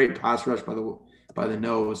great pass rush by the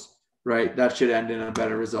nose, right? That should end in a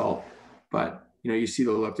better result, but you see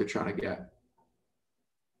the look they're trying to get.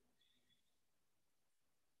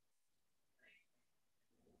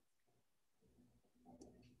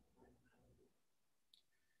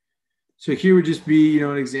 So here would just be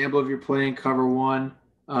an example of you're playing cover 1.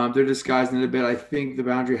 They're disguising it a bit. I think the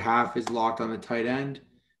boundary half is locked on the tight end.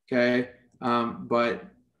 Okay. But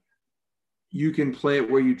you can play it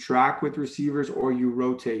where you track with receivers or you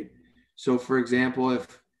rotate. So for example,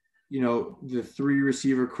 if, the 3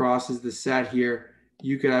 receiver crosses the set here,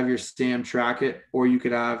 you could have your Sam track it, or you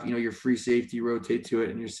could have, your free safety rotate to it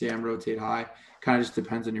and your Sam rotate high. Kind of just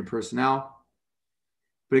depends on your personnel.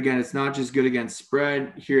 But again, it's not just good against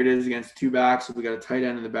spread. Here it is against 2 backs. So we got a tight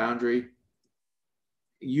end in the boundary.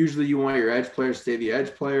 Usually you want your edge player to stay the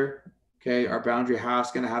edge player. Okay, our boundary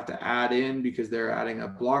half's going to have to add in because they're adding a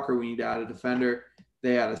blocker. We need to add a defender.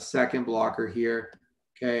 They add a second blocker here.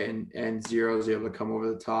 Okay, and 0 is able to come over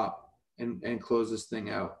the top and close this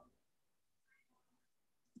thing out.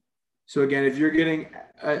 So again, if you're getting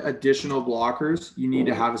additional blockers, you need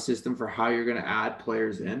to have a system for how you're going to add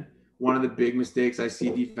players in. One of the big mistakes I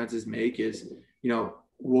see defenses make is,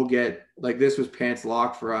 we'll get, like this was pants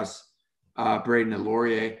lock for us, Braden and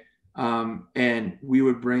Laurier. And we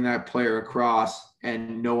would bring that player across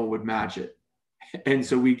and no one would match it. And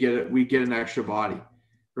so we get an extra body,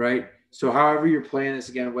 right? So however you're playing this,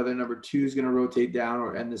 again, whether number 2 is going to rotate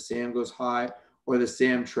down and the Sam goes high or the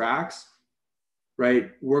Sam tracks,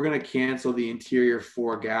 right? We're going to cancel the interior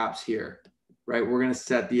 4 gaps here, right? We're going to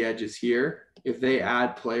set the edges here. If they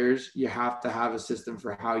add players, you have to have a system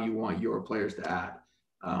for how you want your players to add.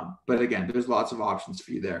 But again, there's lots of options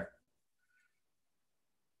for you there.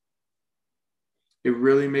 It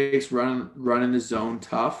really makes running the zone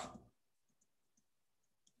tough.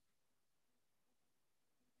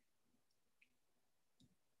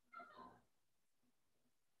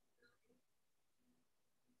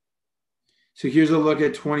 So here's a look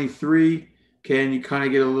at 23. Okay, and you kind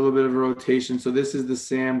of get a little bit of a rotation. So this is the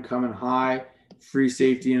Sam coming high, free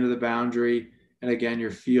safety into the boundary. And again,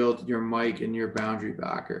 your field, your Mike, and your boundary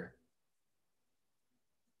backer.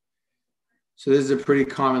 So this is a pretty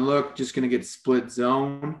common look, just going to get split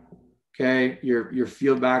zone. Okay, your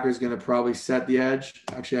field backer is going to probably set the edge.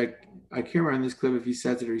 Actually, I can't remember in this clip if he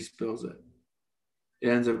sets it or he spills it. It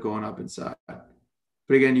ends up going up inside. But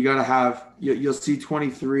again, you got to have, you'll see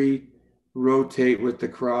 23 rotate with the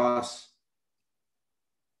cross.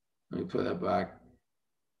 Let me put that back.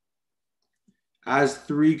 As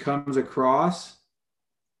 3 comes across,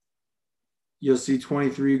 you'll see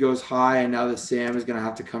 23 goes high, and now the Sam is going to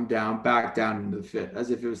have to come down, back down into the fit, as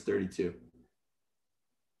if it was 32.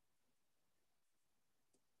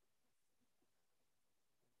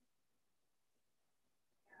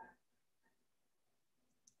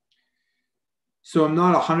 So I'm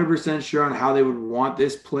not 100% sure on how they would want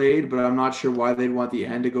this played, but I'm not sure why they'd want the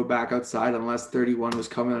end to go back outside unless 31 was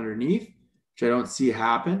coming underneath, which I don't see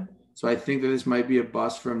happen. So I think that this might be a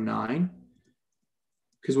bust from 9.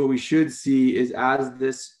 Because what we should see is as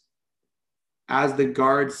the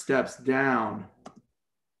guard steps down,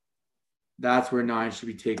 that's where 9 should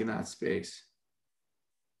be taking that space.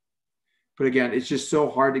 But again, it's just so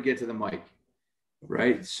hard to get to the mic,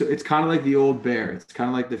 right? So it's kind of like the old bear. It's kind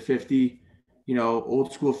of like the 50,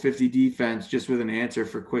 old school 50 defense, just with an answer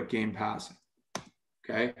for quick game passing.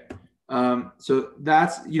 Okay. So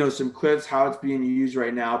that's, some clips, how it's being used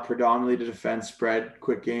right now, predominantly to defend spread,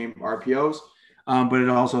 quick game RPOs. But it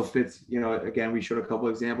also fits, again, we showed a couple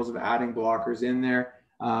examples of adding blockers in there.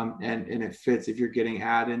 And it fits if you're getting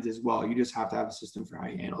add-ins as well. You just have to have a system for how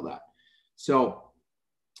you handle that. So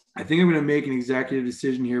I think I'm going to make an executive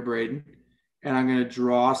decision here, Braden. and I'm going to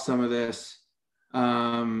draw some of this.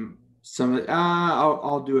 I'll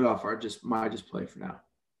do it off our my display for now.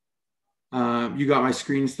 You got my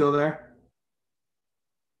screen still there?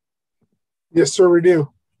 Yes, sir, we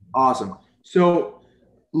do. Awesome. So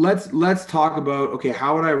let's talk about, okay,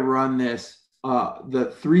 how would I run this?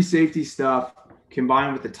 The three safety stuff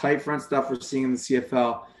combined with the tight front stuff we're seeing in the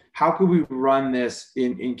CFL. How could we run this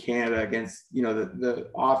in Canada against, you know, the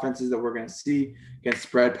offenses that we're going to see, against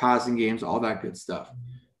spread passing games, all that good stuff?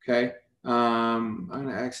 Okay. I'm going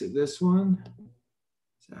to exit this one.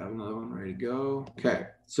 So I have another one ready to go. Okay.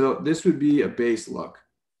 So this would be a base look.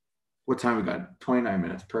 What time we got? 29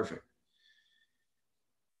 minutes. Perfect.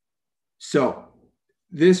 So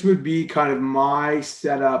this would be kind of my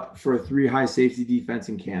setup for a three high safety defense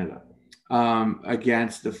in Canada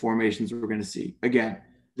against the formations we're going to see. Again,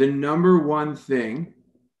 the number one thing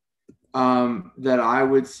that I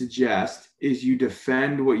would suggest is you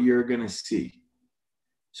defend what you're going to see.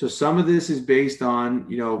 So some of this is based on,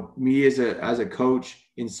 you know, me as a coach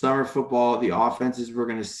in summer football, the offenses we're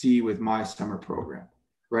going to see with my summer program,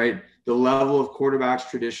 right? The level of quarterbacks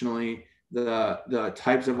traditionally, the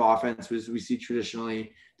types of offenses we see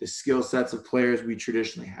traditionally, the skill sets of players we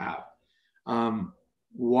traditionally have.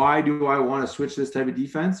 Why do I want to switch this type of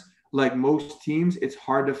defense? Like most teams, it's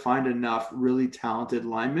hard to find enough really talented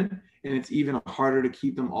linemen, and it's even harder to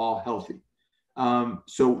keep them all healthy.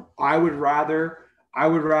 So I would rather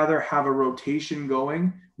have a rotation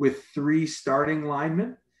going with three starting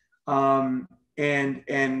linemen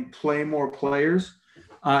and play more players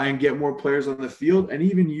and get more players on the field, and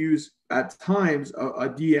even use at times a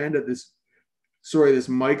D end at this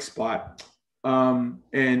Mike spot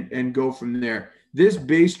and go from there. This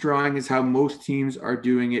base drawing is how most teams are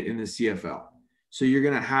doing it in the CFL. So you're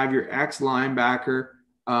going to have your X linebacker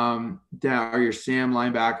down, or your Sam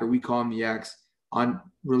linebacker, we call him the X, on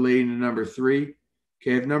relating to number 3.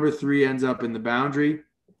 Okay, if number 3 ends up in the boundary,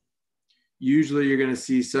 usually you're going to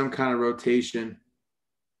see some kind of rotation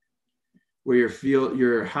where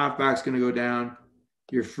your halfback's going to go down,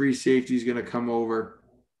 your free safety is going to come over,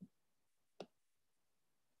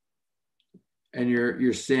 and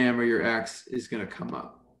your Sam or your X is going to come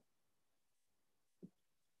up.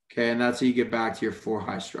 Okay, and that's how you get back to your 4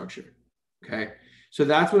 high structure. Okay, so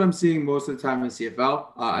that's what I'm seeing most of the time in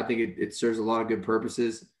CFL. I think it serves a lot of good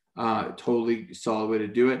purposes. Totally solid way to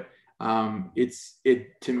do it.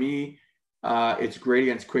 To me, it's great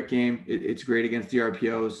against quick game. It's great against the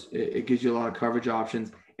RPOs. It gives you a lot of coverage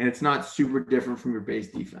options, and it's not super different from your base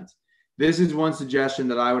defense. This is one suggestion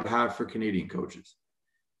that I would have for Canadian coaches.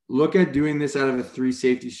 Look at doing this out of a 3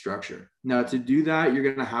 safety structure. Now, to do that, you're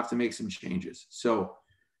going to have to make some changes. So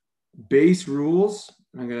base rules,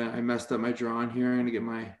 I messed up my drawing here. I'm going to get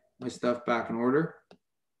my stuff back in order.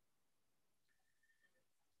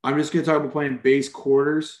 I'm just going to talk about playing base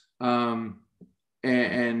quarters, and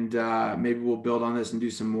maybe we'll build on this and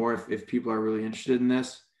do some more if people are really interested in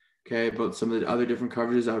this. Okay, about some of the other different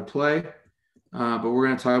coverages I would play, but we're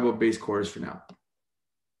going to talk about base quarters for now.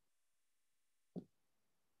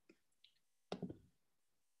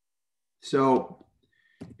 So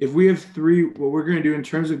if we have 3, what we're going to do in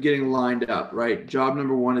terms of getting lined up, right? Job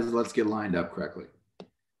number 1 is let's get lined up correctly.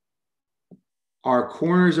 Our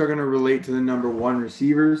corners are going to relate to the number 1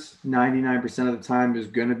 receivers. 99% of the time, there's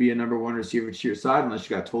going to be a number 1 receiver to your side unless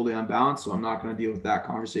you got totally unbalanced. So I'm not going to deal with that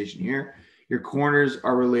conversation here. Your corners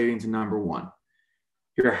are relating to number 1.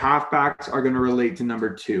 Your halfbacks are going to relate to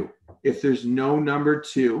number 2. If there's no number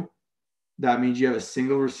 2, that means you have a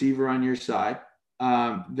single receiver on your side.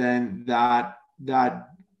 Then that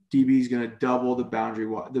DB is going to double the boundary,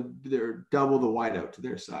 double the wideout to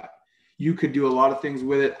their side. You could do a lot of things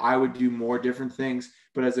with it. I would do more different things,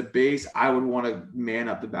 but as a base, I would want to man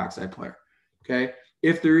up the backside player. Okay.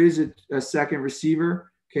 If there is a second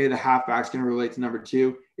receiver, okay, the halfback's going to relate to number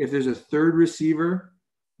 2. If there's a third receiver,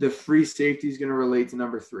 the free safety is going to relate to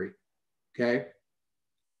number 3. Okay.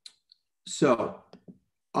 So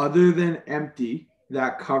other than empty,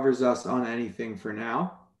 that covers us on anything for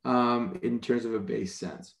now in terms of a base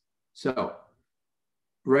sense. So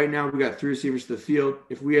right now we got 3 receivers to the field.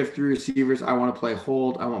 If we have 3 receivers, I want to play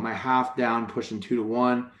hold. I want my half down, pushing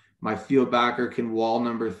 2-1. My field backer can wall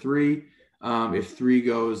number 3. If 3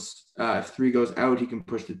 goes out, he can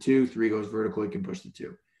push to 2. 3 goes vertical, he can push to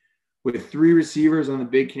 2. With 3 receivers on the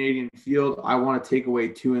big Canadian field, I want to take away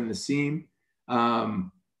 2 in the seam.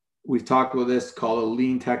 We've talked about this, called a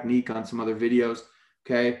lean technique on some other videos.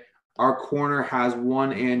 Okay. Our corner has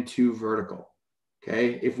 1 and 2 vertical.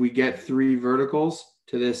 Okay. If we get 3 verticals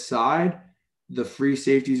to this side, the free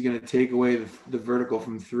safety is going to take away the vertical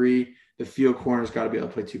from 3. The field corner's got to be able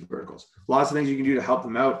to play 2 verticals. Lots of things you can do to help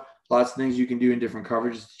them out, Lots of things you can do in different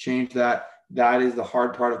coverages to change that. That is the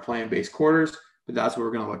hard part of playing base quarters, but that's what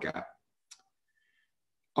we're going to look at.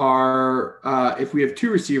 If we have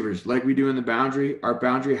two receivers like we do in the boundary, our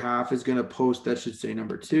boundary half is going to post, that should say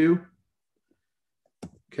number 2.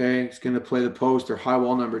 Okay, it's going to play the post or high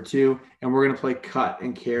wall number 2, and we're going to play cut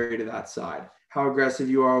and carry to that side. How aggressive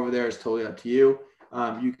you are over there is totally up to you.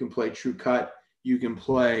 You can play true cut. You can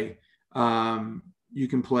play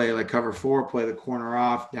like cover 4, play the corner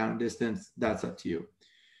off, down distance. That's up to you.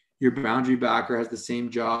 Your boundary backer has the same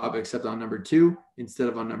job except on number 2 instead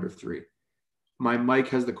of on number 3. My Mike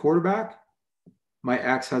has the quarterback. My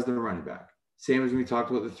X has the running back. Same as we talked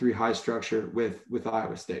about the 3 high structure with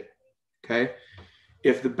Iowa State. Okay.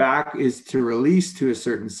 If the back is to release to a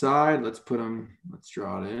certain side, let's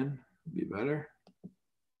draw it in. It'd be better.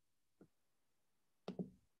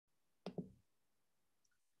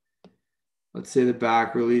 Let's say the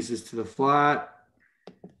back releases to the flat.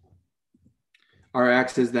 Our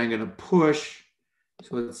X is then going to push.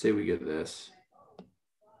 So let's say we get this.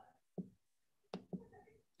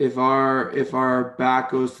 If our back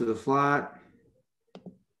goes to the flat,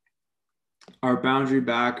 our boundary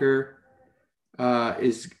backer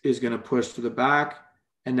is going to push to the back,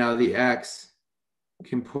 and now the X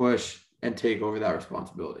can push and take over that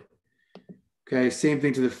responsibility. Okay, same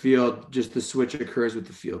thing to the field, just the switch occurs with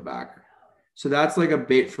the field backer. So that's like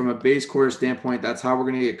from a base quarter standpoint, that's how we're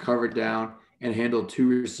going to get covered down and handle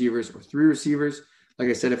 2 receivers or 3 receivers. Like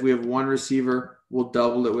I said, if we have 1 receiver, we'll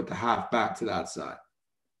double it with the half back to that side.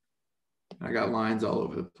 I got lines all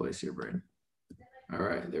over the place here, Braden. All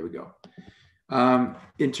right, there we go.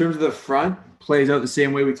 In terms of the front, plays out the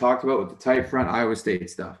same way we talked about with the tight front Iowa State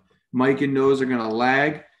stuff. Mike and nose are going to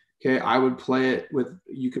lag. Okay, I would play it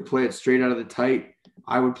you could play it straight out of the tight.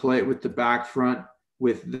 I would play it with the back front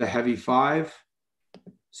with the heavy 5.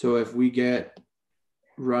 So if we get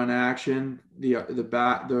run action, the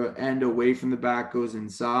end away from the back goes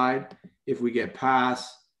inside. If we get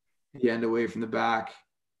pass, the end away from the back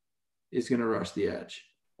is going to rush the edge.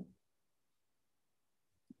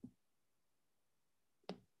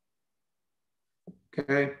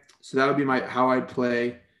 Okay, so that would be how I'd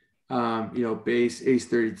play, base ace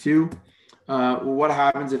 32. What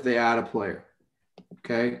happens if they add a player?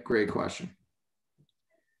 Okay, great question.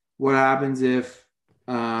 What happens if,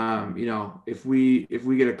 if we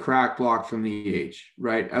get a crack block from the EH,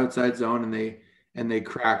 right, outside zone, and they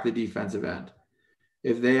crack the defensive end?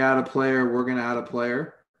 If they add a player, we're going to add a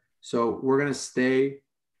player. So we're going to stay.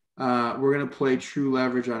 We're going to play true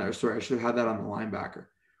leverage on it. Sorry, I should have had that on the linebacker.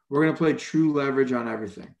 We're going to play true leverage on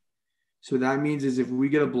everything. So that means is if we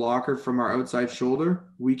get a blocker from our outside shoulder,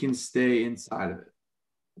 we can stay inside of it,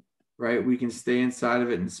 right? We can stay inside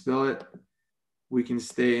of it and spill it. We can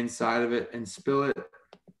stay inside of it and spill it.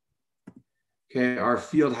 Okay, our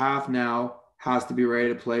field half now has to be ready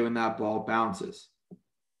to play when that ball bounces.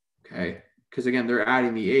 Okay, because again, they're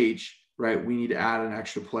adding the H, right? We need to add an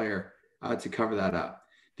extra player to cover that up.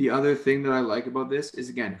 The other thing that I like about this is,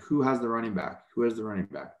 again, who has the running back? Who has the running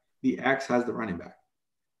back? The X has the running back.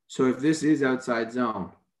 So if this is outside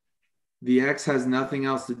zone, the X has nothing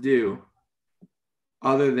else to do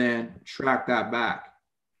other than track that back.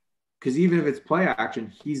 Because even if it's play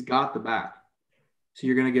action, he's got the back. So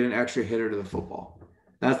you're going to get an extra hitter to the football.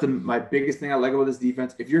 That's my biggest thing I like about this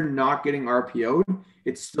defense. If you're not getting RPO'd,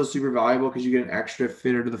 it's still super valuable because you get an extra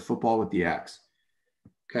fitter to the football with the X.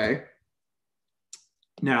 Okay.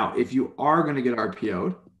 Now, if you are going to get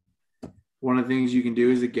RPO'd, one of the things you can do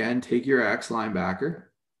is, again, take your X linebacker.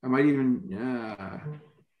 I might even,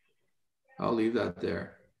 I'll leave that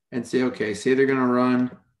there and say, okay, say they're going to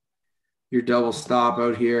run your double stop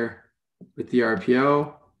out here with the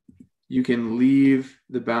RPO. You can leave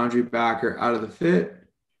the boundary backer out of the fit.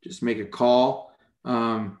 Just make a call, in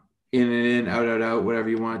and in, out, out, out, whatever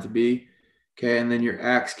you want it to be. Okay, and then your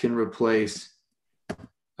X can replace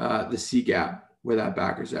the C gap where that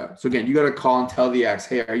backer's out. So again, you got to call and tell the X,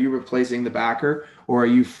 hey, are you replacing the backer or are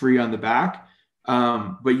you free on the back?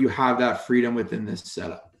 But you have that freedom within this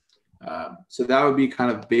setup. So that would be kind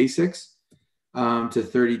of basics to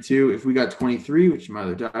 32. If we got 23, which is my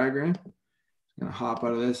other diagram, I'm going to hop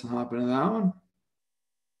out of this and hop into that one.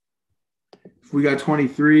 If we got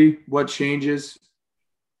 23, what changes?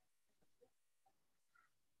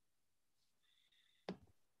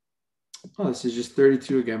 Oh, this is just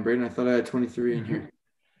 32 again, Braden. I thought I had 23 in here.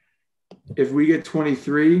 If we get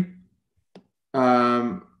 23,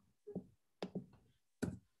 our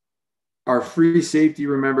free safety,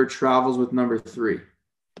 remember, travels with number 3.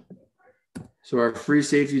 So our free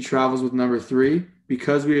safety travels with number 3.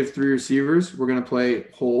 Because we have 3 receivers, we're going to play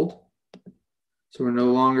hold. So we're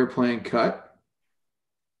no longer playing cut.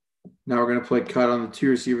 Now we're going to play cut on the 2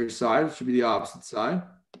 receiver side, which should be the opposite side.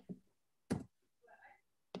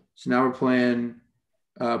 So now we're playing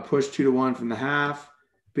push 2-1 from the half.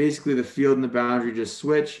 Basically, the field and the boundary just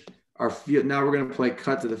switch. Our field, now we're going to play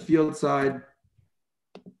cut to the field side.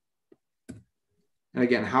 And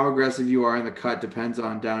again, how aggressive you are in the cut depends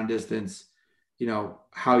on down distance,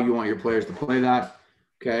 how you want your players to play that.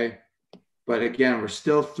 Okay. But again, we're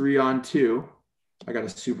still 3-on-2. I got a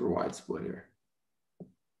super wide split here.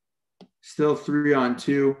 Still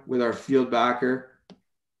 3-on-2 with our field backer,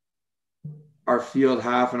 our field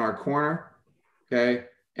half, and our corner. Okay.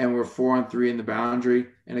 And we're 4-on-3 in the boundary.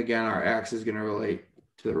 And again, our X is going to relate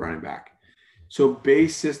to the running back. So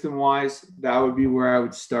base system wise, that would be where I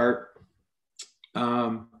would start.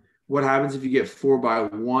 What happens if you get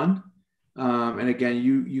 4-by-1? And again,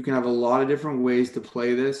 you can have a lot of different ways to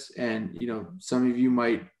play this. And, some of you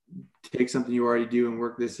might take something you already do and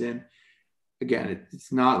work this in. Again,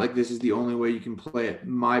 it's not like this is the only way you can play it.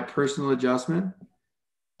 My personal adjustment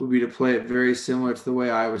would be to play it very similar to the way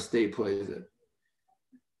Iowa State plays it.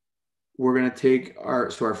 We're going to take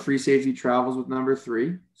our free safety travels with number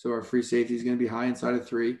 3. So our free safety is going to be high inside of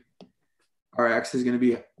 3. Our X is going to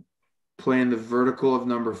be playing the vertical of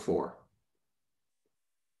number 4.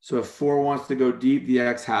 So if 4 wants to go deep, the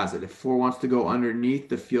X has it. If 4 wants to go underneath,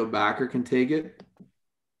 the field backer can take it.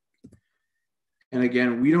 And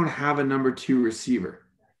again, we don't have a number 2 receiver.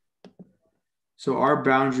 So our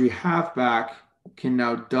boundary halfback can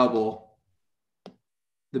now double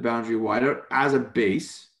the boundary wideout as a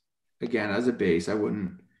base. Again, as a base, I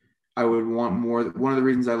would want more. One of the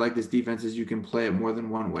reasons I like this defense is you can play it more than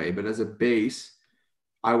one way. But as a base,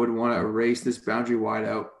 I would want to erase this boundary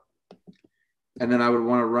wideout. And then I would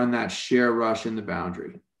want to run that share rush in the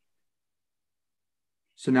boundary.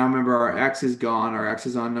 So now remember, our X is gone. Our X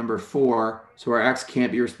is on number 4. So our X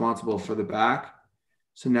can't be responsible for the back.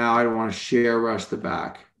 So now I don't want to share rush the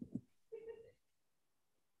back,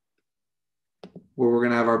 where we're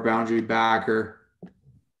going to have our boundary backer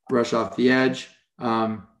rush off the edge.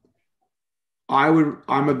 I'm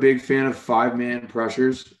a big fan of 5-man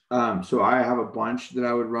pressures. So I have a bunch that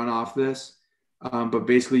I would run off this. But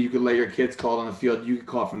basically you could let your kids call it on the field. You could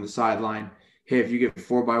call it from the sideline. Hey, if you get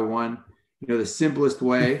 4-by-1, the simplest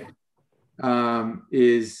way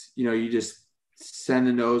is, you just send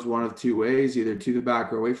the nose one of 2 ways, either to the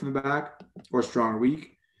back or away from the back, or strong or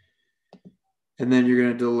weak. And then you're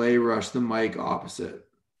going to delay rush the mic opposite.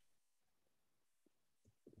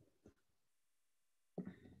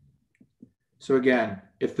 So again,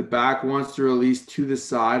 if the back wants to release to the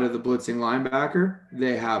side of the blitzing linebacker,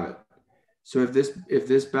 they have it. So if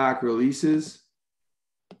this back releases,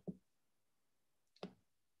 I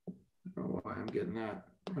don't know why I'm getting that.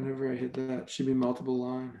 Whenever I hit that, it should be multiple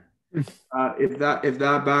line. If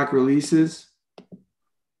that back releases,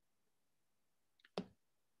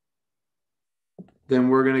 then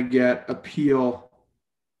we're going to get a peel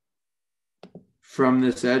from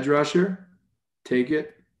this edge rusher. Take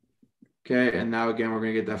it. Okay, and now again, we're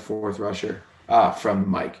going to get that 4th rusher from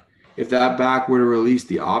Mike. If that back were to release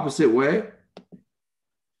the opposite way,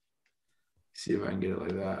 see if I can get it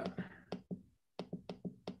like that.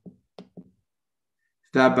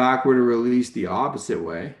 If that back were to release the opposite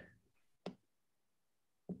way,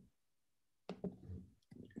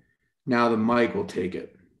 now the Mike will take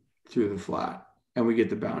it through the flat, and we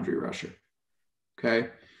get the boundary rusher. Okay,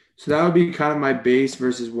 so that would be kind of my base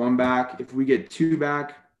versus 1 back. If we get 2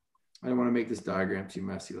 back, I don't want to make this diagram too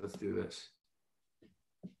messy. Let's do this.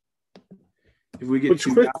 If we get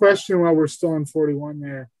quick question while we're still in 41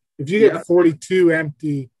 there. If you get 42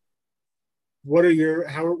 empty, what are your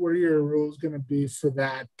rules going to be for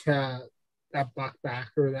that buck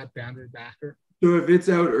backer or that boundary backer? So if it's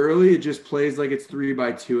out early, it just plays like it's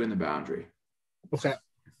 3-by-2 in the boundary. Okay.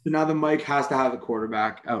 So now the Mike has to have the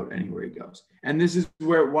quarterback out anywhere he goes. And this is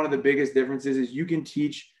where one of the biggest differences is you can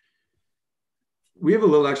teach. We have a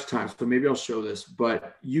little extra time, so maybe I'll show this,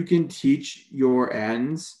 but you can teach your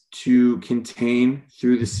ends to contain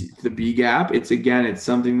through the B gap. It's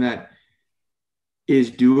something that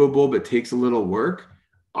is doable, but takes a little work.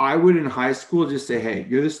 I would in high school just say, hey,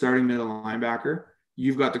 you're the starting middle linebacker.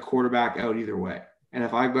 You've got the quarterback out either way. And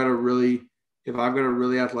if I've got a really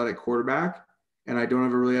athletic quarterback and I don't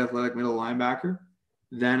have a really athletic middle linebacker,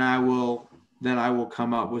 then I will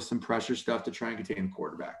come up with some pressure stuff to try and contain the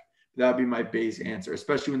quarterback. That'd be my base answer,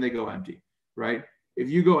 especially when they go empty, right? If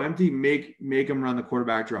you go empty, make them run the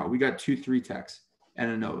quarterback draw. We got 2-3 techs and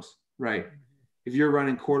a nose, right? If you're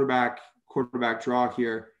running quarterback draw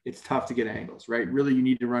here, it's tough to get angles, right? Really, you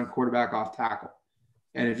need to run quarterback off tackle.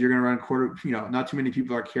 And if you're going to run not too many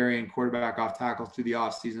people are carrying quarterback off tackle through the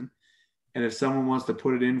off season. And if someone wants to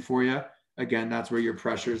put it in for you, again, that's where your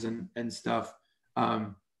pressures and stuff,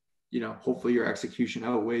 hopefully your execution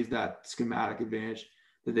outweighs that schematic advantage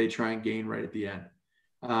that they try and gain right at the end.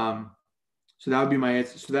 So that would be my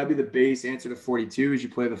answer. So that'd be the base answer to 42 is you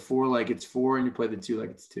play the 4 like it's 4 and you play the 2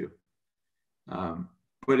 like it's 2.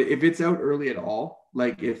 But if it's out early at all,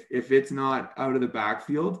 like if it's not out of the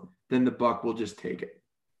backfield, then the buck will just take it.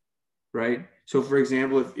 Right. So for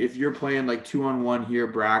example, if you're playing like 2-on-1 here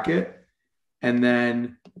bracket, and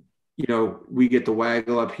then, we get the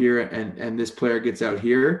waggle up here and this player gets out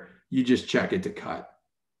here, you just check it to cut.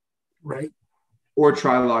 Right. Or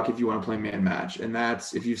try lock if you want to play man match. And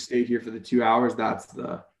that's, if you've stayed here for the 2 hours, that's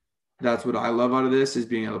what I love out of this is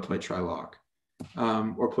being able to play try lock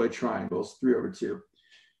or play triangles 3/2.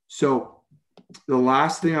 So the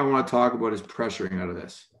last thing I want to talk about is pressuring out of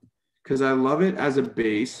this, because I love it as a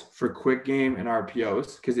base for quick game and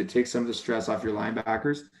RPOs because it takes some of the stress off your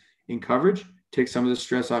linebackers in coverage, takes some of the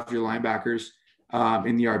stress off your linebackers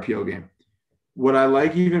in the RPO game. What I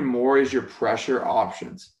like even more is your pressure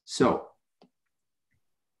options. So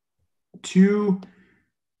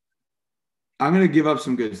I'm going to give up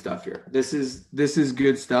some good stuff here. This is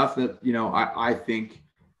good stuff that, I think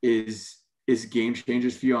is game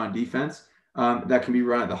changers for you on defense that can be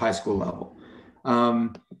run at the high school level.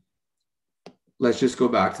 Let's just go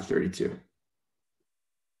back to 32.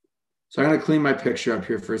 So I'm going to clean my picture up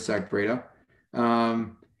here for a sec, Brado.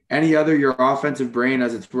 Any other, your offensive brain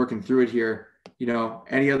as it's working through it here,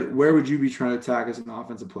 any other, where would you be trying to attack as an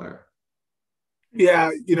offensive player?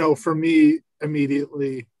 Yeah, for me,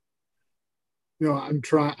 immediately, I'm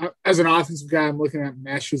trying, as an offensive guy, I'm looking at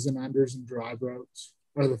meshes and unders and drive routes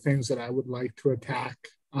are the things that I would like to attack.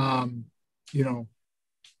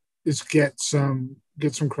 Is get some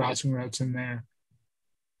crossing routes in there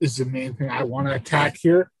is the main thing I want to attack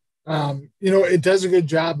here. It does a good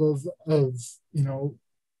job of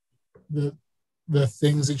the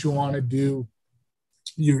things that you want to do.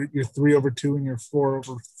 Your 3/2 and your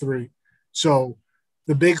 4/3. So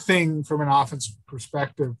the big thing from an offensive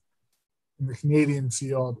perspective in the Canadian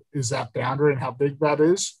field is that boundary, and how big that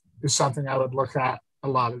is something I would look at a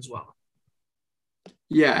lot as well.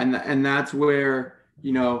 Yeah, and that's where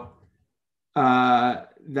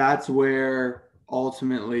that's where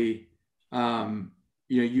ultimately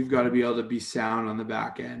you've got to be able to be sound on the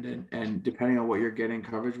back end, and depending on what you're getting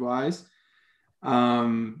coverage wise,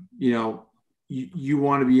 you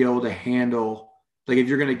want to be able to handle, like if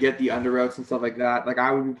you're going to get the under routes and stuff like that. Like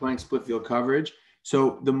I would be playing split field coverage,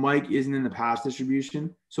 so the mic isn't in the pass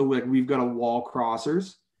distribution, so like we've got a wall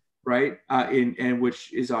crossers, right? And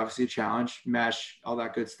which is obviously a challenge. Mesh, all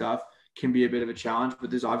that good stuff can be a bit of a challenge, but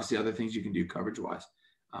there's obviously other things you can do coverage wise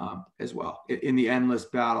as well in the endless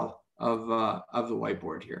battle of the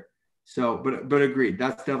whiteboard here. So, but agreed,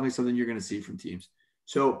 that's definitely something you're going to see from teams.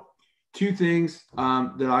 So 2 things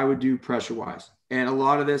that I would do pressure wise, and a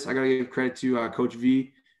lot of this I got to give credit to Coach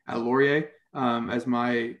V at Laurier as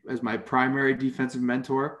my primary defensive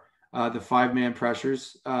mentor. The 5-man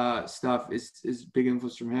pressures stuff is big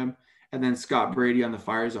influence from him, and then Scott Brady on the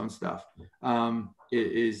fire zone stuff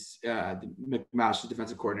is the McMaster's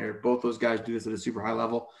defensive coordinator. Both those guys do this at a super high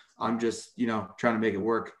level. I'm just trying to make it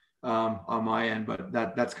work on my end, but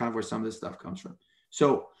that's kind of where some of this stuff comes from.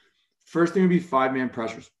 So first thing would be 5-man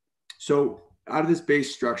pressures. So out of this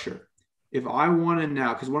base structure, if I want to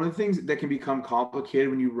now, because one of the things that can become complicated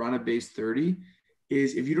when you run a base 30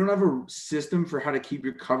 is if you don't have a system for how to keep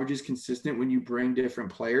your coverages consistent when you bring different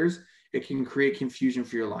players, it can create confusion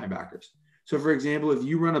for your linebackers. So for example, if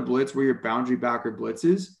you run a blitz where your boundary backer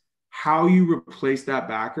blitzes, how you replace that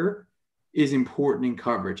backer is important in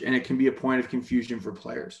coverage, and it can be a point of confusion for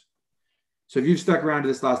players. So if you've stuck around to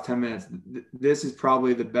this last 10 minutes, this is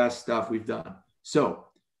probably the best stuff we've done. So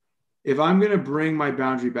if I'm going to bring my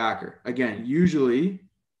boundary backer, again, usually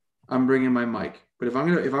I'm bringing my mic, but if I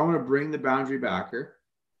want to bring the boundary backer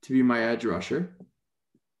to be my edge rusher,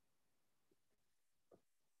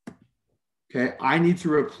 okay, I need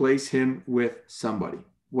to replace him with somebody.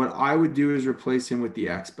 What I would do is replace him with the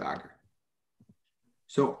X backer.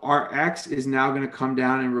 So our X is now going to come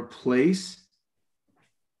down and replace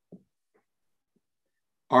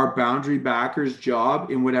our boundary backer's job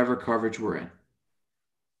in whatever coverage we're in.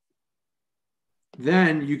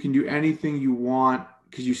 Then you can do anything you want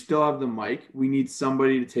because you still have the mic. We need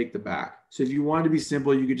somebody to take the back. So if you want to be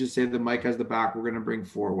simple, you could just say the mic has the back. We're going to bring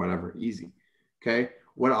 4, whatever, easy. Okay.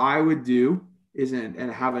 What I would do is, and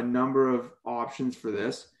have a number of options for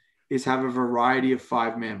this, is have a variety of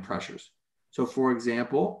 5-man pressures. So for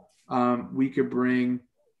example, we could bring,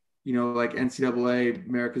 like NCAA,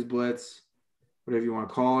 America's Blitz, whatever you want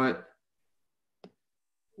to call it.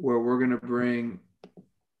 where we're going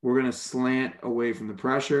to slant away from the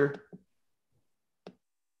pressure.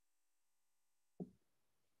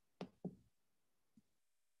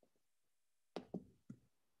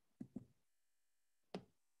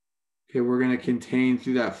 Okay, we're going to contain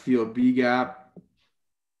through that field B gap.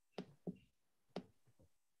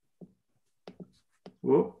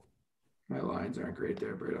 Whoa, my lines aren't great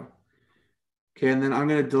there, Brito. Okay, and then I'm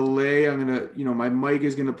going to delay. I'm going to, my mic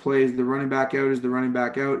is going to play as the running back out is the running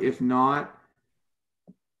back out. If not,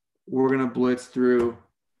 we're going to blitz through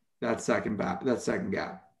that second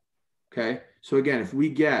gap. Okay, so again, if we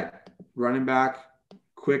get running back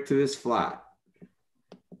quick to this flat,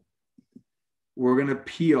 we're going to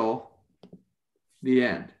peel the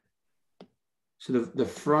end. So the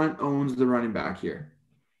front owns the running back here.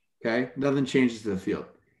 Okay, nothing changes to the field.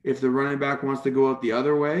 If the running back wants to go out the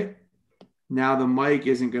other way, now the mic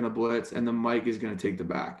isn't going to blitz and the mic is going to take the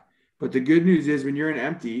back. But the good news is when you're in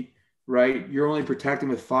empty, right, you're only protecting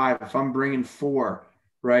with 5. If I'm bringing 4,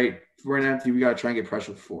 right, if we're in empty, we got to try and get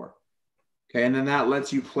pressure with 4. Okay, and then that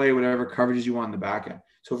lets you play whatever coverages you want in the back end.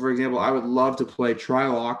 So, for example, I would love to play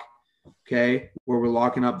tri-lock, okay, where we're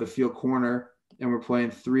locking up the field corner and we're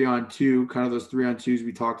playing 3-on-2, kind of those 3-on-2s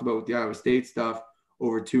we talked about with the Iowa State stuff,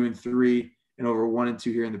 over 2 and 3 and over 1 and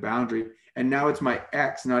 2 here in the boundary. And now it's my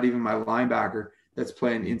X, not even my linebacker, that's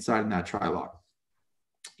playing inside in that tri-lock.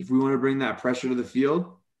 If we want to bring that pressure to the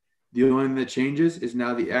field, the only thing that changes is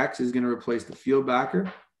now the X is going to replace the field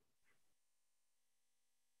backer.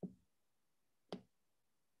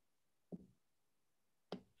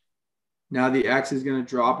 Now the X is going to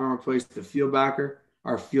drop and replace the field backer.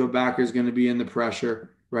 Our field backer is going to be in the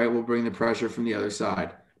pressure, right? We'll bring the pressure from the other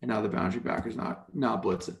side. And now the boundary backer is not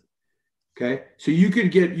blitzing. Okay. So you could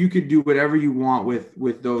do whatever you want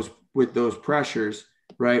with those pressures,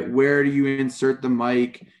 right? Where do you insert the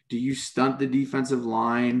mic? Do you stunt the defensive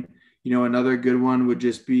line? Another good one would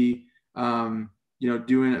just be, doing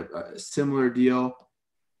a similar deal.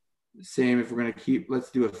 Same if we're going to let's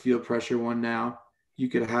do a field pressure one now. You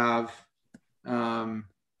could have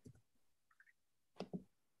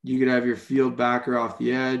your field backer off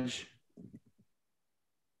the edge.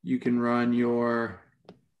 You can run your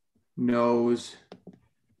nose,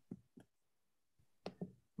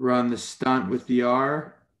 run the stunt with the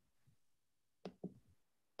R.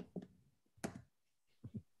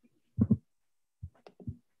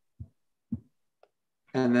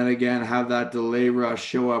 And then again, have that delay rush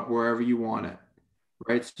show up wherever you want it,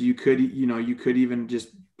 right? So you could even just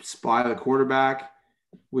spy the quarterback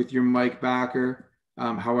with your mic backer,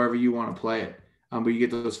 however you want to play it. But you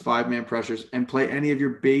get those 5-man pressures and play any of your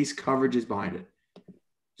base coverages behind it.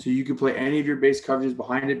 So you can play any of your base coverages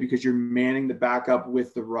behind it because you're manning the backup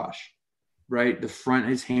with the rush, right? The front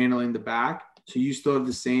is handling the back. So you still have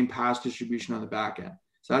the same pass distribution on the back end.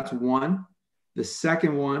 So that's one. The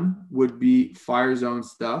second one would be fire zone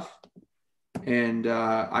stuff. And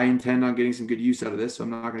I intend on getting some good use out of this. So I'm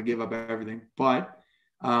not going to give up everything. But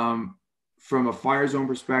from a fire zone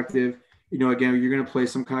perspective, again, you're going to play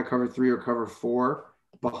some kind of cover 3 or cover 4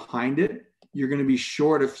 behind it. You're going to be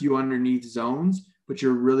short a few underneath zones, but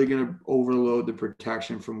you're really going to overload the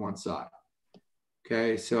protection from one side.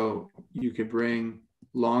 Okay, so you could bring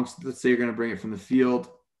let's say you're going to bring it from the field,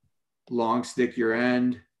 long stick your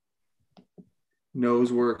end,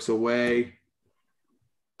 nose works away.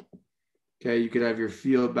 Okay, you could have your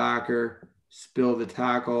field backer spill the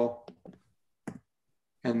tackle,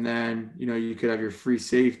 and then, you could have your free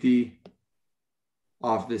safety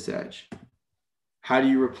off this edge. How do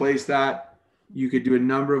you replace that? You could do a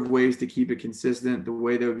number of ways to keep it consistent. The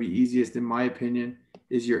way that would be easiest, in my opinion,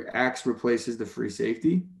 is your X replaces the free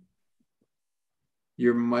safety.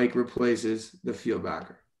 Your mic replaces the field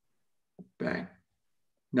backer. Bang.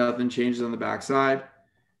 Nothing changes on the backside.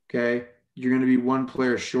 Okay. You're going to be one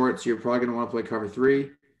player short, so you're probably going to want to play cover 3.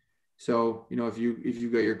 So, if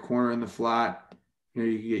you've got your corner in the flat,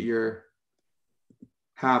 you can get your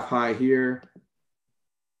half high here,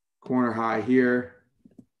 corner high here,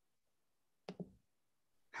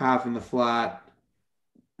 half in the flat.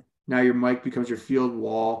 Now your mic becomes your field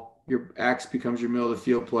wall. Your X becomes your middle of the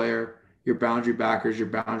field player. Your boundary backers, your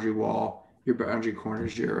boundary wall. Your boundary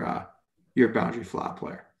corners, your boundary flat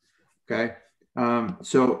player. Okay.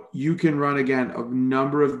 So you can run, again, a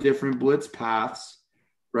number of different blitz paths,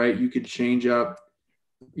 right? You could change up,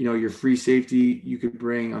 your free safety. You could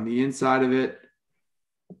bring on the inside of it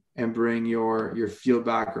and bring your field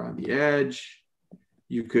backer on the edge.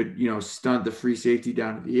 You could, stunt the free safety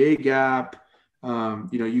down to the A gap.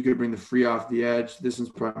 You could bring the free off the edge. This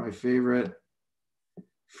one's probably my favorite.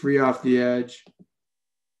 Free off the edge.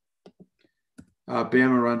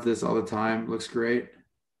 Bama runs this all the time. Looks great.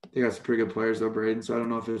 They got some pretty good players though, Braden. So I don't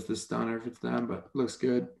know if it's the stun or if it's them, but looks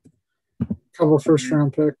good. Couple of first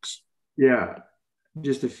round picks. Yeah,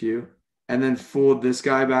 just a few. And then fold this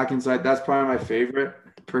guy back inside. That's probably my favorite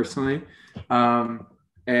personally.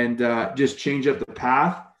 And just change up the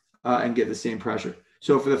path and get the same pressure.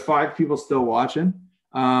 So for the 5 people still watching,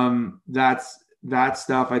 that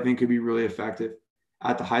stuff I think could be really effective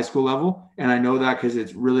at the high school level. And I know that because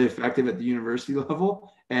it's really effective at the university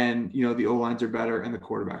level. And, the O-lines are better and the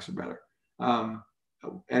quarterbacks are better.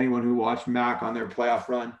 Anyone who watched Mac on their playoff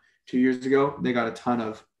run 2 years ago, they got a ton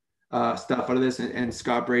of stuff out of this. And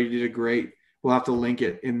Scott Brady did a great, we'll have to link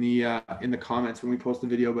it in the comments when we post the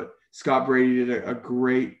video, but Scott Brady did a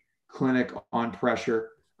great clinic on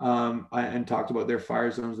pressure and talked about their fire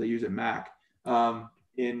zones they use at Mac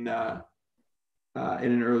in an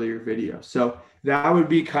earlier video. So that would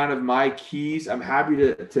be kind of my keys. I'm happy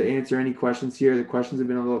to answer any questions here. The questions have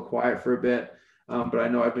been a little quiet for a bit, but I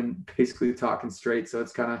know I've been basically talking straight. So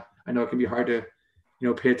it's kind of, I know it can be hard to,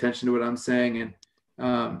 pay attention to what I'm saying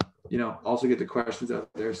and, also get the questions out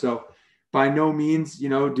there. So by no means,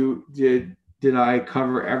 did I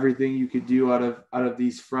cover everything you could do out of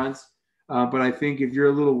these fronts? But I think if you're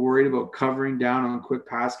a little worried about covering down on a quick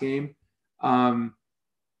pass game,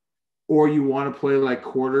 or you want to play like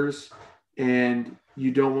quarters and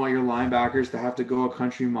you don't want your linebackers to have to go a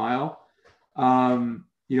country mile,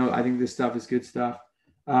 I think this stuff is good stuff.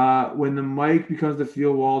 When the mic becomes the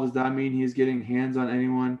field wall, does that mean he's getting hands on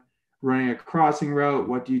anyone running a crossing route?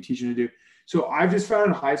 What do you teach him to do? So I've just found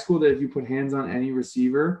in high school that if you put hands on any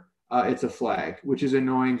receiver, it's a flag, which is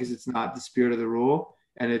annoying because it's not the spirit of the rule.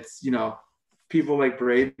 And it's, people like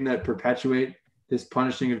Braden that perpetuate this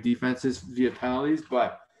punishing of defenses via penalties.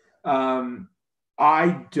 But I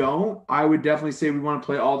would definitely say we want to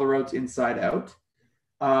play all the routes inside out.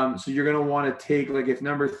 So you're going to want to take, like if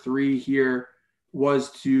number 3 here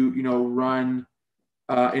was to, run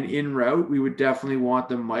an in route, we would definitely want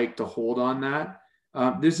the mic to hold on that.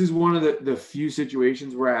 This is one of the few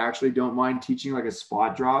situations where I actually don't mind teaching like a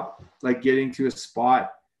spot drop, like getting to a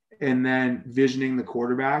spot and then visioning the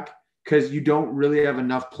quarterback, because you don't really have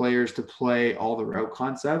enough players to play all the route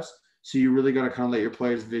concepts. So you really got to kind of let your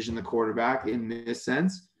players vision the quarterback in this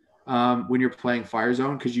sense when you're playing fire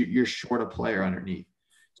zone, because you're short a player underneath.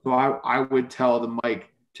 So I would tell the mic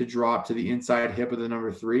to drop to the inside hip of the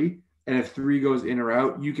number 3. And if 3 goes in or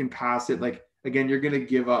out, you can pass it. Like, again, you're going to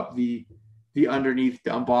give up the underneath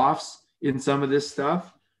dump offs in some of this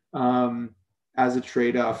stuff as a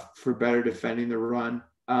trade-off for better defending the run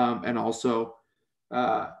and also,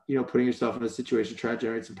 putting yourself in a situation to try to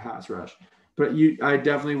generate some pass rush. But I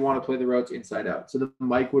definitely want to play the routes inside out. So the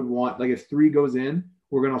mic would want, like if 3 goes in,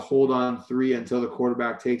 we're going to hold on 3 until the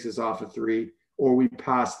quarterback takes us off of 3, or we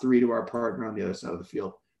pass 3 to our partner on the other side of the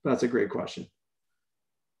field. But that's a great question.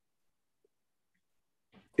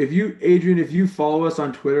 Adrian, if you follow us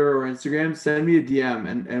on Twitter or Instagram, send me a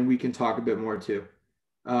DM and we can talk a bit more too.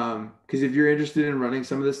 Because if you're interested in running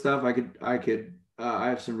some of this stuff, I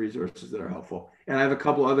have some resources that are helpful. And I have a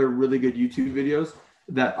couple other really good YouTube videos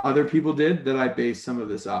that other people did that I based some of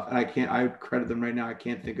this off. And I credit them right now. I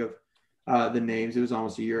can't think of the names. It was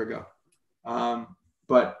almost a year ago.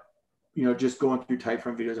 But just going through tight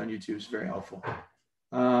front videos on YouTube is very helpful.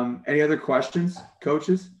 Any other questions,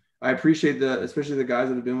 coaches? I appreciate especially the guys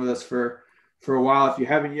that have been with us for a while. If you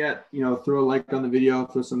haven't yet, throw a like on the video,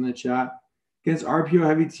 throw something in the chat. Against RPO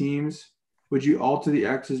heavy teams, would you alter the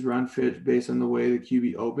X's run fit based on the way the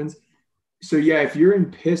QB opens? So yeah, if you're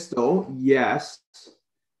in pistol, yes.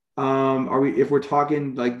 If we're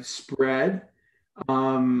talking like spread,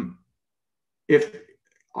 if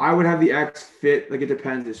I would have the X fit, like it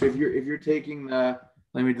depends. So if you're taking let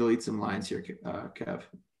me delete some lines here, Kev.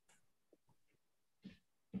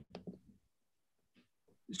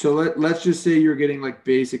 So let's just say you're getting like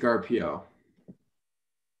basic RPO.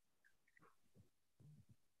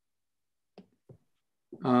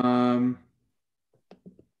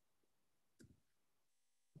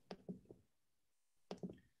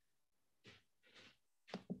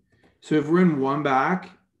 So if we're in one back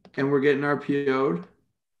and we're getting RPO'd,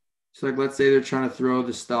 so like let's say they're trying to throw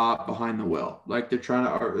the stop behind the will, like they're trying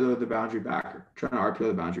to the boundary backer, trying to RPO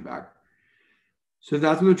the boundary backer. So if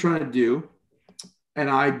that's what they're trying to do,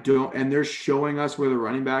 and they're showing us where the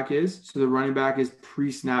running back is. So the running back is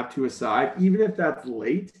pre-snapped to a side, even if that's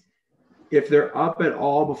late. If they're up at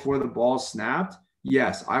all before the ball snapped,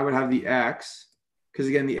 yes, I would have the X, because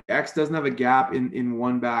again, the X doesn't have a gap in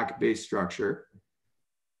one back base structure.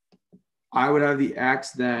 I would have the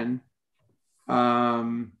X then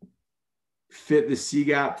fit the C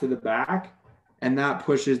gap to the back, and that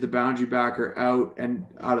pushes the boundary backer out and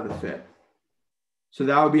out of the fit. So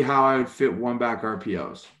that would be how I would fit one back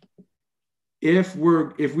RPOs. If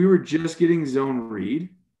we were just getting zone read,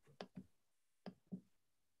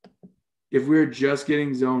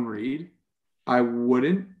 I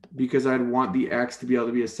wouldn't, because I'd want the X to be able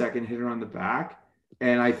to be a second hitter on the back.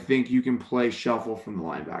 And I think you can play shuffle from the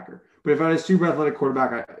linebacker. But if I had a super athletic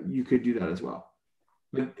quarterback, you could do that as well.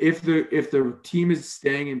 But if the team is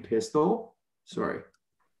staying in pistol,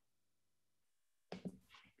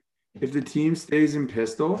 if the team stays in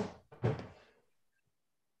pistol,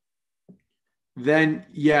 then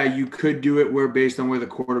yeah, you could do it where based on where the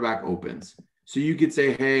quarterback opens. So you could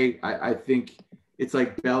say, hey, I think it's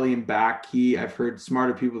like belly and back key. I've heard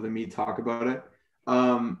smarter people than me talk about it.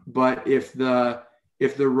 But if the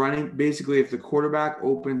quarterback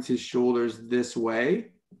opens his shoulders this way,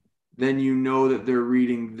 then you know that they're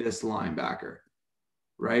reading this linebacker,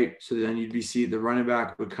 right? So then the running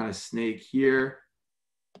back would kind of snake here,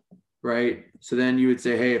 right? So then you would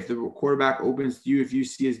say, hey, if the quarterback opens to you, if you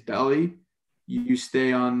see his belly, you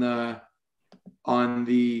stay on the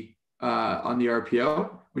RPO,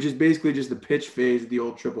 which is basically just the pitch phase of the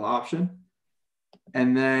old triple option.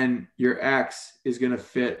 And then your X is going to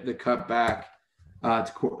fit the cutback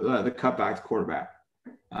to quarterback.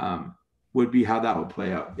 Would be how that would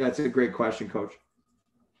play out. Yeah, that's a great question, Coach.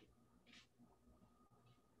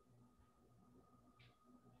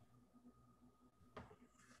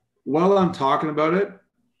 While I'm talking about it,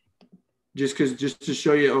 just to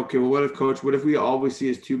show you, okay, well, what if we always see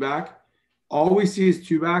his two back? Always see his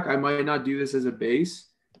two back. I might not do this as a base,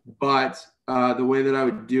 but the way that I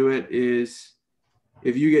would do it is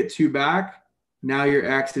if you get two back, now your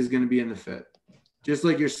X is going to be in the fit. Just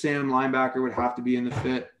like your Sam linebacker would have to be in the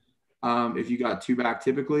fit if you got two back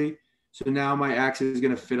typically. So now my X is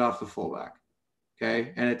going to fit off the fullback.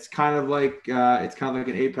 Okay. And it's kind of like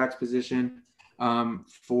an apex position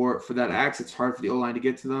for that X. It's hard for the O-line to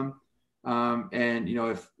get to them. And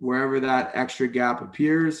if wherever that extra gap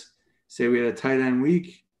appears, say we had a tight end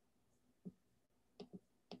week,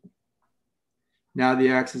 now the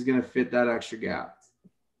X is going to fit that extra gap.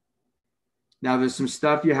 Now there's some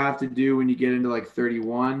stuff you have to do when you get into like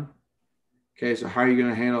 31. Okay. So how are you going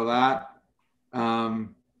to handle that?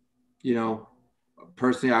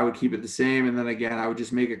 Personally, I would keep it the same. And then again, I would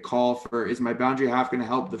just make a call for, is my boundary half going to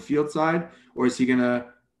help the field side, or is he going to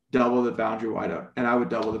double the boundary wideout? And I would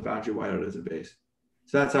double the boundary wideout as a base.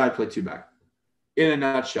 So that's how I play two back in a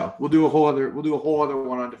nutshell. We'll do a whole other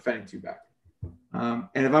one on defending two back. And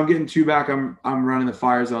if I'm getting two back, I'm running the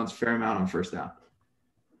fire zones fair amount on first down,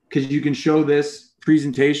 because you can show this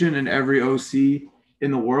presentation and every OC in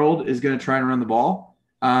the world is going to try and run the ball.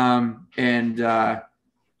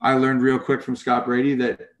 I learned real quick from Scott Brady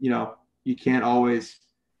that, you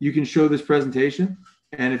can show this presentation,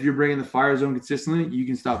 and if you're bringing the fire zone consistently, you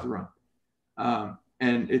can stop the run.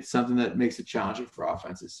 And it's something that makes it challenging for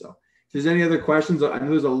offenses. So if there's any other questions, I know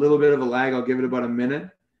there's a little bit of a lag. I'll give it about a minute,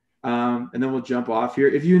 and then we'll jump off here.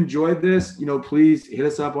 If you enjoyed this, please hit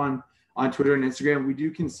us up on Twitter and Instagram. We do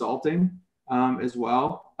consulting as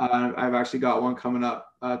well. I've actually got one coming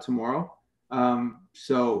up tomorrow.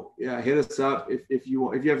 So yeah, hit us up if you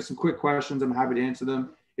have some quick questions. I'm happy to answer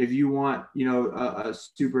them. If you want, a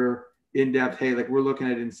super in-depth, hey, like we're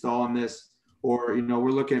looking at installing this, or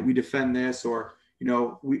we defend this, or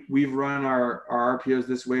we've run our RPOs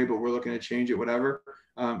this way, but we're looking to change it, whatever.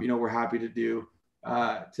 We're happy to do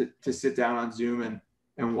to sit down on Zoom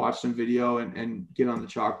and watch some video and get on the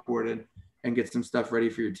chalkboard and get some stuff ready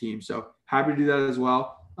for your team. So happy to do that as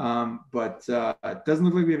well. But it doesn't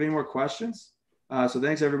look like we have any more questions. So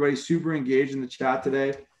thanks everybody, super engaged in the chat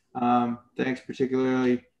today. Thanks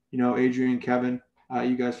particularly, Adrian, Kevin,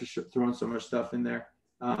 you guys for throwing so much stuff in there.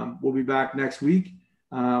 We'll be back next week.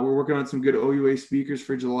 We're working on some good OUA speakers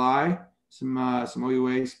for July, some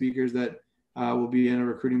OUA speakers that will be in a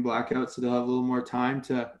recruiting blackout. So they'll have a little more time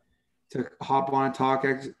to hop on and talk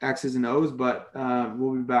X's and O's, but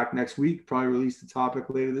we'll be back next week, probably release the topic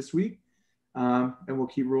later this week. And we'll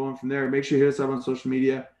keep rolling from there. Make sure you hit us up on social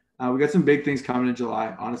media. We got some big things coming in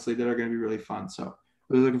July, honestly, that are going to be really fun. So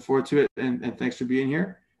really looking forward to it. And thanks for being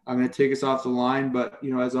here. I'm going to take us off the line, but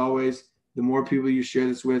as always, the more people you share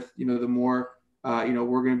this with, the more,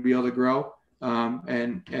 we're going to be able to grow.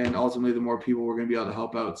 And ultimately the more people we're going to be able to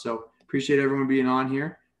help out. So appreciate everyone being on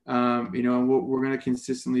here. And we're going to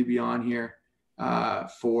consistently be on here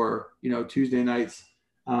for, Tuesday nights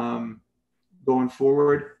going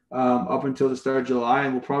forward up until the start of July.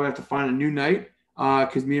 And we'll probably have to find a new night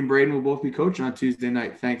because me and Braden will both be coaching on Tuesday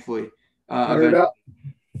night, thankfully.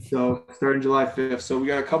 So starting July 5th. So we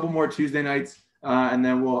got a couple more Tuesday nights and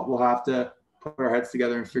then we'll have to put our heads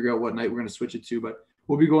together and figure out what night we're going to switch it to. But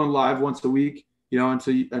we'll be going live once a week.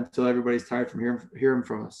 until everybody's tired from hearing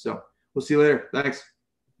from us. So we'll see you later. Thanks.